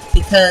the hoop,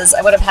 because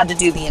I would have had to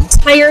do the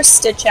entire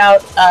stitch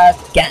out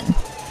again.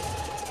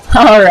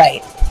 All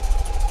right.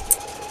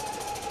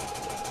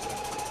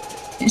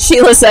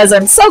 Sheila says,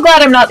 I'm so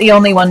glad I'm not the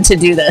only one to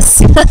do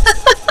this. And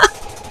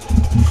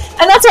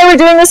that's that's why we're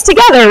doing this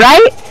together,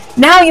 right?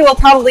 Now you will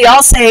probably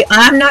all say,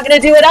 I'm not going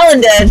to do what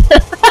Ellen did.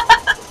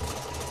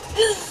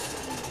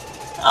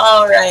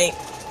 All right.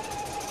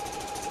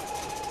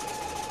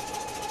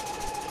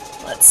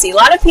 Let's see. A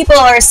lot of people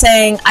are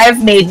saying,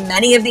 I've made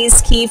many of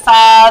these key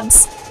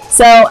fobs.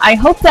 So I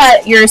hope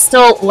that you're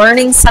still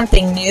learning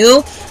something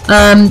new.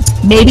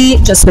 Maybe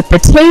just with the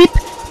tape,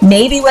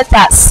 maybe with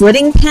that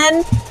slitting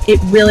pen. It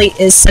really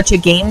is such a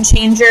game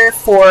changer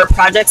for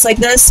projects like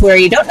this where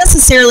you don't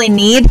necessarily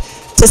need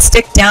to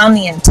stick down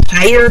the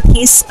entire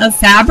piece of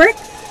fabric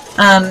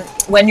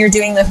when you're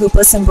doing the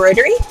hoopless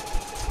embroidery.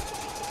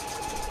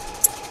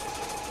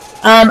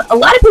 A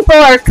lot of people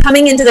are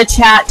coming into the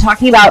chat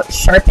talking about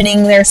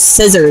sharpening their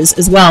scissors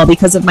as well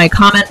because of my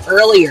comment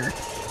earlier.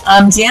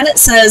 Janet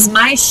says,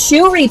 my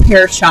shoe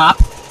repair shop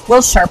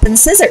will sharpen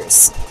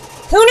scissors.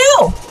 Who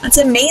knew? That's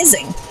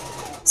amazing.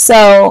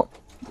 So,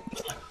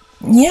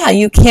 yeah,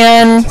 you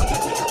can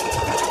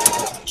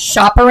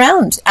shop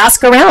around,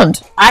 ask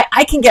around.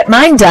 I can get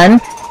mine done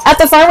at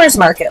the farmer's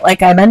market,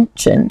 like I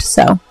mentioned.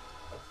 So,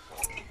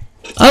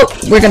 oh,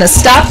 we're going to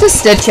stop the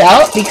stitch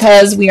out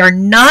because we are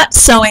not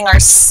sewing our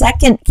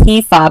second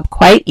key fob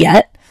quite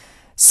yet.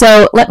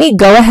 So let me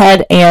go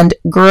ahead and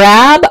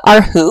grab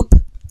our hoop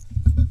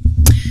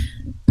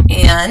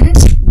and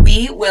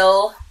we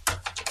will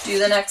do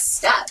the next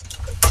step.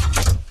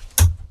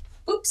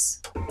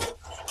 Oops.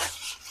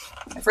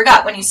 I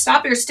forgot, when you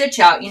stop your stitch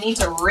out, you need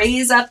to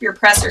raise up your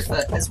presser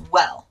foot as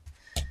well.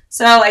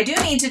 So I do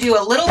need to do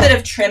a little bit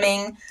of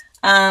trimming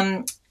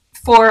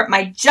for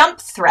my jump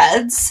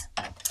threads.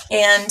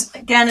 And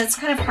again, it's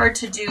kind of hard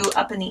to do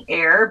up in the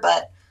air,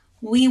 but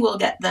we will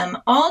get them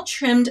all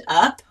trimmed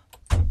up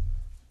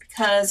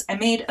because I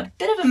made a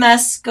bit of a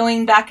mess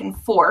going back and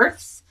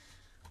forth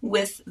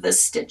with the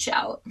stitch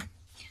out.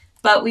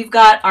 But we've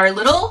got our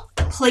little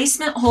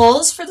placement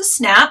holes for the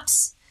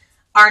snaps,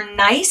 our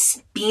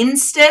nice bean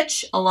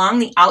stitch along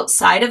the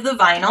outside of the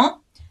vinyl,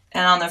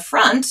 and on the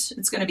front,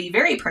 it's going to be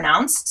very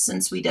pronounced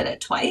since we did it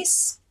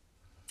twice.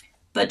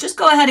 But just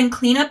go ahead and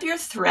clean up your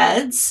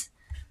threads,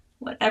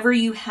 whatever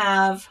you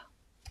have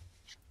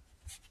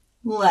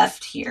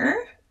left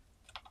here.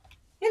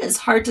 It is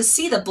hard to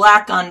see the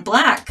black on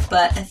black,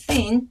 but I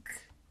think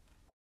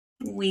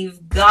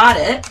we've got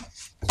it.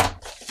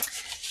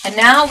 And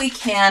now we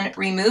can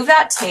remove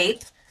that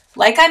tape.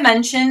 Like I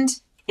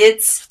mentioned,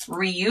 it's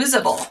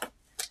reusable.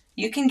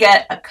 You can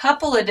get a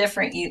couple of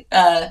different,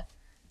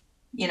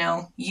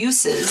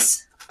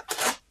 uses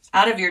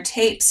out of your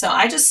tape. So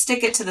I just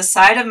stick it to the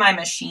side of my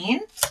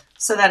machine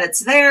so that it's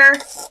there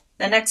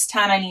the next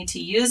time I need to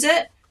use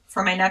it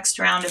for my next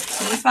round of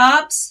key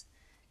fobs.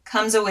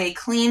 Comes away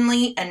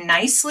cleanly and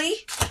nicely.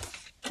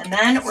 And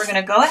then we're going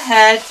to go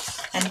ahead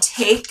and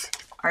take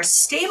our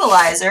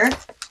stabilizer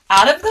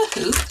out of the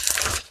hoop.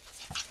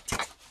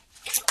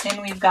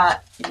 And we've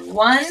got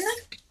one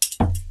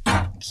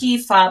key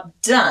fob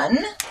done.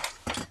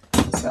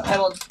 So I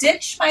will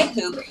ditch my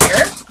hoop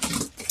here.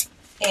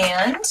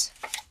 And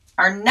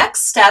our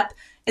next step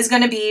is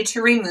going to be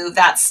to remove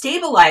that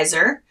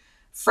stabilizer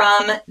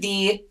from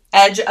the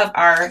edge of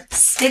our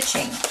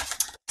stitching.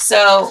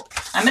 So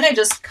I'm going to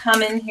just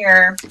come in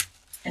here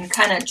and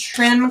kind of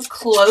trim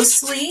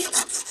closely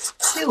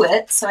to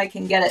it so I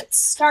can get it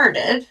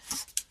started.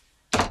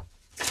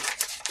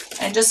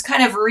 And just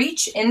kind of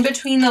reach in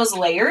between those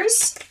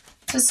layers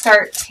to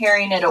start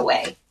tearing it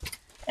away.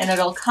 And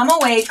it'll come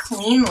away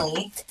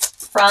cleanly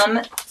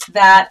from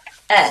that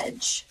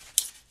edge.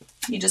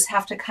 You just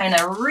have to kind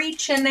of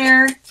reach in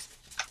there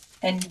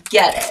and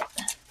get it.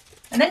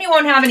 And then you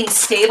won't have any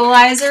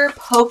stabilizer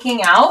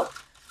poking out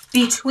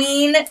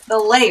between the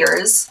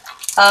layers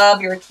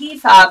of your key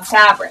fob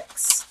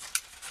fabrics.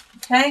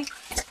 Okay?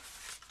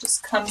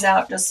 Just comes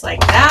out just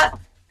like that.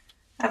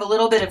 I have a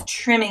little bit of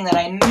trimming that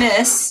I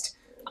missed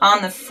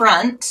on the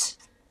front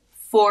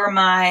for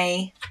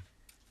my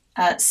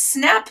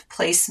snap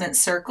placement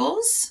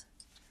circles,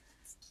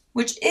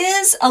 which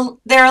is,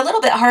 they're a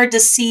little bit hard to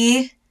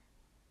see,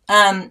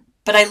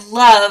 but I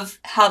love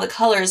how the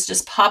colors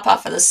just pop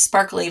off of the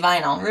sparkly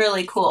vinyl.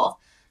 Really cool.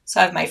 So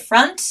I have my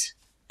front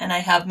and I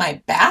have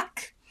my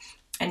back.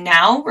 And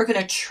now we're going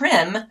to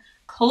trim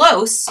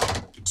close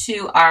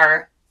to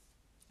our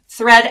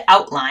thread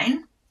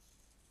outline,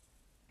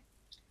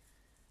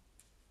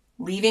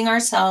 leaving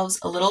ourselves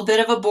a little bit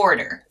of a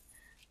border.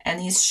 And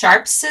these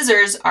sharp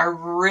scissors are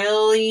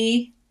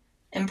really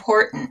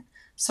important.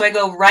 So I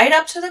go right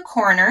up to the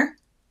corner,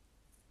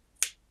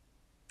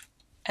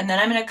 and then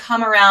I'm going to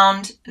come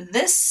around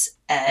this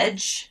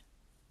edge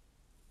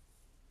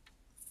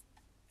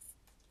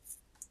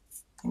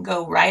and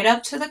go right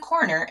up to the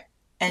corner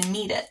and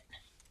meet it,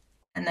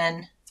 and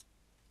then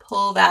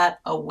pull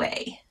that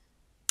away.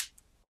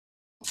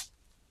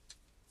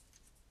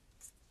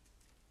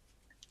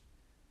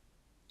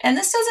 And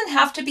this doesn't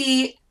have to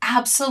be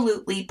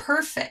absolutely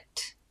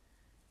perfect,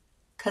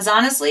 because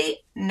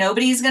honestly,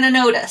 nobody's going to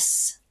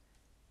notice.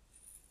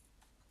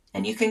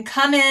 And you can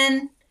come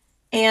in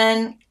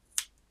and,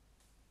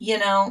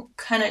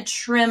 kind of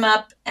trim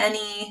up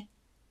any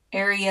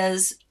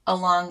areas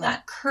along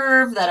that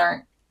curve that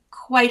aren't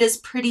quite as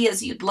pretty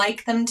as you'd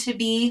like them to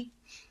be.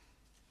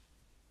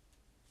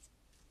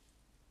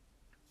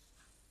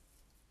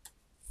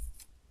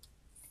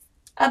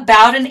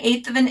 About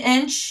 1/8 of an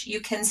inch.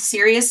 You can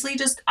seriously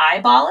just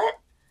eyeball it,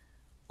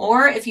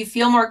 or if you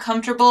feel more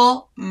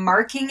comfortable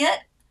marking it,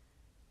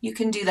 you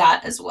can do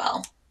that as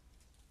well.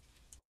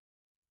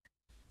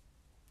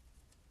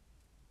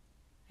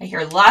 I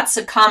hear lots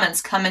of comments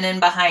coming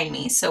in behind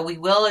me, so we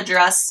will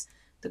address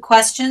the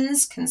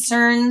questions,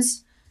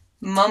 concerns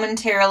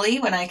momentarily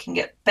when I can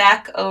get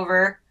back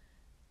over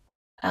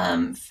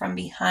from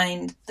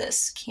behind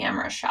this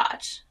camera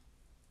shot.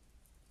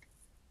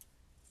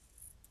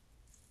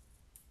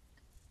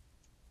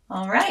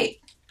 All right,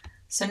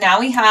 so now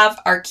we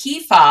have our key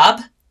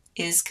fob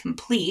is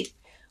complete.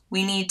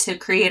 We need to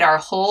create our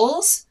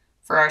holes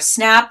for our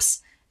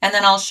snaps, and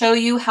then I'll show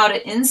you how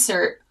to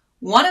insert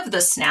one of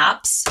the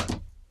snaps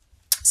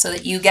so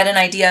that you get an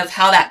idea of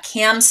how that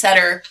cam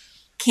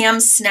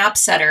snap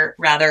setter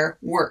rather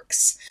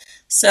works.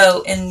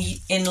 So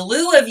in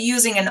lieu of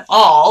using an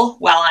awl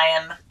while I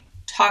am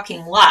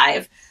talking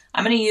live,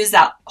 I'm going to use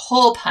that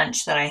hole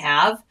punch that I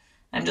have.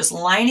 I'm just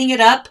lining it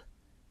up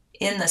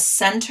in the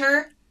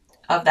center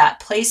of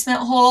that placement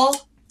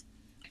hole,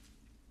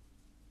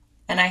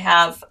 and I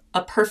have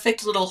a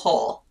perfect little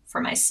hole for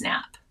my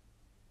snap.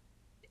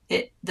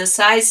 The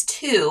size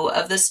 2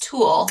 of this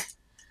tool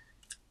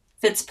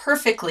fits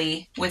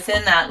perfectly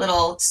within that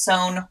little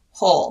sewn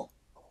hole.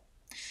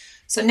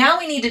 So now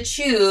we need to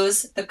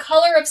choose the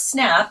color of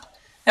snap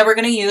that we're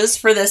going to use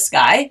for this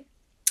guy.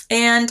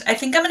 And I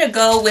think I'm going to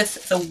go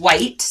with the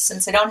white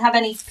since I don't have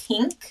any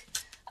pink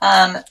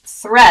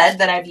thread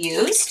that I've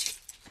used.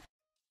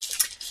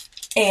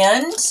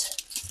 And,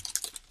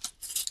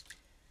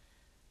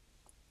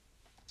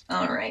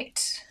 all right.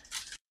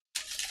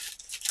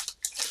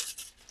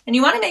 And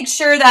you want to make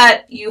sure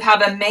that you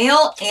have a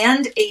male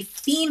and a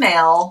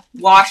female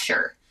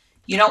washer.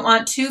 You don't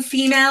want 2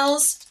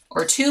 females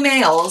or 2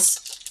 males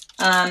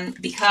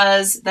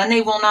because then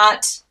they will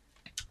not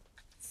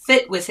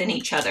fit within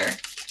each other.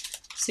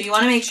 So you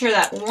want to make sure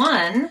that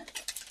one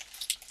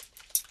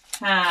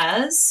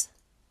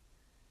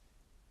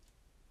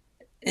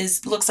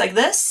looks like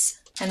this,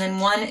 and then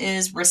one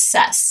is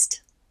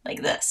recessed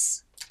like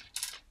this.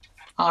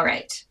 All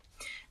right.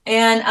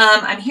 And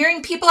I'm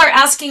hearing people are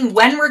asking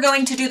when we're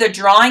going to do the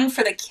drawing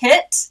for the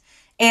kit,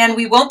 and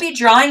we won't be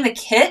drawing the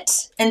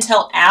kit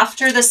until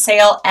after the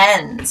sale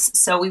ends.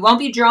 So we won't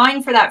be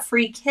drawing for that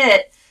free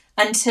kit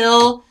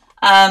until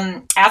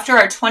after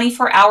our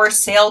 24-hour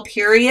sale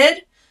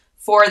period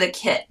for the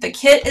kit. The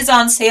kit is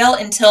on sale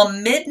until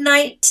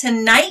midnight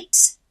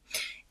tonight.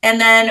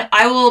 And then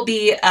I will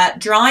be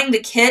drawing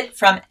the kit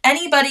from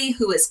anybody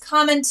who is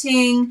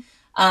commenting,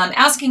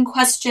 asking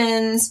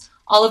questions,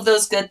 all of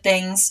those good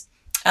things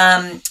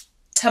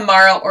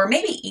tomorrow or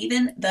maybe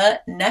even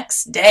the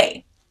next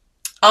day.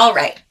 All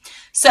right,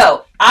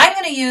 so I'm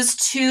going to use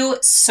 2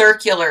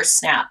 circular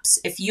snaps.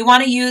 If you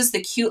want to use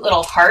the cute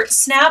little heart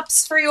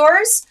snaps for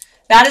yours,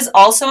 that is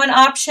also an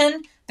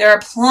option. There are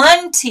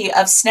plenty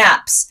of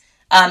snaps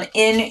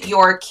in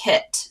your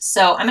kit.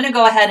 So I'm going to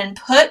go ahead and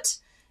put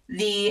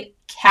the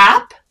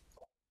cap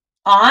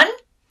on,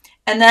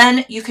 and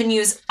then you can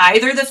use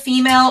either the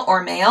female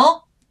or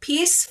male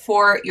piece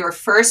for your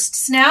first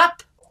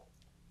snap,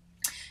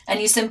 and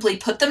you simply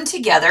put them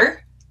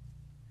together,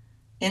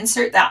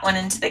 insert that one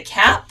into the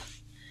cap,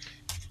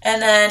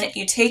 and then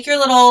you take your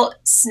little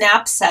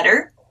snap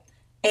setter,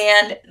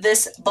 and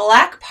this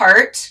black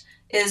part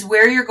is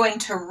where you're going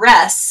to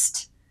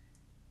rest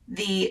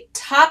the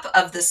top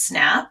of the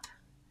snap,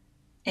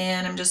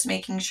 and I'm just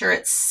making sure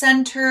it's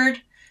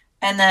centered,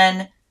 and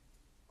then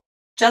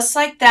just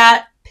like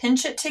that,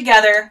 pinch it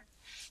together,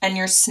 and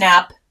your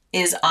snap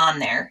is on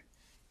there.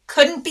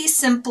 Couldn't be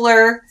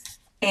simpler,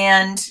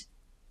 and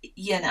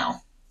you know,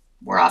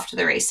 we're off to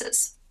the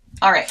races.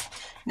 All right,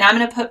 now I'm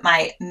going to put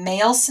my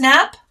male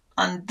snap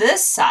on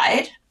this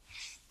side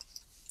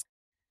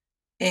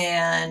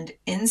and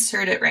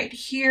insert it right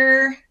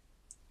here.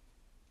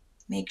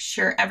 Make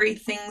sure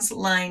everything's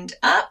lined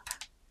up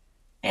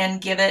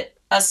and give it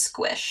a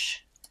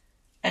squish.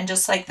 And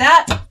just like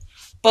that,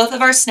 both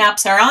of our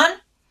snaps are on.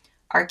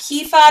 Our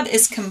key fob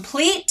is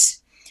complete,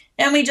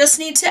 and we just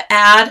need to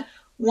add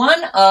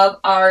one of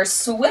our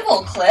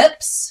swivel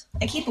clips.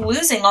 I keep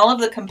losing all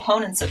of the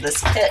components of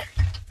this kit.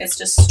 It's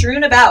just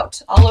strewn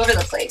about all over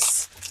the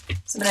place.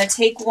 So I'm going to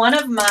take one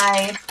of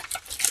my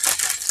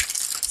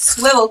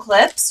swivel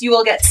clips. You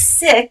will get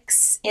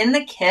 6 in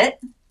the kit.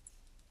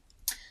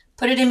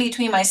 Put it in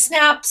between my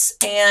snaps,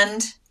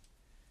 and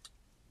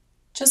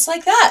just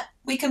like that,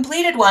 we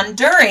completed one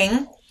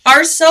during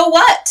our So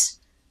What?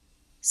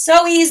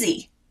 So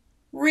easy.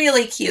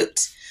 Really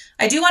cute.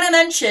 I do want to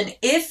mention,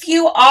 if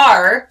you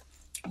are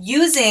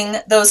using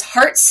those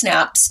heart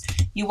snaps,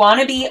 you want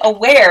to be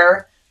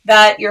aware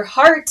that your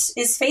heart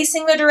is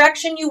facing the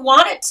direction you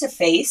want it to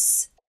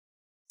face.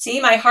 See,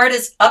 my heart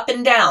is up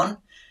and down.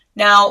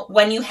 Now,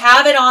 when you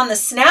have it on the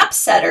snap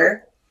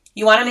setter,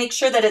 you want to make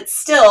sure that it's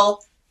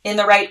still in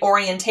the right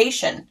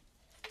orientation.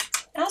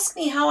 Ask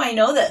me how I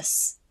know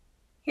this.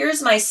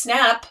 here's my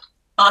snap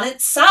on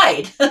its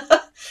side. I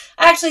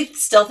actually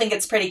still think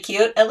it's pretty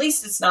cute. At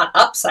least it's not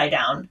upside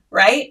down,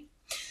 right?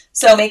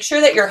 So make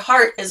sure that your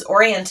heart is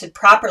oriented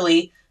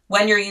properly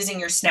when you're using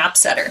your snap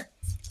setter.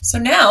 So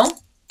now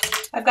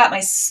I've got my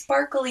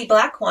sparkly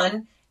black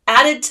one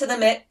added to the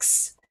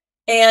mix.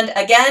 And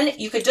again,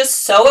 you could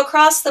just sew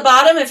across the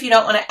bottom if you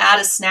don't want to add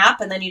a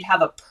snap, and then you'd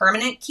have a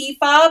permanent key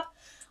fob.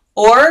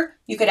 Or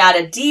you could add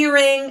a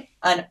D-ring,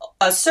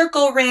 a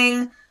circle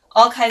ring,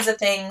 all kinds of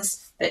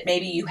things that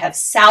maybe you have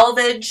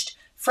salvaged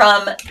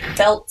from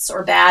belts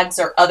or bags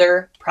or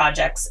other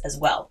projects as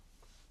well.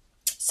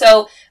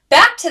 So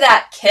back to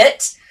that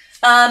kit.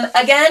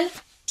 Again,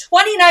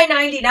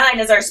 $29.99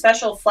 is our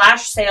special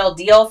flash sale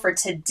deal for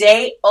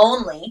today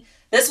only.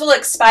 This will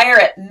expire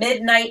at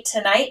midnight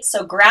tonight,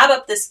 so grab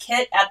up this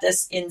kit at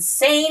this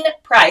insane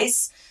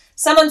price.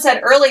 Someone said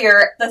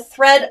earlier, the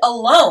thread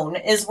alone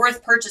is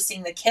worth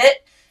purchasing the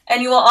kit,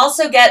 and you will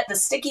also get the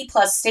Sticky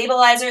Plus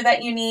stabilizer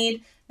that you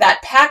need,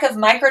 that pack of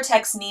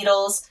Microtex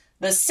needles,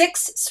 the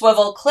 6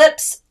 swivel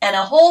clips, and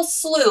a whole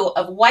slew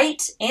of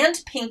white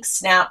and pink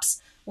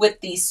snaps with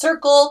the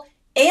circle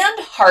and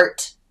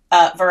heart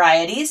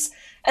varieties.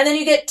 And then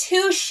you get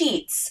 2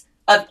 sheets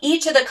of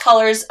each of the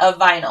colors of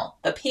vinyl,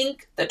 the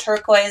pink, the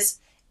turquoise,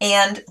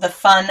 and the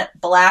fun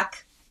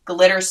black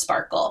glitter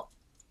sparkle.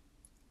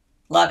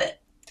 Love it.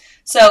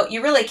 So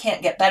you really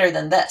can't get better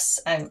than this,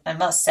 I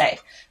must say.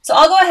 So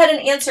I'll go ahead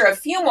and answer a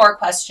few more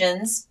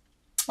questions.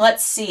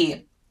 Let's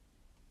see.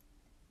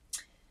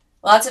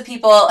 Lots of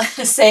people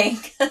saying,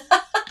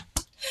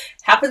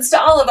 happens to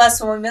all of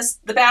us when we miss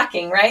the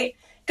backing, right?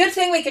 Good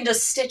thing we can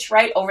just stitch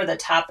right over the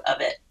top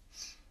of it.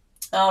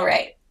 All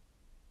right.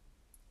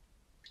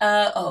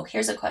 Oh,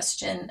 here's a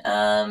question.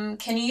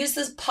 Can you use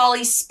this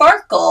Poly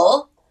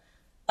Sparkle?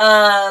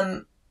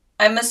 I'm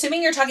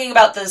assuming you're talking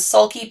about the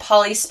Sulky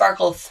Poly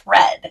Sparkle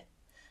thread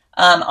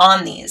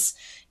on these.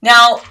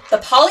 Now, the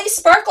Poly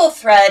Sparkle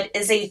thread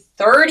is a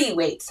 30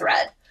 weight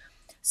thread.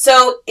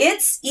 So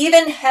it's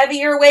even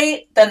heavier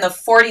weight than the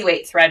 40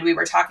 weight thread we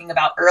were talking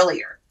about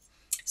earlier.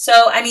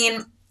 So, I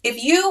mean,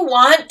 if you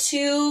want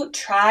to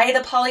try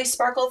the Poly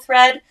Sparkle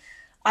thread,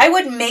 I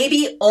would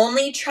maybe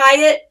only try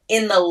it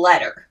in the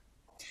letter.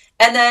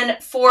 And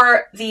then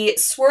for the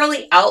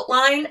swirly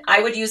outline,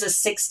 I would use a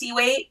 60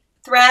 weight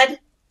thread.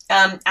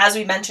 As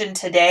we mentioned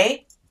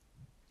today,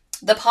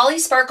 the Poly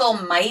Sparkle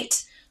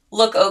might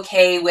look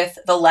okay with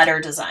the letter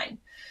design,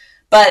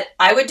 but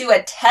I would do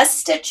a test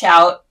stitch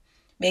out,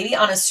 maybe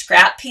on a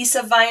scrap piece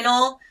of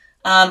vinyl,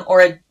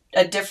 or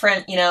a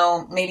different,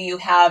 maybe you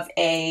have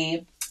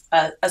a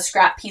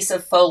scrap piece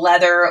of faux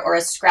leather or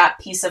a scrap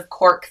piece of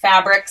cork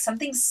fabric,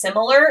 something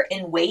similar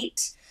in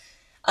weight.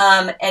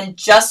 And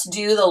just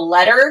do the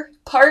letter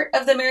part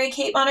of the Mary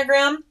Kate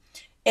monogram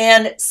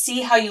and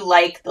see how you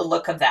like the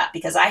look of that,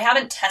 because I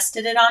haven't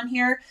tested it on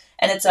here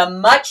and it's a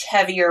much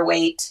heavier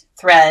weight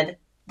thread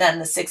than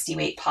the 60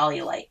 weight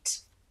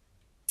Polylite.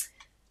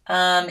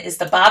 Is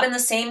the bobbin the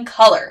same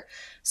color?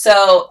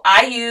 So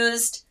I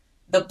used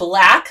the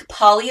black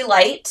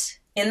Polylite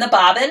in the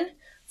bobbin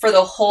for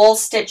the whole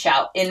stitch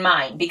out in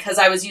mine because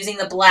I was using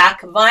the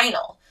black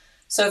vinyl.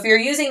 So if you're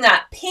using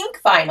that pink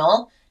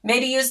vinyl,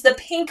 maybe use the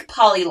pink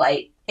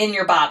Polylite in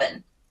your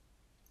bobbin.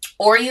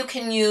 Or you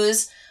can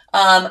use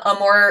a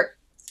more,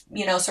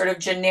 sort of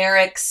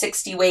generic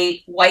 60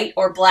 weight white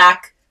or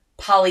black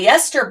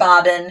polyester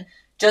bobbin,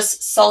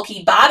 just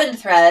sulky bobbin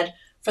thread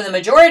for the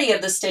majority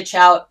of the stitch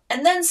out,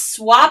 and then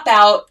swap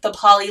out the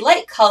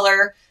Polylite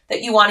color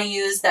that you want to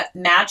use that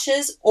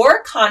matches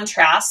or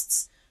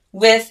contrasts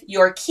with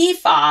your key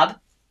fob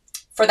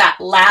for that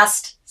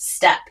last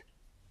step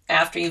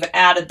after you've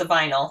added the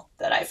vinyl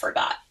that I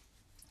forgot.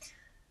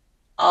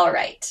 All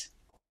right.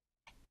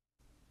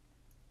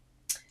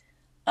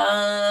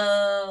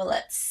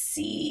 Let's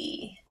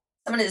see.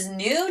 Someone is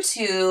new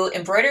to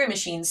embroidery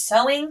machine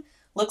sewing.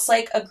 Looks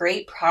like a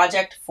great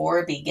project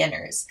for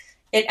beginners.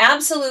 It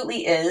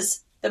absolutely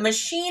is. The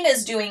machine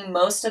is doing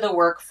most of the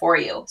work for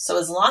you. So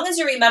as long as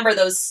you remember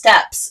those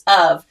steps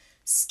of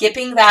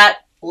skipping that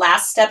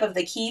last step of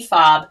the key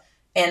fob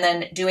and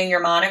then doing your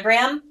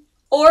monogram,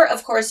 or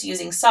of course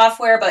using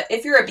software, but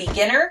if you're a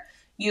beginner,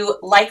 you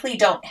likely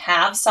don't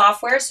have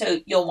software, so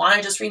you'll want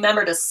to just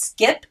remember to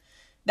skip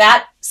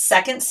that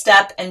second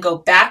step and go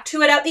back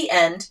to it at the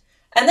end.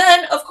 And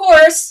then, of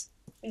course,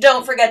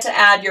 don't forget to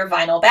add your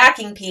vinyl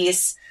backing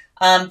piece.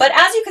 But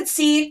as you could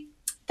see,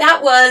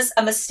 that was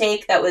a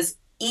mistake that was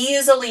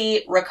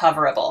easily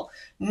recoverable.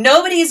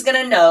 Nobody's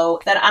going to know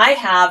that I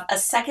have a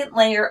second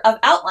layer of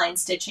outline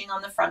stitching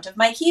on the front of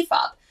my key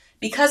fob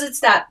because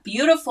it's that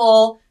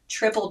beautiful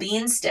triple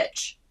bean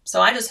stitch.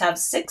 So I just have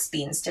 6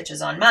 bean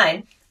stitches on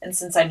mine. And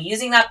since I'm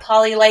using that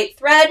Polylite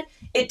thread,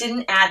 it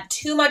didn't add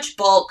too much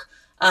bulk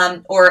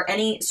or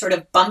any sort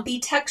of bumpy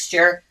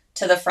texture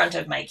to the front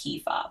of my key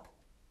fob.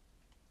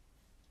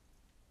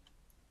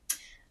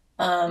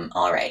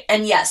 All right.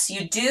 And yes,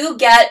 you do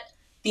get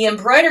the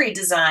embroidery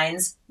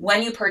designs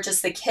when you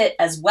purchase the kit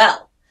as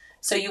well.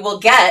 So you will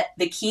get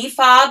the key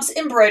fobs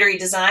embroidery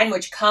design,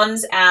 which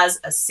comes as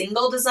a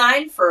single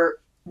design for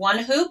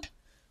 1 hoop,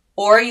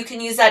 or you can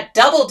use that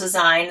double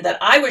design that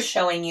I was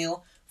showing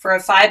you for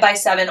a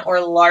 5x7 or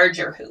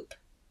larger hoop.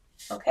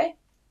 Okay.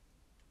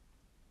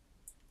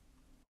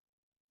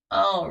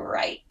 All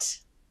right.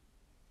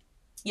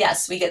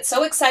 Yes, we get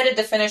so excited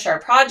to finish our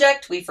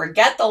project, we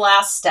forget the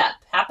last step.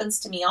 Happens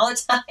to me all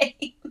the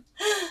time.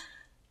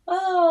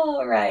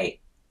 All right.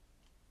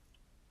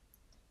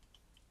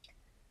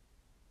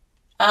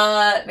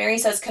 Mary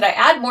says, could I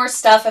add more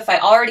stuff if I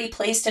already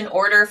placed an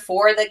order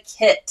for the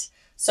kit?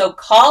 So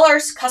call our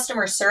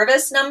customer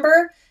service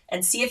number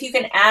and see if you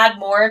can add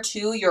more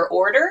to your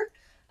order.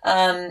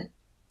 And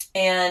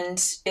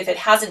if it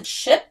hasn't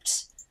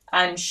shipped,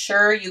 I'm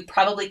sure you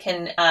probably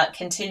can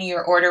continue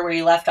your order where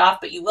you left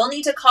off, but you will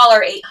need to call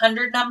our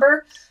 800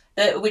 number,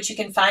 which you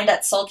can find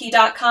at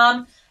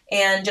sulky.com,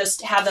 and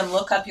just have them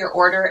look up your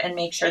order and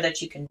make sure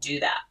that you can do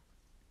that.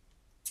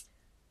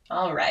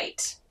 All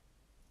right.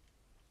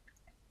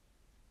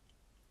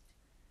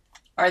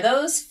 Are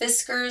those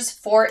Fiskars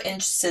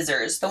 4-inch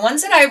scissors? The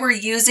ones that I were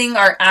using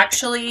are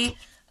actually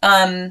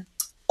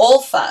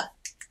Olfa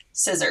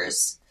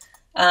scissors.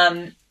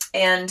 And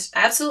I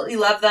absolutely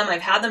love them.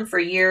 I've had them for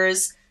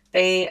years.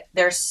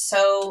 They're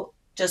so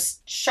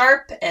just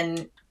sharp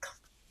and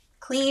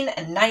clean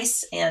and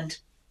nice and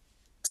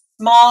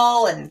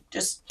small and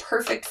just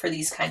perfect for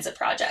these kinds of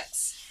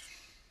projects.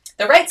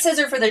 The right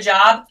scissor for the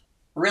job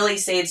really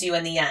saves you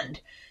in the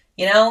end.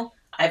 You know,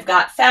 I've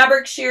got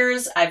fabric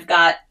shears, I've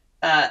got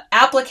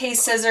applique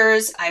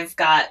scissors, I've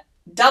got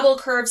double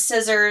curved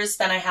scissors,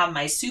 then I have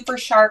my super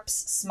sharps,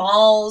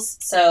 smalls.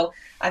 So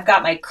I've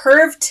got my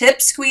curved tip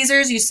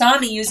squeezers. You saw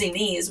me using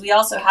these. We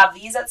also have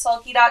these at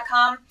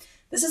sulky.com.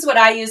 This is what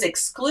I use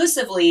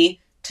exclusively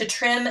to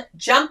trim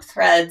jump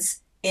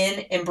threads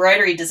in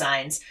embroidery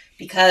designs,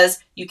 because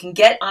you can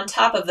get on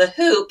top of the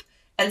hoop,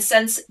 and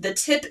since the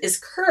tip is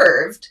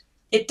curved,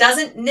 it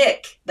doesn't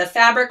nick the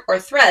fabric or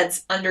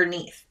threads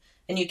underneath.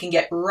 And you can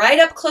get right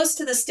up close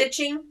to the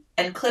stitching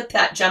and clip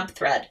that jump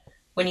thread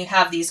when you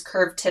have these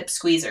curved tip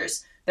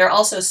squeezers. They're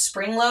also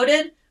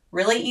spring-loaded,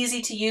 really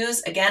easy to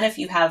use. Again, if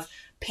you have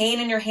pain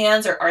in your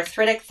hands or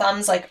arthritic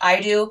thumbs like I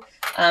do,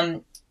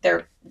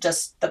 they're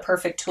just the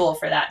perfect tool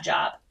for that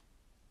job.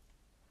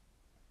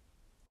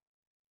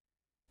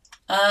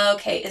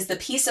 Okay, is the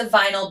piece of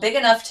vinyl big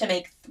enough to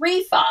make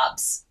 3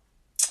 fobs?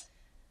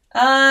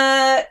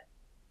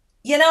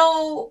 You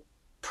know,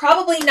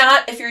 probably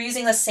not if you're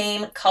using the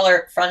same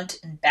color front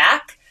and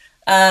back.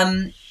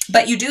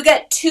 But you do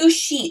get 2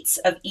 sheets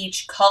of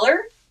each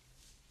color.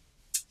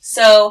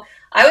 So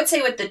I would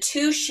say with the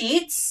 2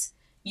 sheets,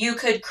 you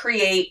could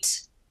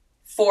create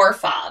 4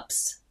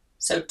 fobs.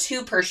 So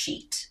 2 per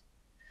sheet.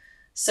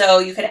 So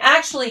you could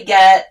actually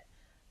get,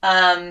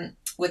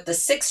 with the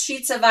 6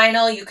 sheets of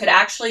vinyl, you could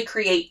actually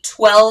create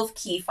 12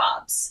 key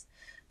fobs.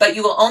 But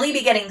you will only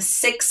be getting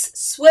 6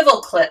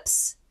 swivel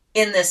clips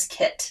in this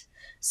kit.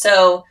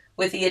 So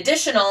with the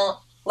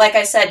additional, like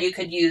I said, you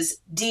could use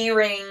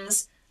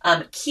D-rings,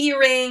 key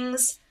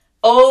rings,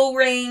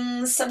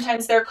 O-rings,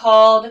 sometimes they're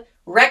called,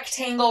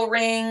 rectangle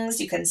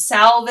rings. You can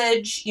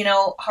salvage, you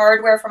know,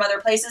 hardware from other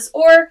places,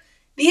 or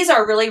these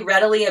are really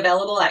readily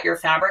available at your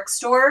fabric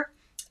store.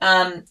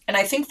 And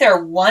I think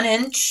they're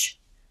 1-inch,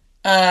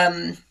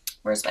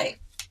 where's my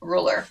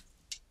ruler?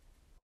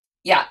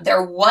 Yeah,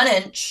 they're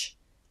 1-inch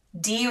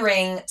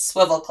D-ring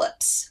swivel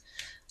clips.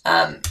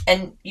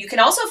 And you can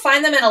also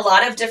find them in a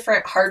lot of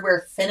different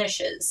hardware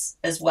finishes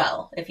as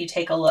well, if you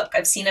take a look.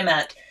 I've seen them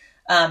at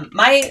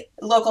my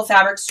local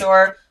fabric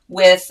store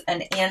with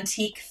an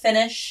antique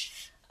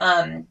finish.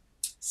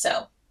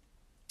 So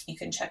you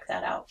can check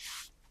that out.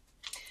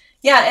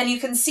 Yeah, and you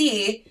can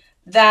see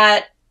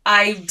that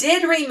I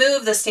did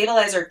remove the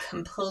stabilizer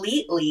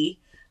completely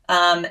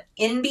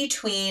in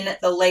between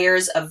the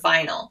layers of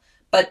vinyl,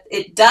 but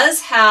it does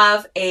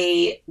have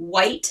a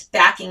white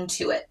backing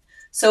to it.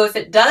 So if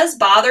it does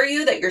bother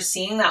you that you're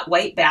seeing that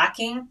white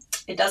backing,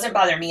 it doesn't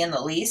bother me in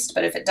the least,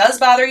 but if it does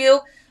bother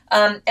you,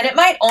 and it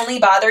might only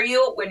bother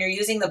you when you're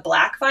using the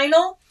black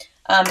vinyl,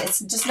 it's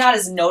just not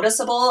as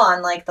noticeable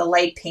on like the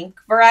light pink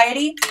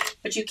variety,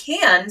 but you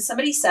can,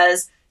 somebody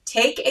says,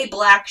 take a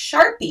black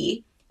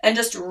Sharpie and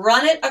just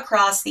run it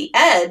across the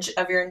edge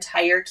of your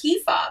entire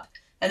key fob.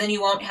 And then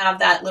you won't have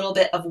that little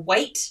bit of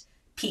white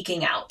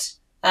peeking out.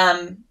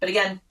 But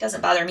again,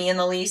 doesn't bother me in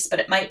the least, but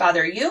it might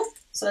bother you.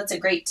 So that's a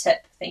great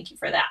tip. Thank you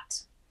for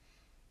that.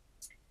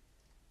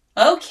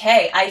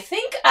 Okay, I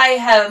think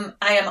I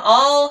am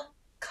all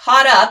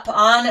caught up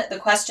on the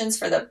questions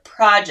for the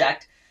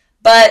project.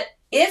 But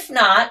if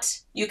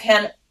not, you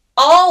can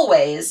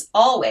always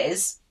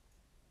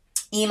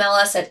email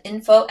us at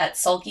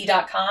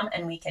info@sulky.com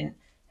and we can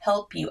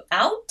help you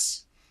out.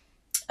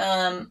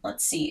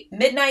 Let's see,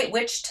 midnight,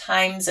 which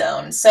time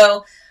zone?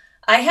 So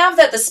I have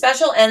that the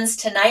special ends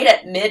tonight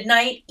at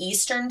midnight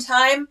Eastern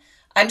time.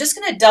 I'm just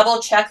going to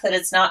double check that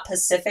it's not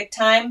Pacific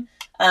time,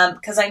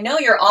 because I know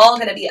you're all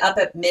going to be up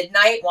at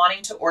midnight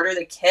wanting to order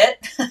the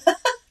kit.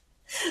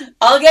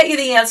 I'll get you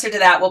the answer to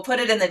that. We'll put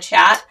it in the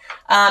chat,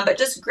 but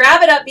just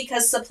grab it up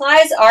because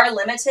supplies are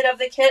limited of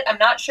the kit. I'm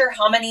not sure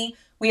how many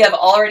we have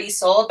already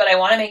sold, but I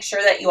want to make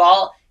sure that you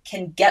all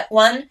can get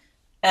one.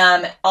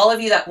 All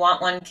of you that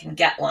want one can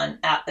get one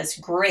at this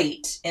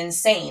great,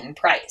 insane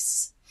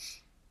price.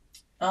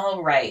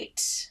 All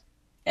right.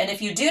 And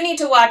if you do need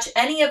to watch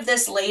any of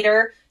this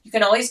later, you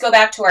can always go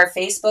back to our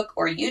Facebook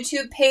or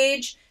YouTube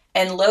page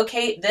and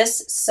locate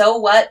this So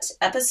What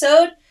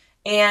episode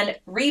and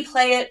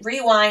replay it,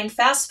 rewind,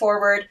 fast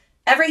forward,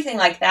 everything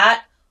like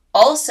that.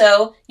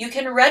 Also, you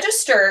can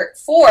register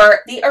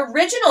for the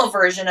original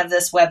version of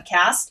this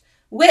webcast,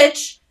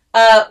 which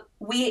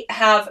we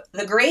have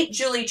the great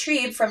Julie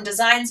Trieb from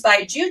Designs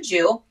by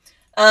Juju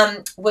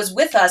was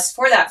with us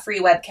for that free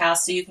webcast,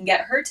 so you can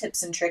get her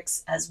tips and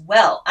tricks as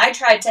well. I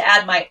tried to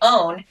add my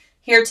own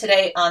here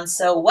today on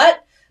So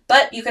What,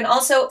 but you can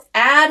also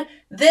add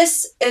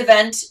this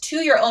event to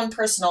your own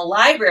personal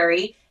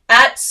library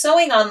at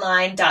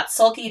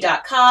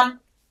sewingonline.sulky.com,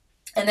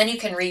 and then you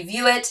can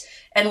review it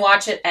and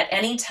watch it at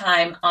any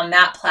time on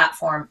that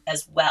platform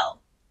as well.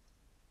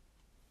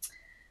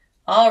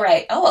 All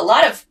right. Oh, a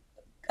lot of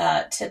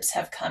tips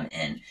have come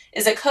in.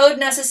 Is a code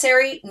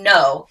necessary?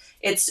 No.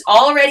 It's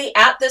already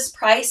at this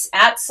price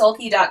at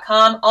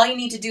sulky.com. All you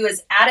need to do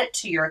is add it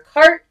to your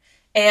cart,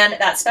 and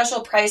that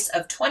special price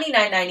of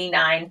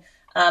 $29.99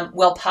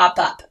 will pop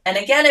up. And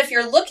again, if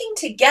you're looking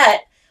to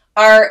get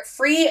our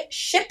free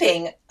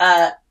shipping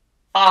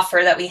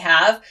offer that we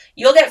have,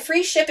 you'll get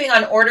free shipping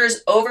on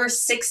orders over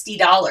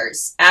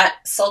 $60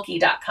 at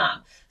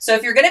sulky.com. So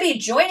if you're going to be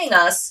joining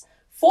us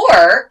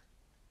for,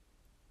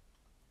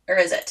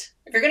 if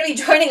you're going to be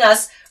joining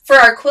us for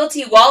our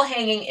quilty wall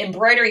hanging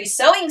embroidery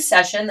sewing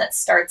session that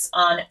starts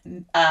on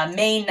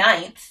May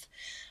 9th,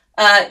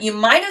 you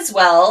might as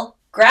well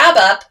grab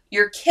up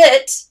your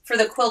kit for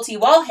the quilty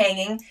wall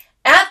hanging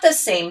at the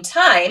same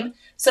time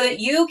so that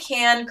you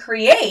can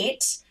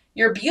create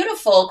your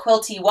beautiful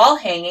quilty wall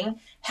hanging,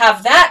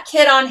 have that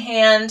kit on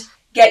hand,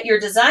 get your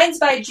Designs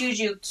by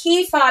Juju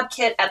key fob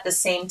kit at the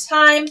same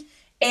time,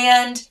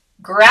 and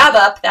grab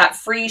up that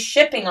free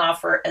shipping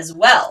offer as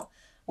well,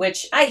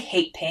 which I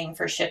hate paying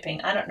for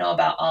shipping. I don't know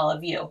about all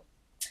of you.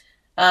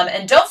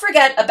 And don't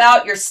forget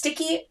about your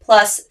sticky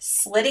plus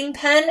slitting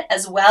pen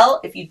as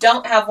well. If you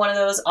don't have one of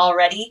those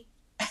already,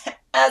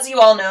 as you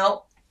all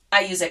know,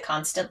 I use it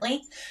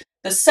constantly.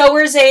 The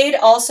sewer's aid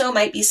also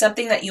might be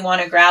something that you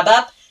want to grab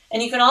up.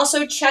 And you can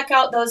also check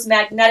out those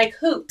magnetic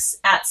hoops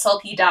at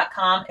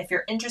sulky.com if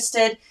you're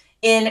interested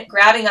in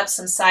grabbing up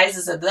some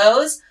sizes of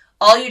those.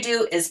 All you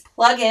do is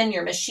plug in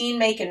your machine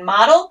make and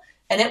model,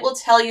 and it will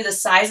tell you the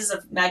sizes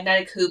of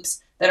magnetic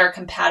hoops that are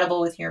compatible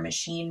with your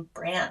machine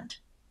brand.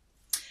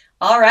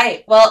 All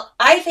right. Well,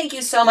 I thank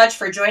you so much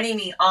for joining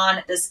me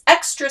on this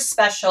extra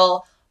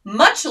special,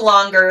 much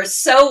longer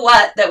So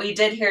What that we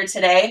did here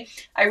today.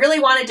 I really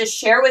wanted to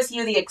share with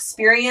you the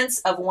experience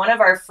of one of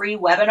our free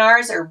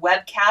webinars, or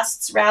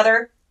webcasts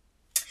rather.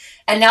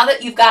 And now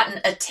that you've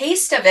gotten a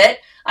taste of it,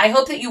 I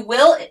hope that you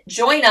will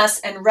join us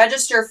and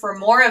register for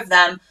more of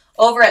them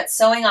over at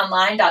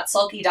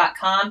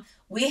sewingonline.sulky.com.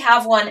 We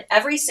have one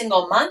every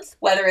single month,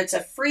 whether it's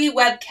a free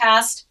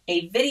webcast,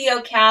 a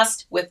video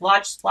cast with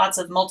lots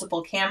of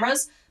multiple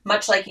cameras,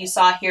 much like you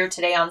saw here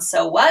today on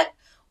So What,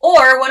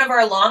 or one of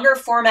our longer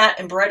format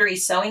embroidery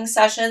sewing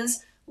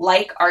sessions,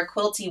 like our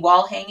quilty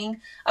wall hanging.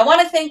 I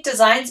want to thank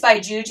Designs by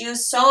Juju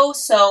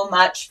so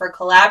much for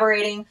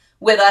collaborating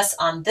with us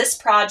on this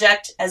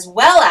project, as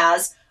well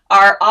as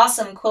our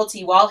awesome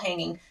quilty wall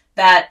hanging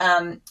that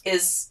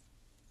is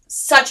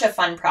such a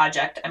fun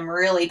project. I'm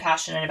really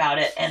passionate about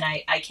it, and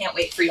I can't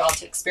wait for you all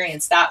to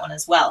experience that one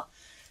as well.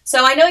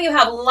 So I know you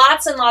have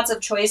lots and lots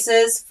of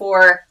choices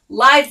for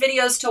live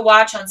videos to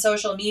watch on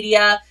social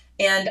media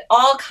and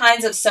all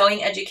kinds of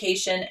sewing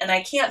education. And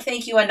I can't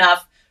thank you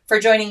enough for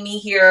joining me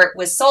here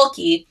with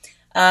Sulky,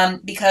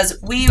 because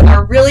we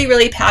are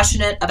really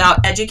passionate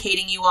about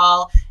educating you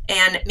all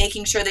and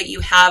making sure that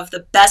you have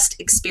the best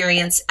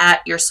experience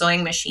at your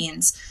sewing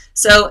machines.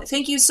 So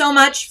thank you so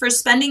much for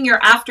spending your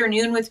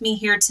afternoon with me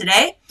here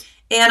today.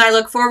 And I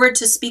look forward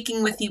to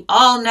speaking with you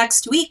all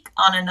next week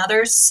on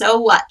another So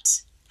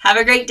What. Have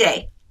a great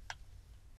day.